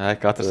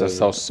 Katrs ar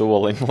savu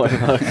soliņu, lai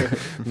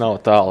nav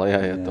tālu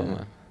jāiet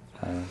tomēr.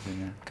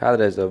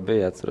 Kādreiz jau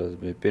bija, atceros,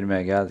 bija pirmie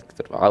gadi,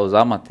 ka tur uz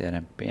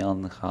amatieriem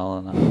pilna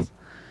halanās.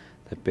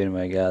 Te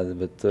pirmie gadi,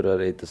 bet tur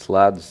arī tas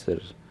ledus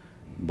ir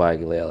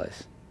baigi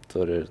lielais.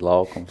 Tur ir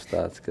laukums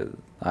tāds, ka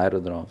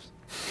aerodroms.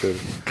 Tur,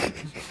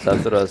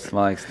 atceros,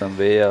 man liekas, tam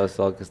bija jau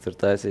vēl, kas tur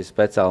taisīja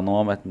speciāli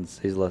nometnes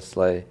izlases,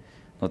 lai,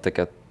 nu, tā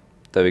kā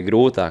tev ir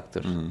grūtāk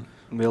tur.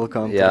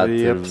 Vilkām Jā, tur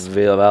tur iepas.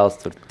 vēls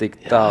tur tik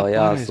tālu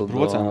jāslido.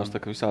 Brocēnos tā,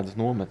 ka visādas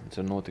nometnes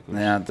ir notikušas.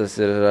 Jā, tas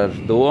ir ar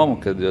domu,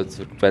 ka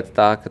pēc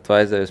tā, ka tu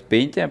aizēji uz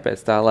piņķiem,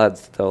 pēc tā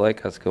ledus, tev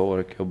liekas, ka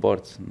jau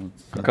bords. Nu,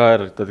 Kā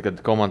ir tad, kad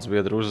komandas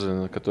biedri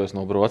uzzina, ka tu esi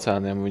no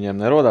Brocēniem, viņiem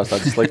nerodās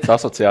tādas sliktas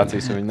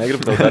asociācijas, un viņi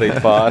negrib tev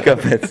darīt pāri.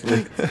 Kāpēc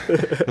slikti?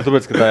 Nu,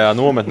 tāpēc, ka tajā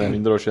nometnē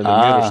viņi droši vien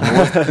ir miruši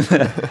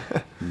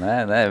nost.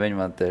 Nē, viņi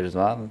man tieši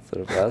zvana.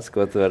 Tur prasa,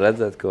 ko tu vari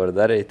redzēt, ko var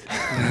darīt.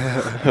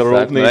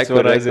 Rūpnīca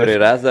var Tur aiziet.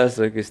 ir ezers,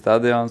 tur ir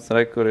stadions,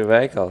 kur ir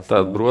veikals.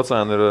 Tāda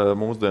Brocēna ir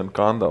mūsdienu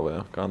Kandava,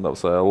 jā.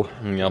 Kandavas L.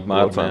 Jā,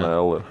 apmēram. Brocēna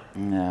L ir.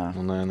 Jā,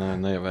 Nu,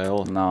 nē,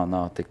 vēl.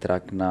 nav, tik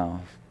traki nav.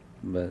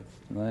 Bet,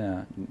 nu jā.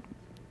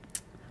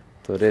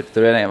 Tur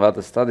vienīgi vēl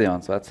tas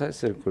stadions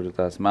vecais ir, kur ir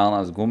tās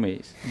melnās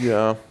gumijas.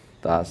 Jā.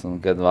 Tās, un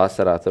kad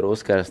vasarā tur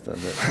uzkarst, tad...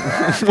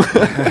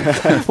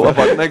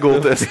 Labāk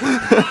negulties.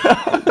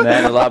 Nē,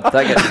 nu labi,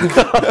 tagad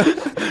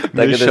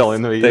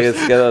Michelin vīrs. tagad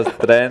skatos,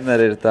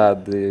 treneri ir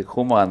tādi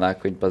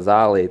humānāki, viņi pa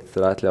zālīti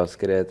tur atļaus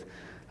skriet.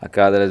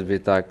 Kādreiz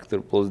bija tā, ka tur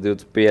plus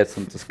 25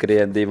 un tu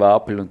skrien 2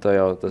 apļi un tu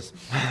jau tas,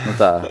 nu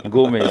tā,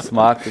 gumijas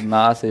smaka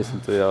nāsīs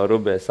un tu jau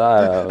rubies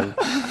ārā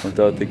un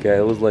tev tikai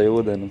uzlai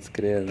ūdeni un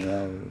skrien.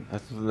 Jā.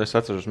 Es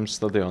atceros, mums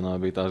stadionā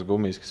bija tās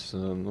gumijas, kas,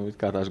 nu, it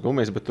kā tās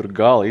gumijas, bet tur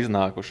gali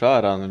iznākuši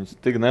ārā, un viņas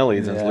tik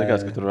nelīdzenas Jā, likās,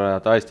 jā. ka tur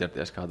varētu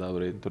aizķerties kādā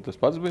brīdī. Tur tas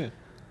pats bija?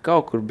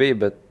 Kaut kur bija,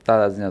 bet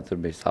tādā ziņā tur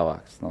bija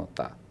savāks. Nu,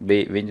 tā.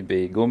 Viņi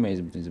bija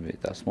gumijas, bet viņas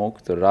bija tā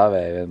smuka, tur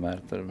rāvēja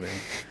vienmēr.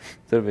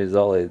 Tur bija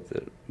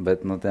zolīti,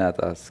 bet nu,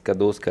 tās, kad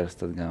uzkarst,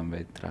 tad gan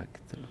bija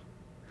traki.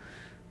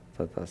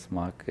 Tā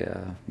smaka, jā,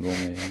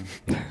 gumija.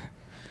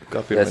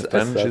 Kā pirmais Es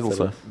treniņš atceros.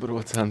 izlasē.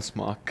 Brocēnu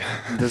smaka.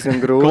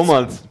 Diezgan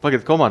grūts.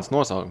 Komandas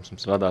nosaukums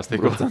mums radās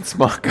tikko. Brocēnu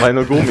smaka. Vai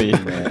nu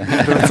gumija?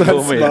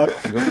 Gumija.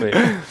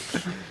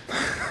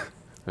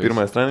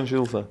 Pirmais treniņš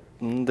izlasē.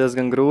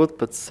 Diezgan grūti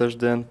pēc 6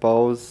 dienu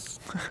pauzes.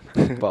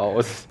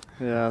 Pauzes.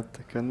 Jā,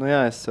 tā kā, nu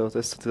jā, es jau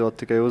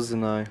tikai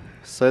uzzināju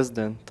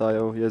sestdien. Tā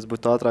jau, ja es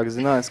būtu ātrāk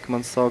zinājis, ka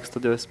man sauks,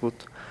 tad jau es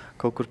būtu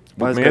kaut kur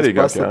Būt aizgājis mierīgāk,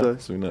 jā,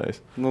 paslidot.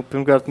 svinējis. Nu,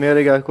 pirmkārt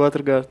mierīgāk,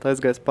 otrkārt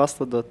aizgājis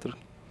paslidot, tur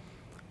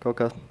kaut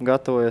kā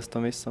gatavojies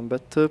tam visam,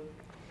 bet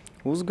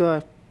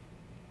uzgāju,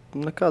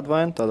 nekāda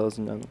vaina tādā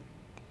ziņā.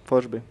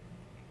 Forši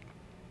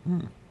bija.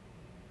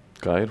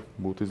 Kā ir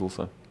būt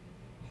izlasē?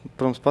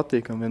 Protams,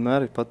 patīkami,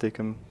 vienmēr ir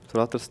patīkami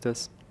tur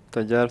atrasties,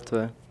 tā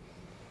ģērbtuvē,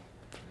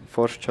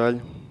 forši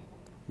čaļi.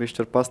 viņš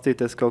var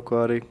pastīties kaut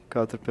ko arī,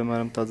 kā tur,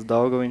 piemēram, tāds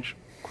Daugaviņš,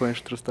 ko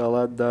viņš tur uz tā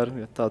ledu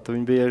dara. Ja tā tu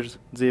viņu bieži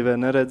dzīvē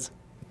neredz,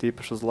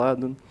 tīpaši uz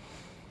ledu.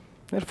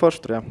 Ir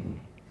forši tur, jā.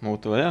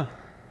 Mūte vaļā?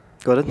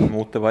 Ko redz?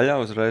 Mūte vaļā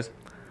uzreiz.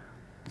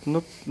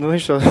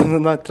 Viņš jau,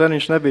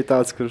 treniņš nebija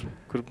tāds, kur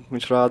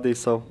viņš rādīja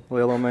savu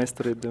lielo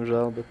meistarību,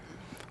 diemžēl, bet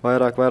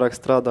vairāk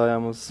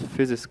strādājām uz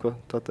fizisko,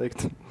 tā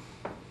teikt.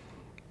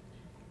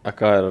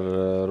 Kā ir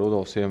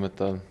Rudolfs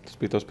iemetā? Tas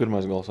bija tos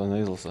pirmais gols, vai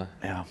neizlasē?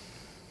 Jā.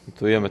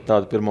 Tu iemet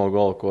tādu pirmo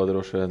golu, ko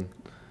droši vien.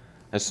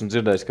 Esmu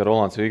dzirdējis, ka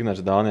Rolands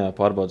Vigners Dānijā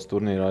pārbaudas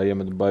turnīrā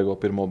iemet baigo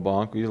pirmo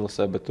banku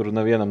izlasē, bet tur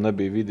nevienam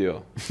nebija video.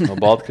 No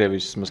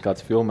Baltkrievijas vismaz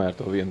kāds filmē ar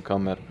to vienu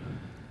kameru.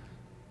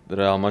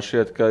 Reāli man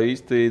šķiet, ka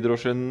īsti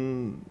droši vien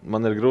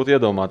man ir grūti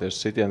iedomāties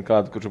sitienu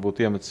kādu, kurš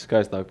būtu iemetis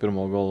skaistāk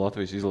pirmo golu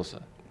Latvijas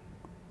izlasē.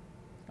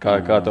 Kā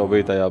tev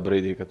bija tajā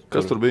brīdī?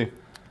 Kas tur bija?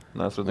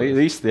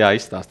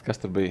 Izstāst, kas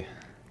tur bija.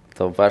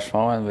 To pašu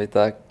momentu bija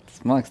tā,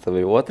 man liekas, tā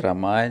bija otrā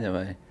maiņa.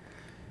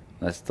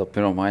 Es to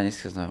pirmo maiņu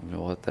izskatījos,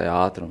 ļoti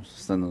ātrums.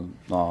 Es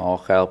no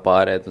OHL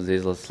pāriet uz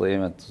izlases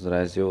līmeni,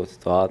 uzreiz jūtu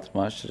to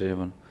ātrumu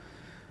atšķirību.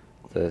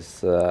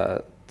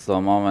 To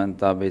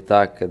momentu tā bija tā,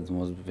 kad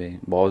mums bija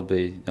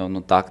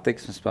jau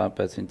taktikas, mēs spēlējām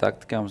pēc viņa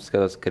taktikām, es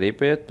skatos, ka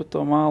ripa iet pa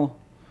to malu,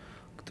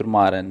 ka tur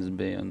Mārenis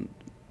bija. Un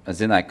es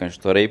zināju, ka viņš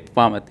to ripu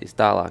pametīs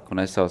tālāk,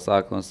 un es jau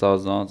sāku no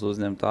savas zonas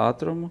uzņemt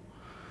ātrumu.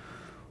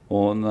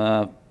 Un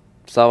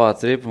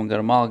savāc ripu un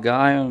gar malu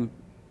gāju, un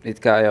it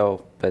kā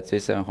jau pēc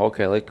visiem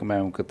hokeja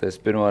likumiem, kad es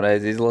pirmo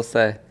reizi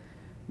izlasē,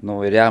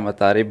 ir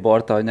jāmet tā ripa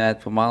bortā un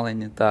jāiet pa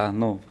maliņu tā,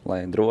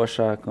 lai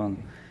drošāk. Un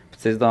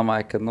es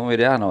domāju, ka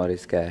ir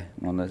jānoriskē.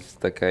 Un es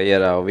tā kā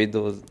ierāvu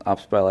vidū,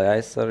 apspēlēju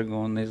aizsargu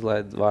un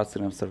izlaidu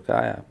vārdsargam starp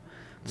kājām.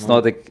 Tas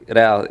notika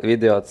reāli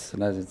vidiots,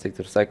 nezinu, cik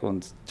tur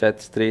sekundes,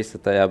 4-3,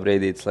 tajā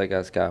brīdī tas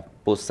liekas kā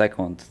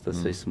pussekundes,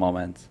 tas viss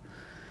moments.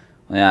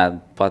 Un jā,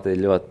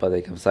 ļoti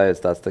patīkam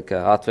sajūta tāds tā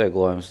kā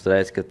atvieglojums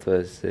uzreiz, kad tu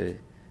esi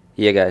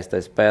iegājis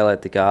tajā spēlē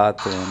tik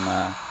ātri un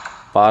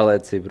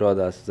pārliecība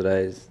rodās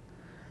uzreiz.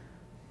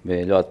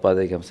 Bija ļoti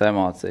patīkams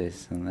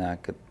emocijas. Un, jā,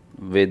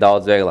 bija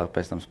daudz vieglāk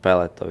pēc tam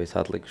spēlēt to visu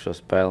atlikušo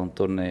spēli un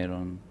turnīru.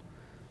 Un,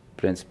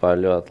 principā,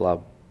 ļoti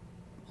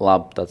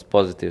labi tāds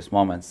pozitīvs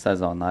moments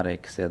sezonā arī,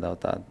 kas iedeva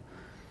tādu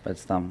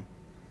pēc tam.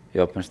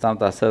 Jo pirms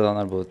tam tā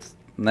sezona varbūt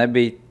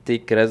nebija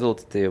tik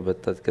rezultatīva,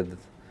 bet tad, kad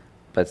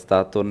pēc tā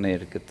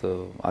turnīra, kad tu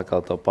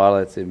atkal to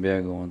pārliecību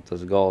iegūmi un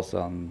tas gols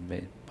vēl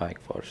bija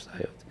baigi forši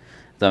sajūta.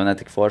 Tā ne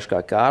tik forši kā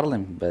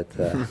Kārlim, bet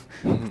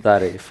tā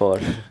arī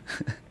forši.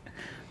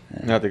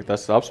 Jā, tik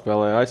tas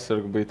apspēlēja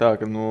aizsargu bija tā,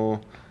 ka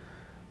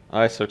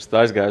aizsargs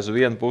aizgāja uz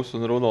vienu pusi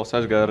un Rudolfs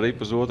aizgāja ar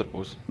ripu uz otru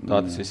pusi.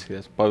 Tā tas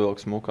izskatījās,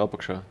 pavilks muka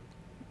apakšā.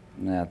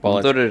 Jā,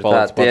 tur ir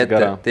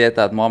tie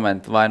tādi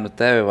momenti, vai nu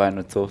tevi, vai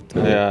nu tu.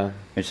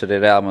 Viņš arī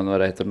reāli man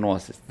varēja tur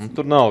nosist.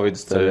 Tur nav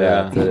vidusceļa.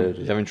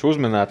 Ja viņš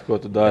uzminētu, ko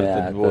tu dari,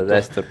 tad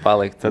es tur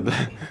paliktu. Tad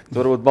tur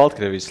varbūt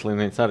Baltkrievijas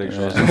slimnīca arī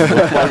šos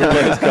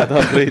slagulēs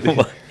kādā brīdī.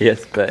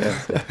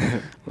 Iespējams, jā.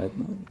 Bet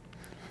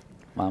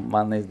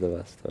man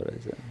izdevās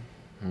toreiz.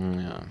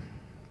 Jā.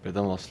 Pie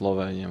tam vēl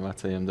Slovēņiem,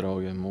 vecajiem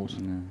draugiem mūsu.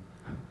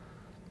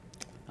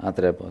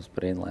 Atriepos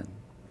par Inlēnu.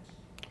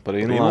 Par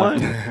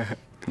Inlēnu?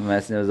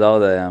 Mēs viņu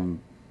zaudējām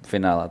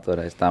finālā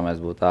toreiz, tā mēs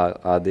būtu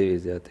A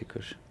divīzijā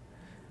tikuši.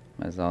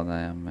 Mēs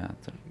zaudējām, jā,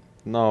 tur.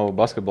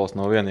 Basketbols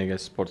nav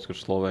vienīgais sports,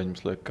 kurš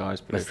Slovēņums liek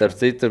kājas priekšā. Starp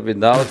citu, tur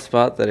bija daudz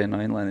spēlēt arī no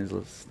Inlēna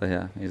izlases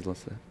tajā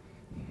izlasē.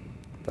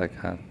 Tā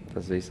kā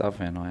tas viss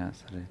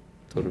apvienojās arī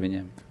tur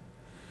viņiem.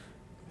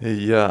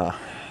 Jā.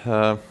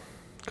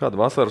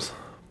 Kāda vasaras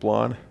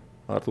plāni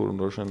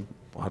Artūram droši vien?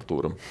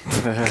 Artūram.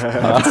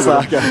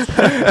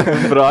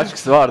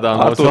 Brāčkas vārdā.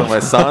 Artūram vai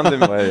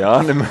Sandim vai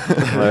Jānim.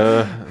 Vai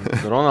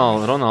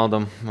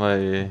Ronaldam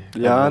vai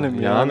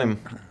Jānim.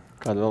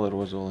 Kāda vēl ir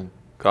Ozoliņa?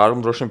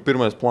 Kāram droši vien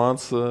pirmais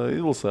plāns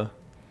izlasē.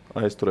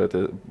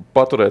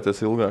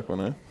 Paturēties ilgāk, vai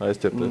ne?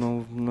 Aizķerties.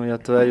 Ja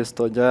tu ej uz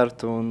to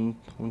ģērtu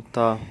un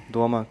tā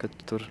domā, ka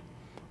tu tur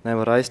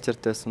nevar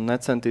aizķerties un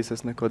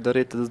necentīsies neko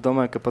darīt, tad es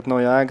domāju, ka pat nav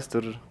jēgas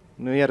tur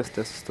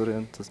ierasties uz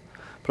turien.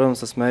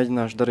 Protams, es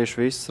mēģināšu, darīšu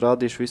visu,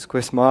 rādīšu visu, ko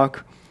es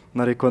māku,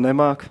 un arī ko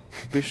nemāku,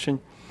 bišķiņ.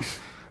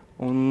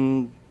 Un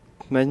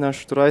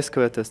mēģināšu tur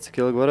aizskavēties,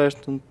 cik ilgi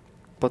varēšu, un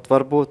pat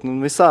varbūt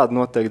visādi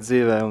noteikti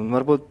dzīvē, un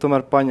varbūt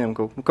tomēr paņem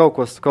kaut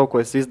ko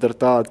es izdaru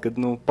tādu, kad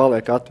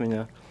paliek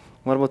atmiņā.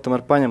 Un varbūt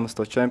tomēr paņem uz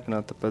to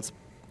čempionātu, tāpēc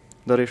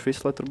darīšu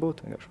visu, lai tur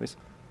būtu, vienkārši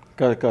visu.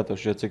 Kā tev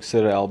šķiet, cik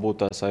seriāli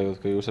būtu tā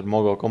sajūta, ka jūs ar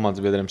Mogo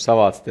komandas biedriem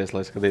savācaties,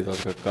 lai skatītos,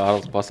 ka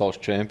Kārlis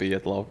pasaules čempi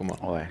iet laukumā?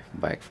 Oi,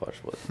 baigi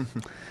forši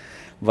būtu.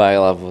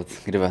 Baigi labi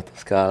būtu, gribētu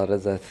uz Kārli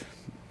redzēt.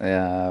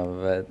 Jā,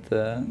 bet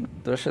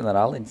droši vien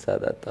ar Aliņu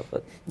sēdēt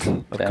tāpat.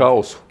 Ar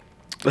kausu.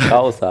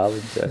 Kausu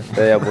Aliņu, jā.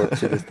 Te jau būtu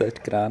šitas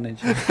taču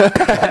krāniņš.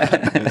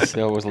 Es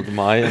jau būs līdz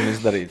mājām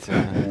izdarīts.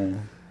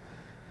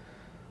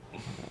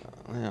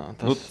 Jā,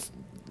 tas...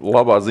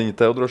 Labā ziņa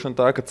tev droši vien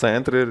tā, ka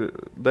centri ir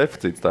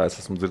deficīts. Tā es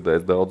esmu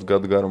dzirdējis daudz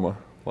gadu garumā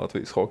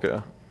Latvijas hokejā.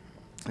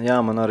 Jā,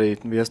 man arī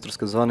viesturs,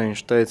 ka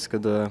zvanījuši teica,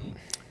 kad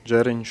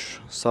Džeriņš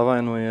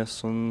savainojies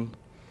un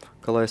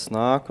ka lai es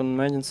nāku un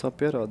mēģinu savu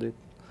pierādīt.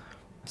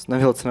 Es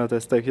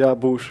nevilcināties, teiktu,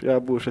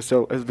 jābūšu.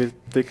 Es biju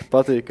tik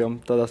patīkam,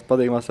 tādās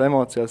patīkamās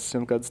emocijās. Es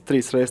jau kādas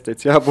 3 reizes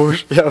teicu,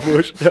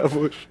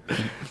 jābūšu.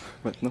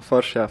 Bet,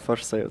 forši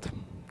sajūta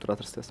tur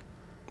atrasties.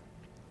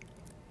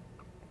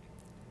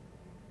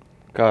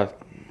 Kā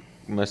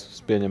mēs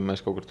pieņemam,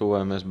 mēs kaut kur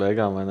tuvojamies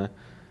beigām, vai ne?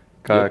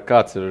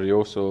 Kāds ir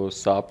jūsu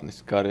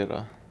sapnis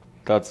karjerā?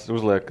 Kāds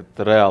uzliekat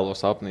reālo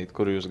sapnīti,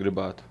 kur jūs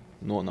gribētu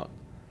nonākt?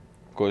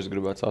 Ko jūs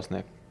gribētu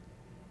sasniegt?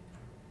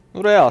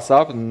 Reāli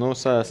sapni,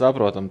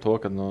 saprotam to,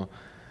 ka,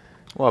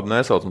 Labi,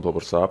 nesaucam to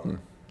par sapni.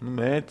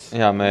 Mērķis.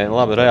 Jā,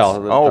 labi,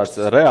 tāds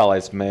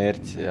reālais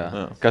mērķis, jā.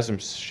 Kas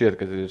jums šķiet,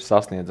 ka ir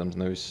sasniedzams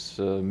nevis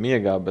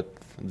miegā, bet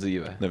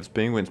dzīvē? Nevis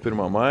pingvīns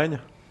pirmā maiņa.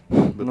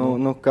 Bet,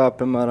 kā,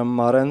 piemēram,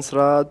 Marens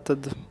rāda,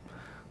 tad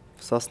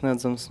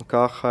sasniedzams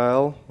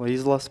KHL vai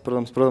izlase.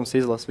 Protams,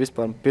 izlase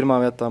vispār. Pirmā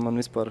vietā man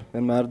vispār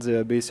vienmēr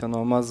dzīvē bijis jau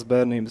no mazas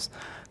bērnības,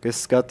 ka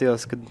es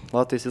skatījos, kad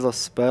Latvijas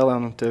izlases spēlē,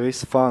 un tie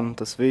visi fani,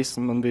 tas viss.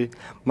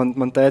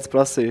 Man teica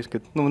prasīja,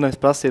 ka,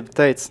 nevis prasīja, bet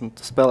teica,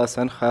 tu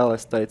spēlēsi NHL,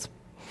 es teicu,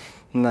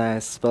 nē,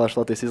 es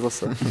spēlēšu Latvijas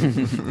izlasē.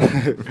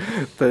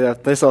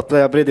 Es vēl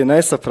tajā brīdī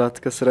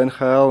nesapratu, kas ir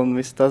NHL un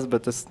viss tas,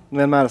 bet es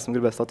vienmēr esmu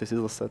gribējis Latvijas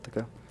izlasē.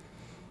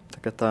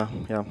 Tā,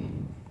 jā.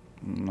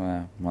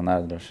 Jā, man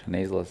arī droši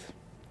vien izlase.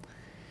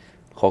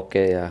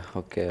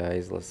 Hokejā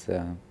izlase,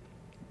 jā.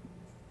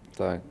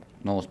 Tā,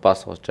 uz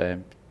pasaules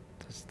čempi.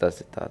 Tas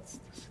ir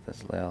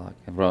tas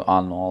lielākais.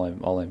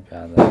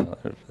 Olimpiādā.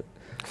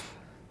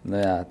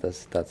 Jā,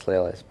 tas ir tāds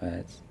lielais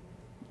mērķis.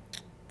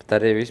 Bet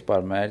arī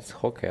vispār mērķis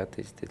hokeju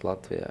attīstīt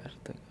Latvijā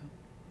ir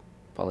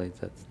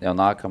palīdzēt jau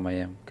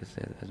nākamajiem, kas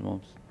ir aiz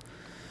mums.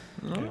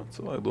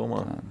 Cilvēki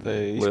domā.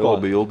 Liela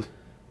bildi.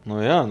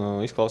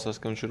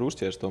 Izklausās, ka viņš ir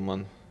uzķērs to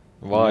man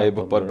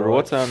vaibu par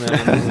brocēniem.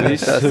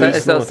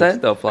 Es tev sen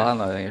to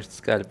plānoju, viņš tu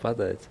skaļi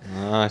pateici.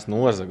 Es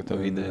nozagu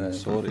tev ideju.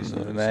 Sorry.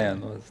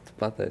 Tu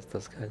pateici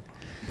to skaļi.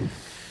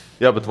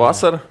 Jā, bet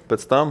vasara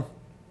pēc tam?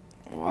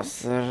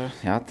 Vasara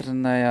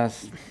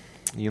jātrenējās.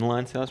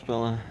 Inlines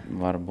jāspēlē?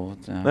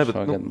 Varbūt, jā. Ne, bet,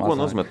 ko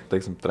nozīmē,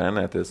 teiksim,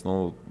 trenēties?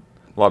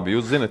 Labi,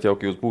 jūs zināt jau,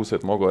 ka jūs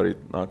būsiet Mogo arī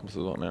nākamā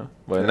sezonā, jā?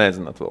 Vai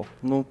nezināt vēl?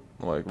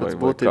 Pēc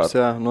būtības,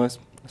 jā.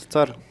 Es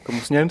ceru, ka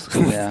mums ņems.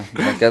 Jā,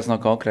 nekas no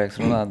konkrēts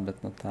runāt, bet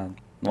tā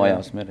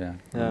nojausma ir,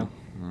 jā.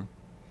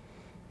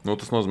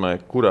 Tas nozīmē,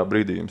 kurā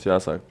brīdī jums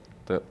jāsāk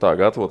tā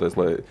gatavoties,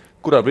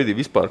 kurā brīdī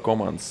vispār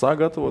komandas sāk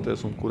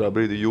gatavoties un kurā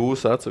brīdī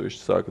jūs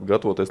atsevišķi sākat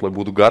gatavoties, lai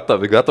būtu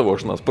gatavi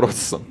gatavošanās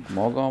procesam?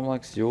 Mogo, man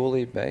liekas,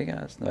 jūlija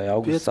beigās vai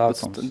augusta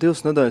sākums.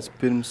 2 nedēļas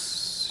pirms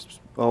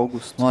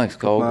augusta. Man liekas,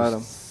 ka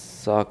augusta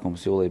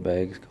sākums, jūlija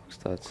beigas kaut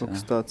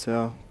kas tāds,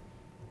 jā.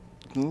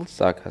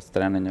 Sākās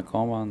treniņa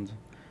komanda.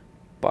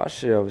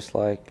 Paši jau visu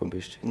laiku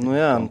pabišķi.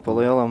 Pa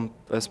lielam,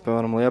 es,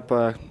 piemēram,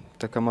 Liepājā,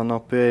 tā kā man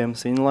nav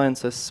pieejams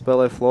inlines, es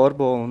spēlēju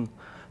floorbola un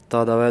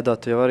tādā veidā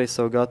tu jau arī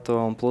sev gatavo,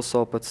 un plus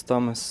vēl pēc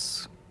tam es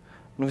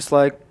visu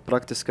laiku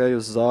praktiski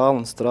eju uz zāli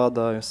un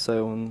strādāju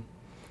sev un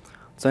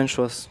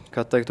cenšos,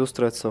 kā teikt,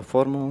 uzturēt savu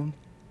formu.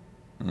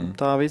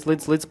 Tā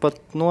līdz pat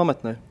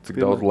nometnē.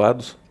 Cik daudz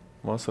ledus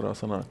vasarā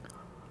sanāk?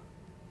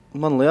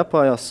 Man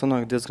Liepājās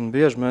sanāk diezgan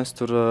bieži. Mēs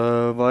tur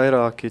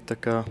vairāki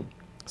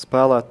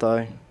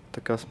spēlētāji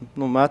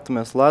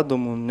metamies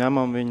ledumu un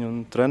ņemam viņu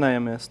un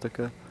trenējamies.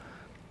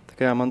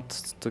 Man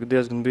tas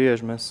diezgan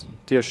bieži mēs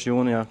tieši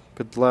jūnijā,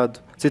 kad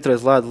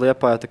citreiz ledu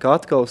Liepājā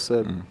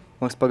atkausē, man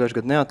liekas pagājuši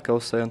gadu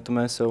neatkausē, un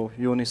mēs jau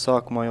jūnija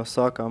sākumā jau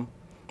sākām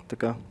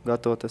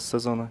gatavoties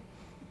sezonai.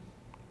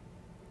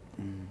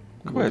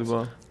 Kāpēc?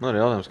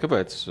 Jautājums,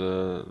 kāpēc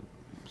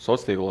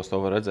sociālos to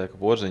var redzēt,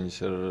 ka Porziņš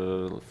ir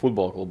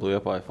futbola klubu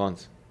Liepāja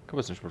fans?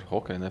 Kāpēc viņš par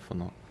hokeju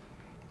nefano?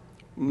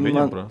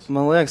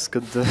 Man liekas,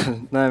 ka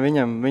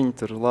viņi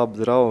tur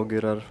labi draugi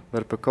ir ar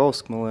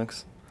Verpakovsku, man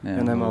liekas. Ja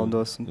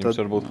nemaldos. Jums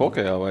varbūt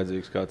hokejā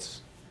vajadzīgs kāds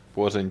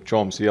Porziņu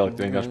čoms ielikt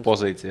vienkārši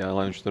pozīcijā,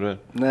 lai viņš tur ir.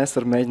 Nē, es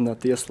varu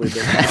mēģināt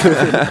ieslīdēt.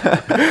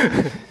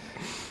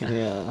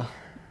 Jā.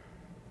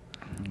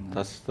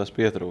 Tas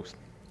pietrūkst.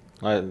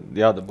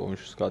 Jādabū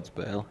viņš uz kādu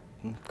spēli.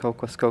 Kaut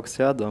kas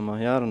jādomā,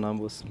 jārunā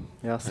būs.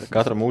 Jāsaka.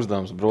 Katram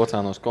uzdevums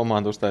brocēnos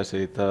komandu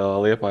uztaisīt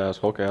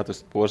Liepājās hokeja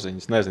atrast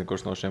Porziņu. Es nezinu,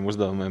 kurš no šiem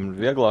uzdevumiem ir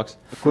vieglāks.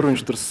 Kur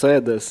viņš tur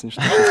sēdēs? Viņš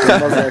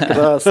tur mazāk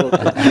krāsot.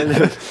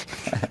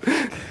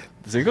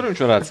 Zini, kur viņš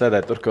varētu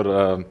sēdēt? Tur, kur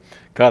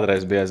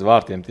kādreiz bija aiz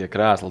vārtiem tie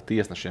krēsli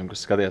tiesnešiem,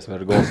 kas skatījās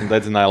vēl gols un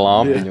dedzināja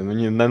lampiņu, un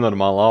viņi ir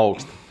nenormāli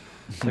augsti.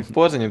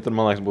 Porziņam tur,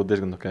 man liekas, būtu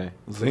diezgan ok.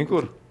 Zini,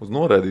 kur? Uz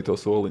noraidīto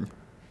soliņu.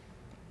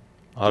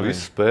 Ar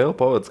visu spēli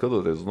pavadu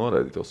skatoties uz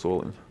noraidīto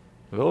soliņu.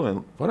 Vēl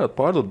vien varētu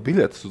pārdot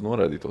biļetes uz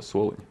noraidīto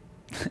soliņu.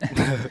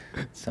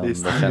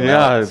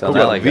 Jā,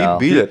 VIP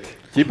biļeti.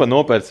 Ķipa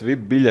nopērts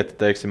VIP biļeti,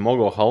 teiksim,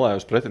 Mogo halē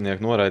uz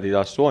pretinieku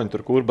noraidītās soliņu,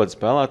 tur kurbats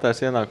spēlētājs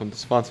ienāk, un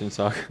tas fans viņu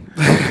sāk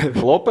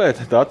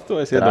klopēt. Tad tu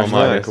esi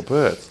iedomājies.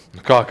 Kāpēc?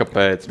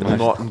 Kāpēc?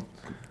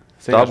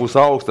 Tā būs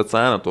augsta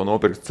cena, to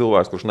nopirks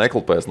cilvēks, kurš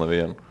neklopēs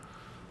nevienu.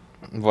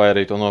 Vai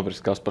arī to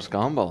nopirks Kaspars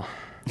Kambala.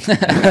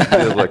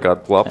 Lai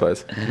kādu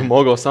klapēs.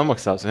 Mogo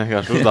samaksās,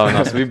 vienkārši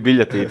uzdāvinās VIP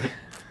biļetīti.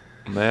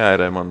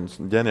 Neairē man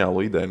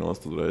ģeniālu ideju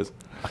nost uzreiz.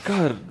 Kā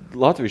ir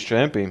Latvijas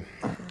čempioni?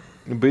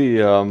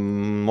 Bija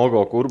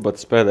Mogo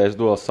Kurbats pēdējais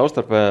duels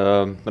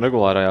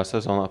regulārajā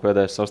sezonā,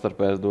 pēdējais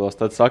savstarpējais duels.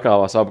 Tad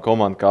sakāvās abi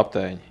komandu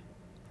kapteiņi.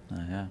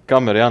 Jā.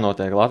 Kam ir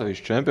jānotiek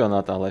Latvijas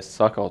čempionātā, lai es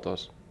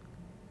sakautos?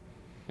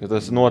 Jo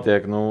tas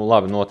notiek,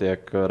 notiek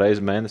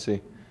reizi mēnesī,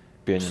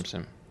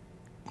 pieņemsim.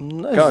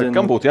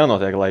 Kam būtu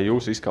jānotiek, lai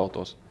jūs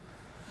izkautos?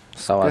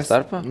 Savā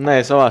starpā?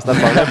 Nē, savā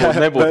starpā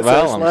nebūtu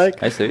vēlams.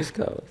 Es jau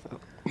izkāvos.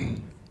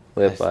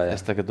 Liepājā.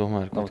 Es tagad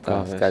domāju, ka tā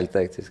skaļi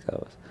teikts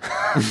izkāvos.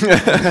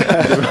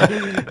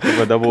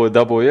 Vai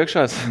dabūju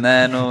iekšā? Nē,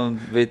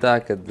 bija tā,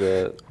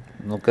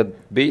 kad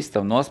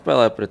bīstam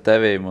nospēlē pret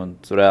tevīm un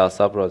tu reāli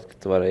saproti, ka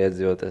tu vari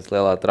iedzīvoties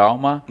lielā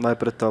traumā. Vai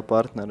pret to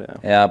partneri, jā.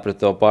 Jā,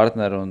 pret to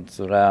partneri un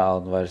tu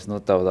reāli vairs,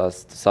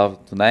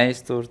 tu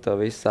neiztur,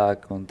 tev viss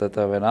sāk un tad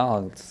tev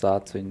vienalga, tu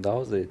sāc viņu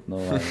daudzīt.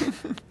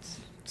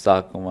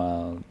 Sākumā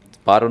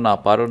parunā,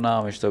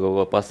 viņš to kaut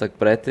ko pasaka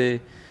pretī.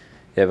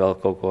 Ja vēl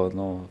kaut ko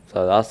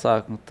tādu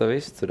asāku, tad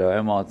viss tur jau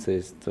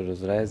emocijas, tur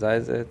uzreiz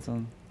aiziet.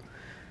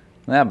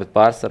 Jā, bet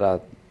pārsvarā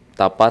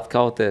tāpat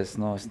kauties,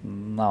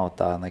 nav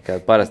tā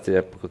nekāda. Parasti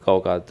ir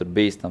kaut kāda tur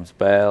bīstama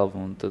spēle,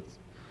 un tad,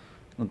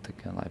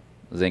 lai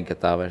zina, ka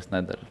tā vairs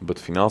nedara. Bet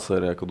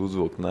finālsērijā, kad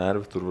uzvilkt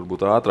nervi, tur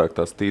varbūt ātrāk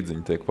tās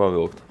tīdziņi tiek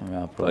pavilkt.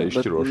 Jā, tā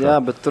izšķirošā. Jā,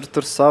 bet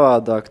tur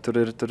savādāk. Tur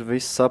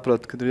viss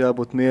saprot, ka ir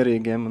jābūt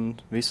mierīgiem un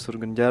visur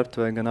gan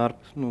ģērbtuvē, gan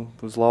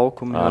uz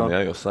laukumu.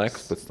 Jā, jo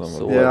seks pēc tam.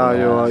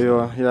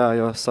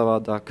 Jo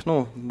savādāk.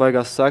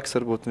 Baigās seks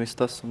varbūt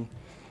viss tas.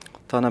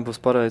 Tā nebūs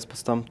pareizi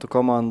pēc tam tu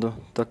komandu.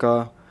 Tā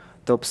kā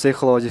tev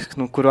psiholoģiski,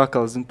 kur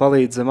atkal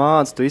palīdz zem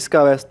ādas, tu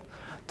izkāvies,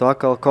 tu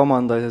atkal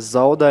komandai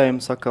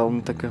zaudējums, atkal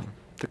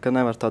tā kā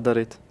nevar tā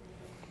darīt.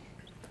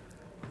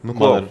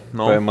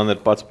 Man ir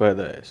pats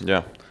pēdējais.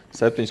 Jā.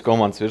 7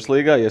 komandas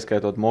virslīgā,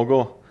 ieskaitot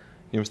Mogo.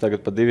 Jums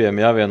tagad pa 2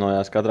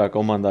 jāvienojās. Katrā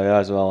komandā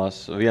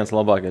jāizvēlās viens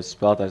labākais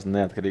spēlētājs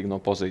neatkarīgi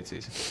no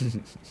pozīcijas.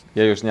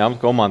 Ja jūs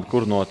ņemat komandu,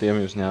 kur no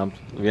tiem jūs ņemat?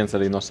 Viens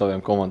arī no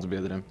saviem komandas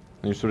biedriem.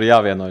 Jums tur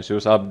jāvienojas.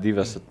 Jūs abi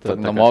divi esat.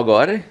 No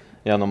Mogo arī?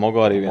 Jā, no Mogo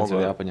arī viens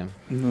ir jāpaņem.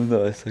 Tā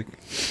es saku.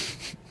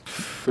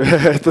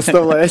 Tas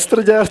tev, lai es tur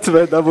ģērtu,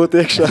 vai dabūt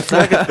iekšā.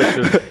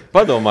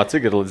 Padomā,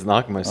 cik ir līdz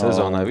nākamajai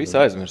sezonai. Visi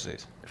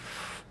aizmirsīs.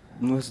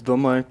 Es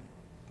domāju,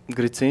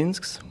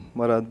 Gricinsks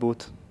varētu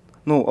būt.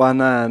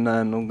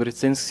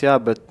 Gricinsks jā,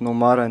 bet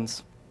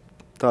Marens.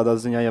 Tādā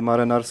ziņā, ja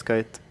Maren ar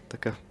skaita. Tā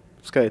kā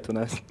skaitu,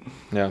 un es.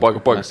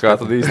 Paga, kā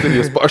tad īsti ir?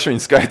 Jūs paši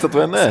viņu skaitat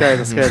vai nē?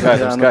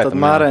 Skaitam, tad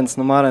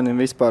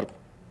Marenim vispār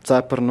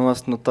cepar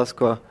nost.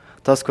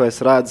 Tas, ko es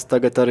redzu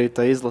tagad arī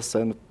tā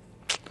izlasē.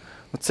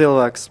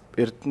 Cilvēks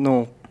ir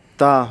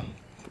tā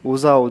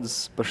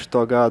uzaudzis par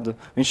šo gadu.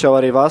 Viņš jau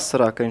arī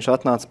vasarā, kad viņš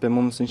atnāca pie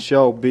mums, viņš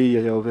jau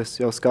bija, es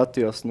jau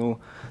skatījos,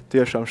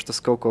 tiešām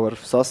tas kaut ko var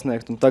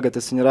sasniegt. Un tagad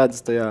es viņu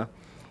redzu tajā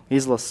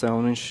izlasē,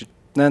 un viņš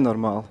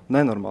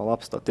nenormāli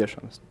apstāv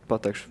tiešām. Es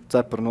pateikšu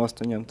cepuru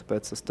nost viņam,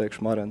 tāpēc es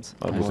teikšu Marens.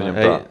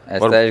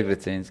 Es teikšu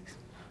Gricinsks.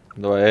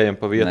 Vai ejam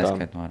pa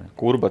vietām.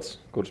 Kurbats,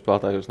 kurš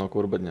spēlētāji jūs no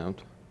Kurbata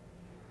ņemtu?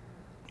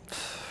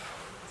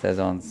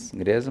 Sezonas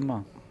griezumā?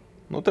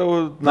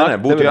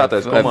 Būtu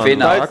jātaisa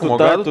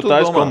komandu. Tu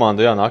taisi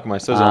komandu, jā,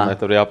 nākamajai sezonai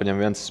tur jāpaņem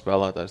viens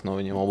spēlētājs no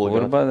viņiem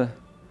obligāti. Kurbada?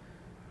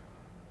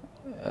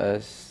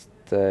 Es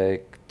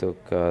teiktu,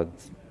 ka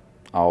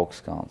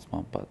Augskalns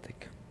man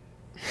patika.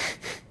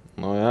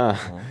 Jā,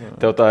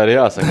 tev tā ir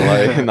jāsaka,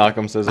 lai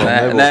nākamā sezona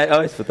nebūtu. Nē,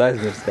 es pat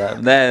aizmirstu.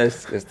 Nē,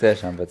 es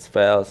tiešām pēc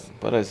spēles.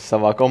 Pareizi,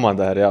 savā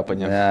komandā ir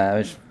jāpaņem.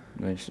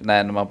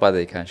 Jā, man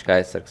patīk, ka viņš kā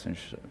aizsargs.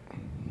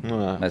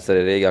 Mēs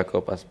arī Rīgā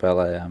kopā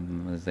spēlējām.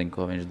 Es zinu,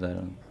 ko viņš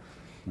dara.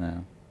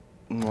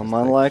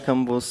 Man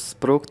laikam būs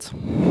Sprukts.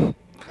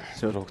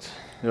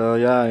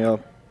 Jo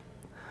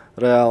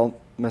reāli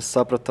mēs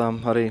sapratām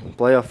arī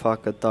playoffā,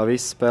 ka tā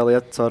visa spēle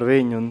iet caur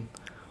viņu.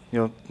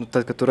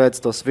 Tad, kad tu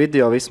redzi tos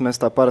video, mēs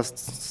tā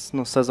parasti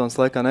sezonas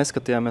laikā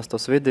neskatījāmies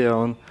tos video.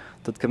 Un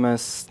tad, kad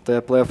mēs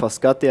tajā playoffā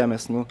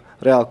skatījāmies,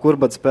 reāli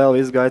Kurbata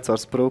spēle izgāja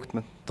caur Spruktu.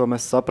 To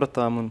mēs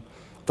sapratām. Un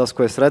tas,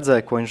 ko es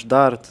redzēju, ko viņš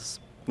dara,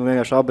 tas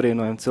vienkārši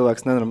abrīnojami.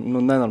 Cilvēks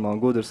nenormāli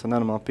gudrs ar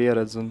nenormālu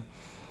pieredzi.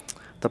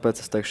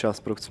 Tāpēc es teikšu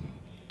Sprukts.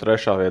 3.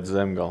 vieta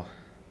Zemgala.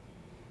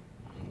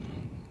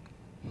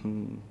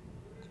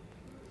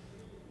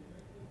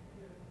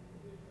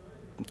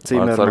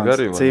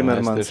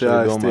 Cimermans, jā,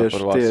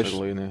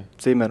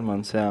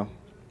 Cimermans, jā.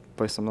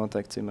 Pavisam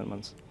noteikti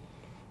Cimermans.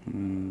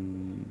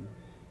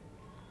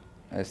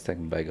 Es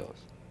teiktu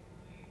Begals.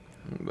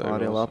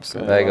 Arī labs.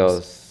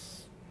 Begals,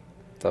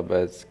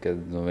 tāpēc, ka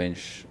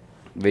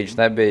viņš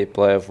nebija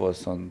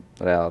playoffos un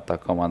reāli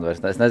tā komanda vairs.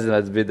 Es nezinu,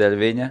 vai tas bija dēļ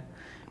viņa.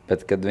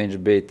 Bet, kad viņš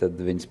bija, tad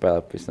viņi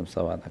spēlēja pavisam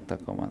savādāk tā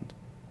komanda.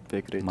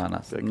 Piekrīt.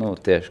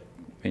 Tieši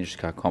viņš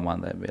kā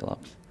komandai bija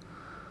labs.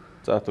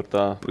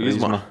 4.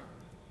 Prizma.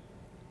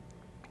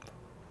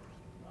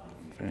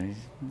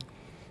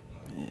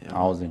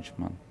 Auziņš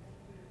man.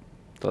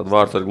 Tāda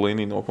vārds ar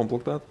glīnī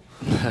nokomplektēta?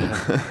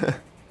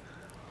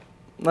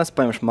 Es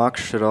paņemšu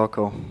Maksu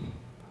Širokovu.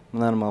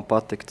 Man nenormāli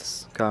patīk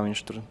tas, kā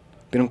viņš tur.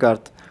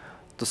 Pirmkārt,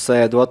 tu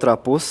sēdi otrā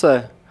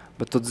pusē,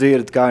 Bet tu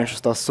dzirdi, kā viņš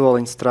uz tā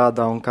soliņa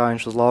strādā un kā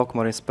viņš uz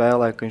laukuma arī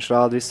spēlē, ka viņš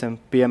rāda visiem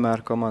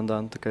piemēru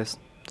komandām. Tā kā es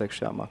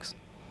teikšu, Maks.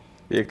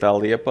 5.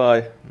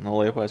 Liepāja, no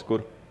Liepājas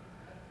kur?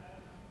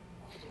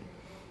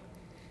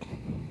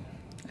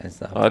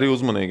 Arī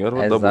uzmanīgi,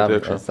 var dabūt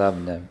iekšā. Es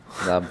apņem.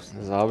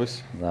 Zabis.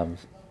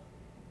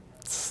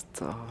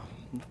 Tā.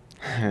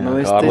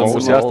 Kārlis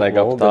būs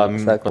jāsteigā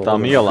pa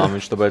tām ielām,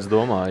 viņš tāpēc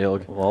domā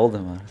ilgi.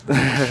 Valdemārs.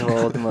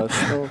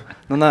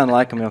 Nē,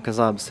 laikam jau, ka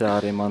Zabis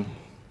arī man.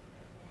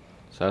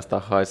 6.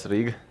 HS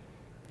Rīga.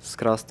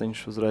 Skrastiņš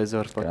uzreiz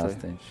var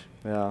pateikt.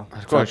 Jā.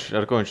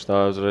 Ar ko viņš tā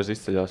uzreiz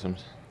izceļās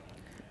jums?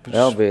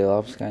 Vēl bija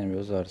labs, kā viņam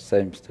bija uzvārds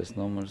 17.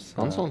 numurs.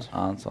 Ansons?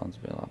 Ansons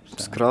bija labs.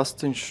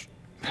 Skrastiņš.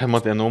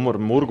 Man tie numuri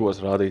murgos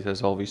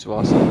rādīsies vēl visu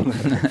vasaru.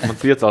 Man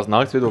 5.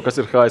 nakts vidū, kas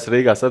ir HS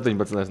Rīgā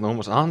 17.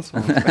 numurs?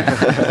 Ansons.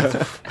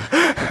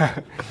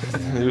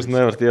 Jūs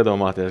nevarat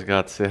iedomāties,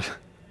 kā tas ir.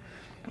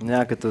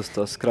 Jā, kad uz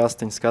to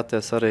skrastiņu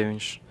skaties arī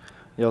viņš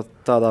jau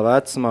tādā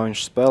vecumā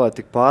viņš spēlē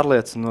tik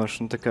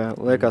pārliecinoši. Tā kā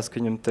liekas, ka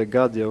viņam te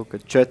gadi jau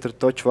 4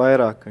 toči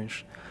vairāk, ka viņš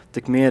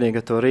tik mierīgi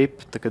ar to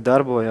ripu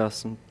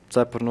darbojās un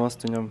cepur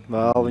nost viņam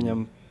vēl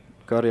viņam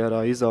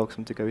karjerā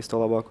izaugsmu tikai visu to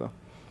labāko.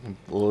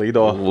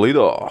 Lido.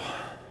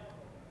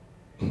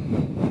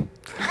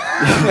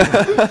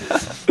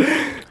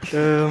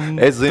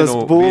 Es zinu,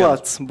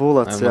 tas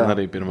Bulats, jā. Man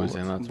arī pirmais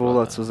ienāca.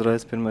 Bulats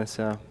uzreiz pirmais,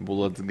 jā.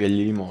 Bulats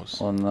Gaļīmos.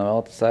 Un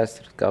vēl tas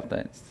aizsargs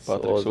kapteinis.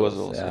 Patriks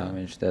Ozols, jā.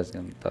 Viņš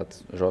diezgan tāds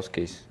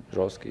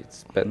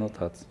žoskīts, bet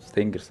tāds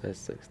stingrs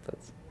aizsargs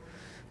tāds.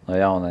 No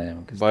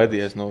jaunajiem.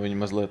 Baidījies no viņa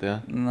mazliet, jā?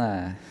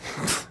 Nē,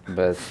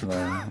 bet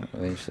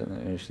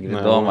viņš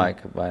domāja,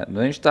 ka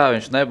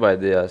viņš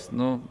nebaidījās.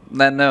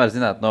 Nevar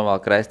zināt, novēl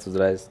krests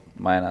uzreiz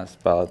mainās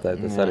spēlētāji,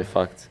 tas arī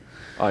fakts.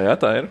 Jā,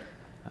 tā ir?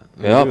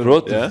 Jā,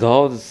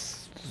 protams,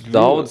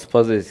 daudz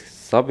pazīst,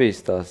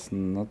 sabīstās.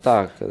 Tā,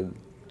 ka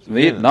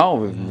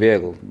nav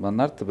viegli.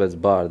 Man ar tāpēc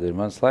bārdi ir.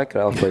 Man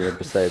slaika rālkoļiem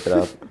pa seju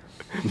trāp.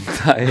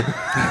 Tā ir.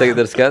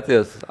 Tagad ar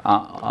skatījos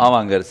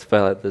avangardu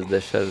spēlētas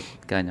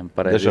kā viņam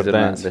pareizi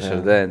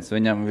Dešardēns.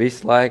 Viņam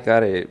visu laiku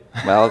arī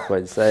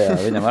velkoļi sejā.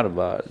 Viņam ar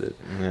bārdi ir.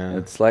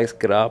 Tas laiks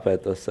krāpē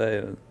to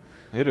seju.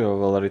 Ir jau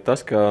vēl arī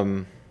tas,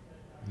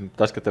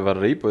 ka tev ar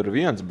ripu ir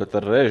viens, bet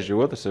ar reži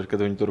otrs ir,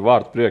 kad viņi tur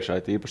vārtu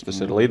priekšā. Īpaši tas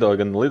ir Lido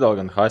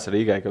gan HS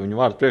Rīgai, ka viņi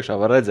vārtu priekšā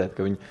var redzēt,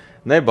 ka viņi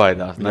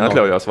nebaidās. Viņi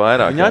atļaujās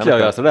vairāk. Viņi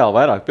atļaujās reāli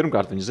vairāk.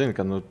 Pirmkārt, viņi zina,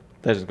 ka,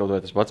 nezinu, kaut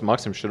vai tas pats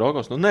Maksims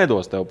Širokovs,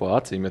 nedos tev pa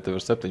acīm, ja tev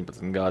ir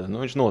 17 gadi,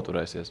 viņš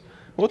noturēsies.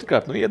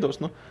 Otrkārt, iedos,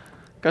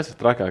 kas ir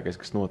trakākais,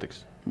 kas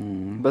notiks?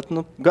 Bet,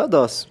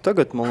 gadās,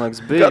 tagad, man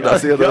liekas, bija.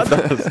 Gadās.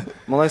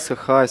 Man liekas, ka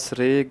HS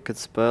Rīga, kad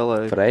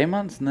spēlēja.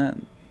 Freimans,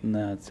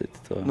 neatcita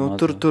to.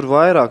 Tur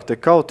vairāk tie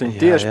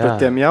kautiņi tieši par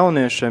tiem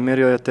jauniešiem ir,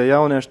 jo tie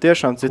jaunieši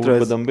tiešām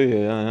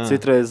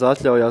citreiz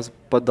atļaujās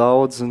pa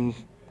daudz.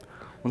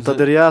 Un tad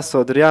ir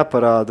jāsoda, ir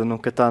jāparāda,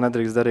 ka tā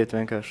nedrīkst darīt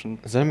vienkārši.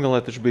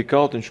 Zemgalē taču bija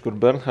kautiņš, kur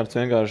Bernhards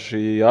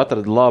vienkārši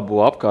atrada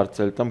labu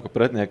apkārtceļu tam, ka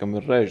pretiniekam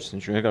ir režis.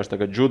 Viņš vienkārši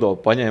tagad judo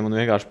paņēma un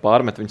vienkārši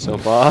pārmet viņu sev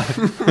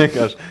pāri.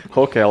 Vienkārši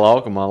hokeja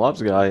laukumā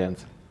labs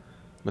gājiens.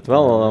 Bet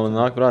vēl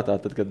nāk prātā,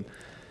 tad, kad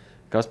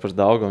Kaspars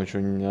Daugovičs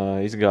viņa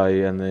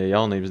izgājieni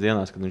jaunības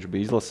dienās, kad viņš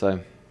bija izlasē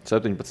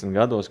 17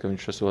 gados, ka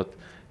viņš esot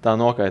tā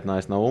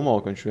nokaitinājis no Umo,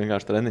 ka viņš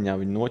vienkārši treniņā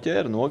viņu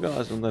noķēra,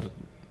 nogāza un ar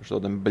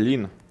šodien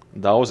bļinu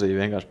daudzīja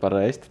vienkārši par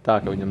reisti tā,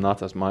 ka viņam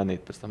nācās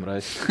mainīt pēc tam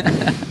reisti.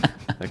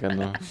 Tā kā,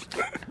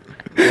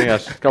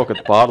 vienkārši kaut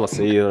kad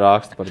pārlasīja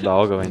rakstu par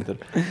Daugoviņu.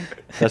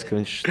 Tas, ka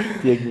viņš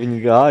tiek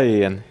viņa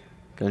gājieni,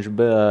 ka viņš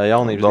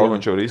jaunības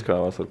Daugoviņš jau ir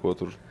izkāvās ar ko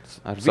tur.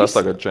 Ar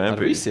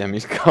visiem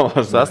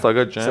izkāvās. 6.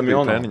 gada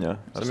čempionu treniņā.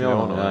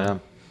 Jā.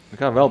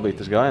 Kā vēl bija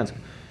tas gājiens?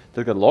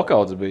 Tad, kad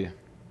lokauts bija,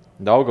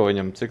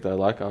 Daugoviņam, cik tā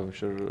laikā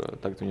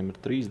tagad viņam ir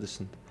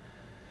 30.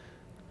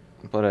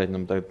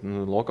 Pareiķinam, tagad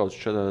lokauts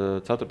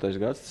 4.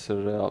 gads, tas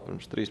ir reāli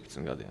pirms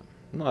 13 gadiem.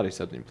 Arī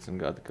 17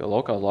 gadi. Ka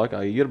lokauts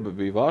laikā Irbe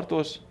bija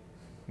vārtos,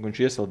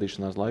 viņš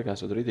iesildīšanās laikā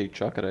esot ritīgi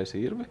čakarējis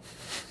Irbi.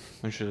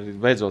 Viņš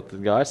beidzot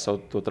gājis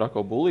savu to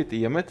trako bulīti,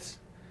 iemetis.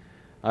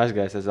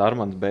 Aizgājis aiz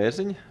Armandas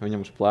Bērziņa,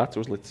 viņam uz pleca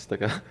uzlicis tā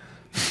kā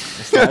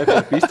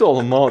snaiperu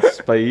pistoli un maucis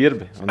pa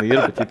Irbi. Un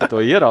Irbi ķipa to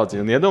ieraudzīja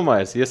un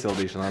iedomājies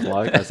iesildīšanās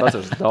laikā. Es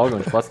atceros,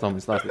 Daugoviņš pats no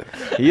mums stāstīja.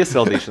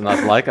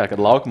 Iesildīšanās laikā,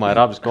 kad laukumā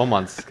ir abas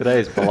komandas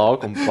skreiz pa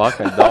laukumu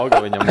pakaļ,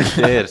 Daugoviņam ir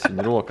ķēris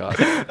viņu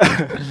rokās.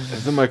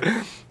 Es domāju,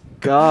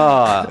 kā?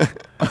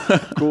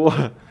 Ko?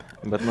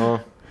 Bet,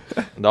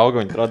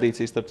 Daugoviņa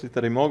tradīcijas, starp citu,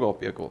 arī Mogo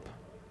piekopa.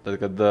 Tad,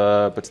 kad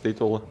pēc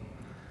titula...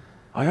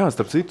 Jā,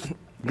 starp citu,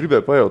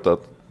 gribēju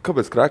pajautāt.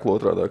 Kāpēc krēklu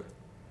otrādāk?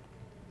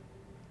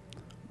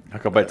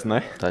 Kāpēc ne?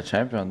 Tā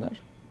čempioni dar?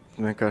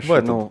 Vienkārši,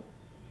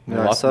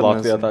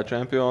 Latvijā tā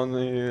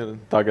čempioni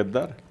tagad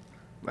dara.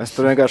 Es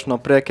tur vienkārši no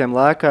priekiem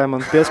lēkāju,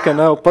 man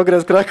pieskaņa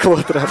pagriez krēklu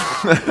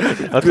otrādi.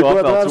 Tu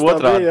atvēlc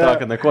otrādi tā,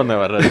 ka neko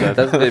nevar redzēt.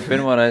 Tas bija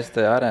pirmoreiz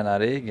tajā arēnā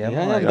Rīga.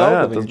 Jā,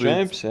 tas bija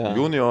čemps, jā.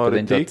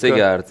 Juniori tika.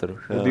 Cigāri tur.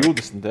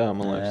 20,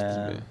 man liekas, tas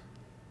bija.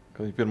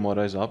 Kad viņi pirmo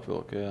reizi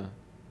apvilka, jā.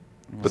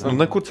 Bet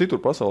nekur citur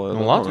pasaulē.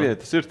 Latvijai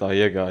tas ir tā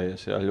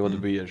iegājies, jā, ļoti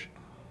bieži.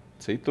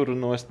 citur.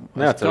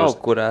 Neatceros,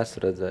 kur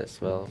esmu redzējis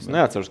vēl. Es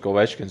neatceros, ko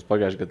Večkins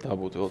pagājušajā gadā tā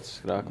būtu vilcis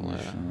krāklā.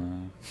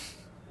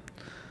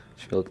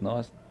 Viņš vilka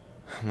nost.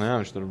 Jā,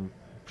 viņš tur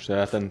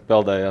šajā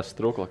peldējās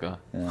struklakā.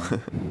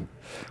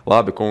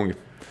 Labi, kungi.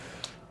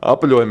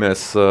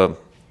 Apaļojamies.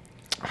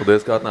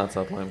 Paldies, ka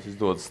atnācāt, lai jums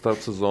izdodas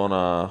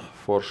starpsezonā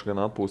forši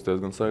gan atpūsties,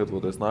 gan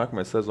sagatavoties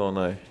nākamajai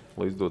sezonai,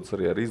 lai izdodas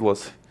arī ar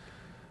izlasi.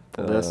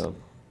 Paldies.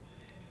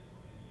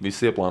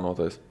 Viss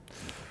ieplānotais.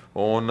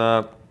 Un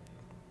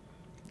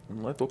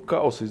lai to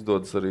kausu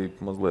izdodas arī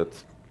mazliet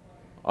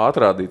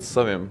atrādīt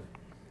saviem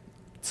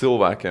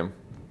cilvēkiem,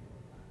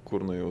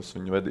 kur nu jūs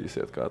viņu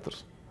vedīsiet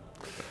katrs.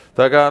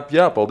 Tā kā,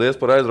 jā, paldies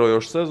par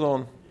aizraujošu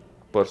sezonu,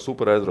 par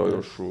super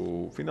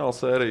aizraujošu fināla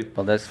sēriju.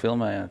 Paldies, ka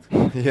filmējāt.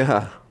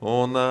 Jā,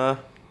 un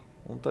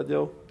tad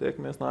jau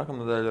tiekamies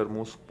nākamnedēļ ar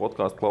mūsu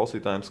podcastu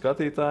klausītājiem,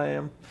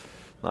 skatītājiem.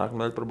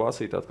 Nākamnedēļ par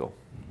basīti atkal.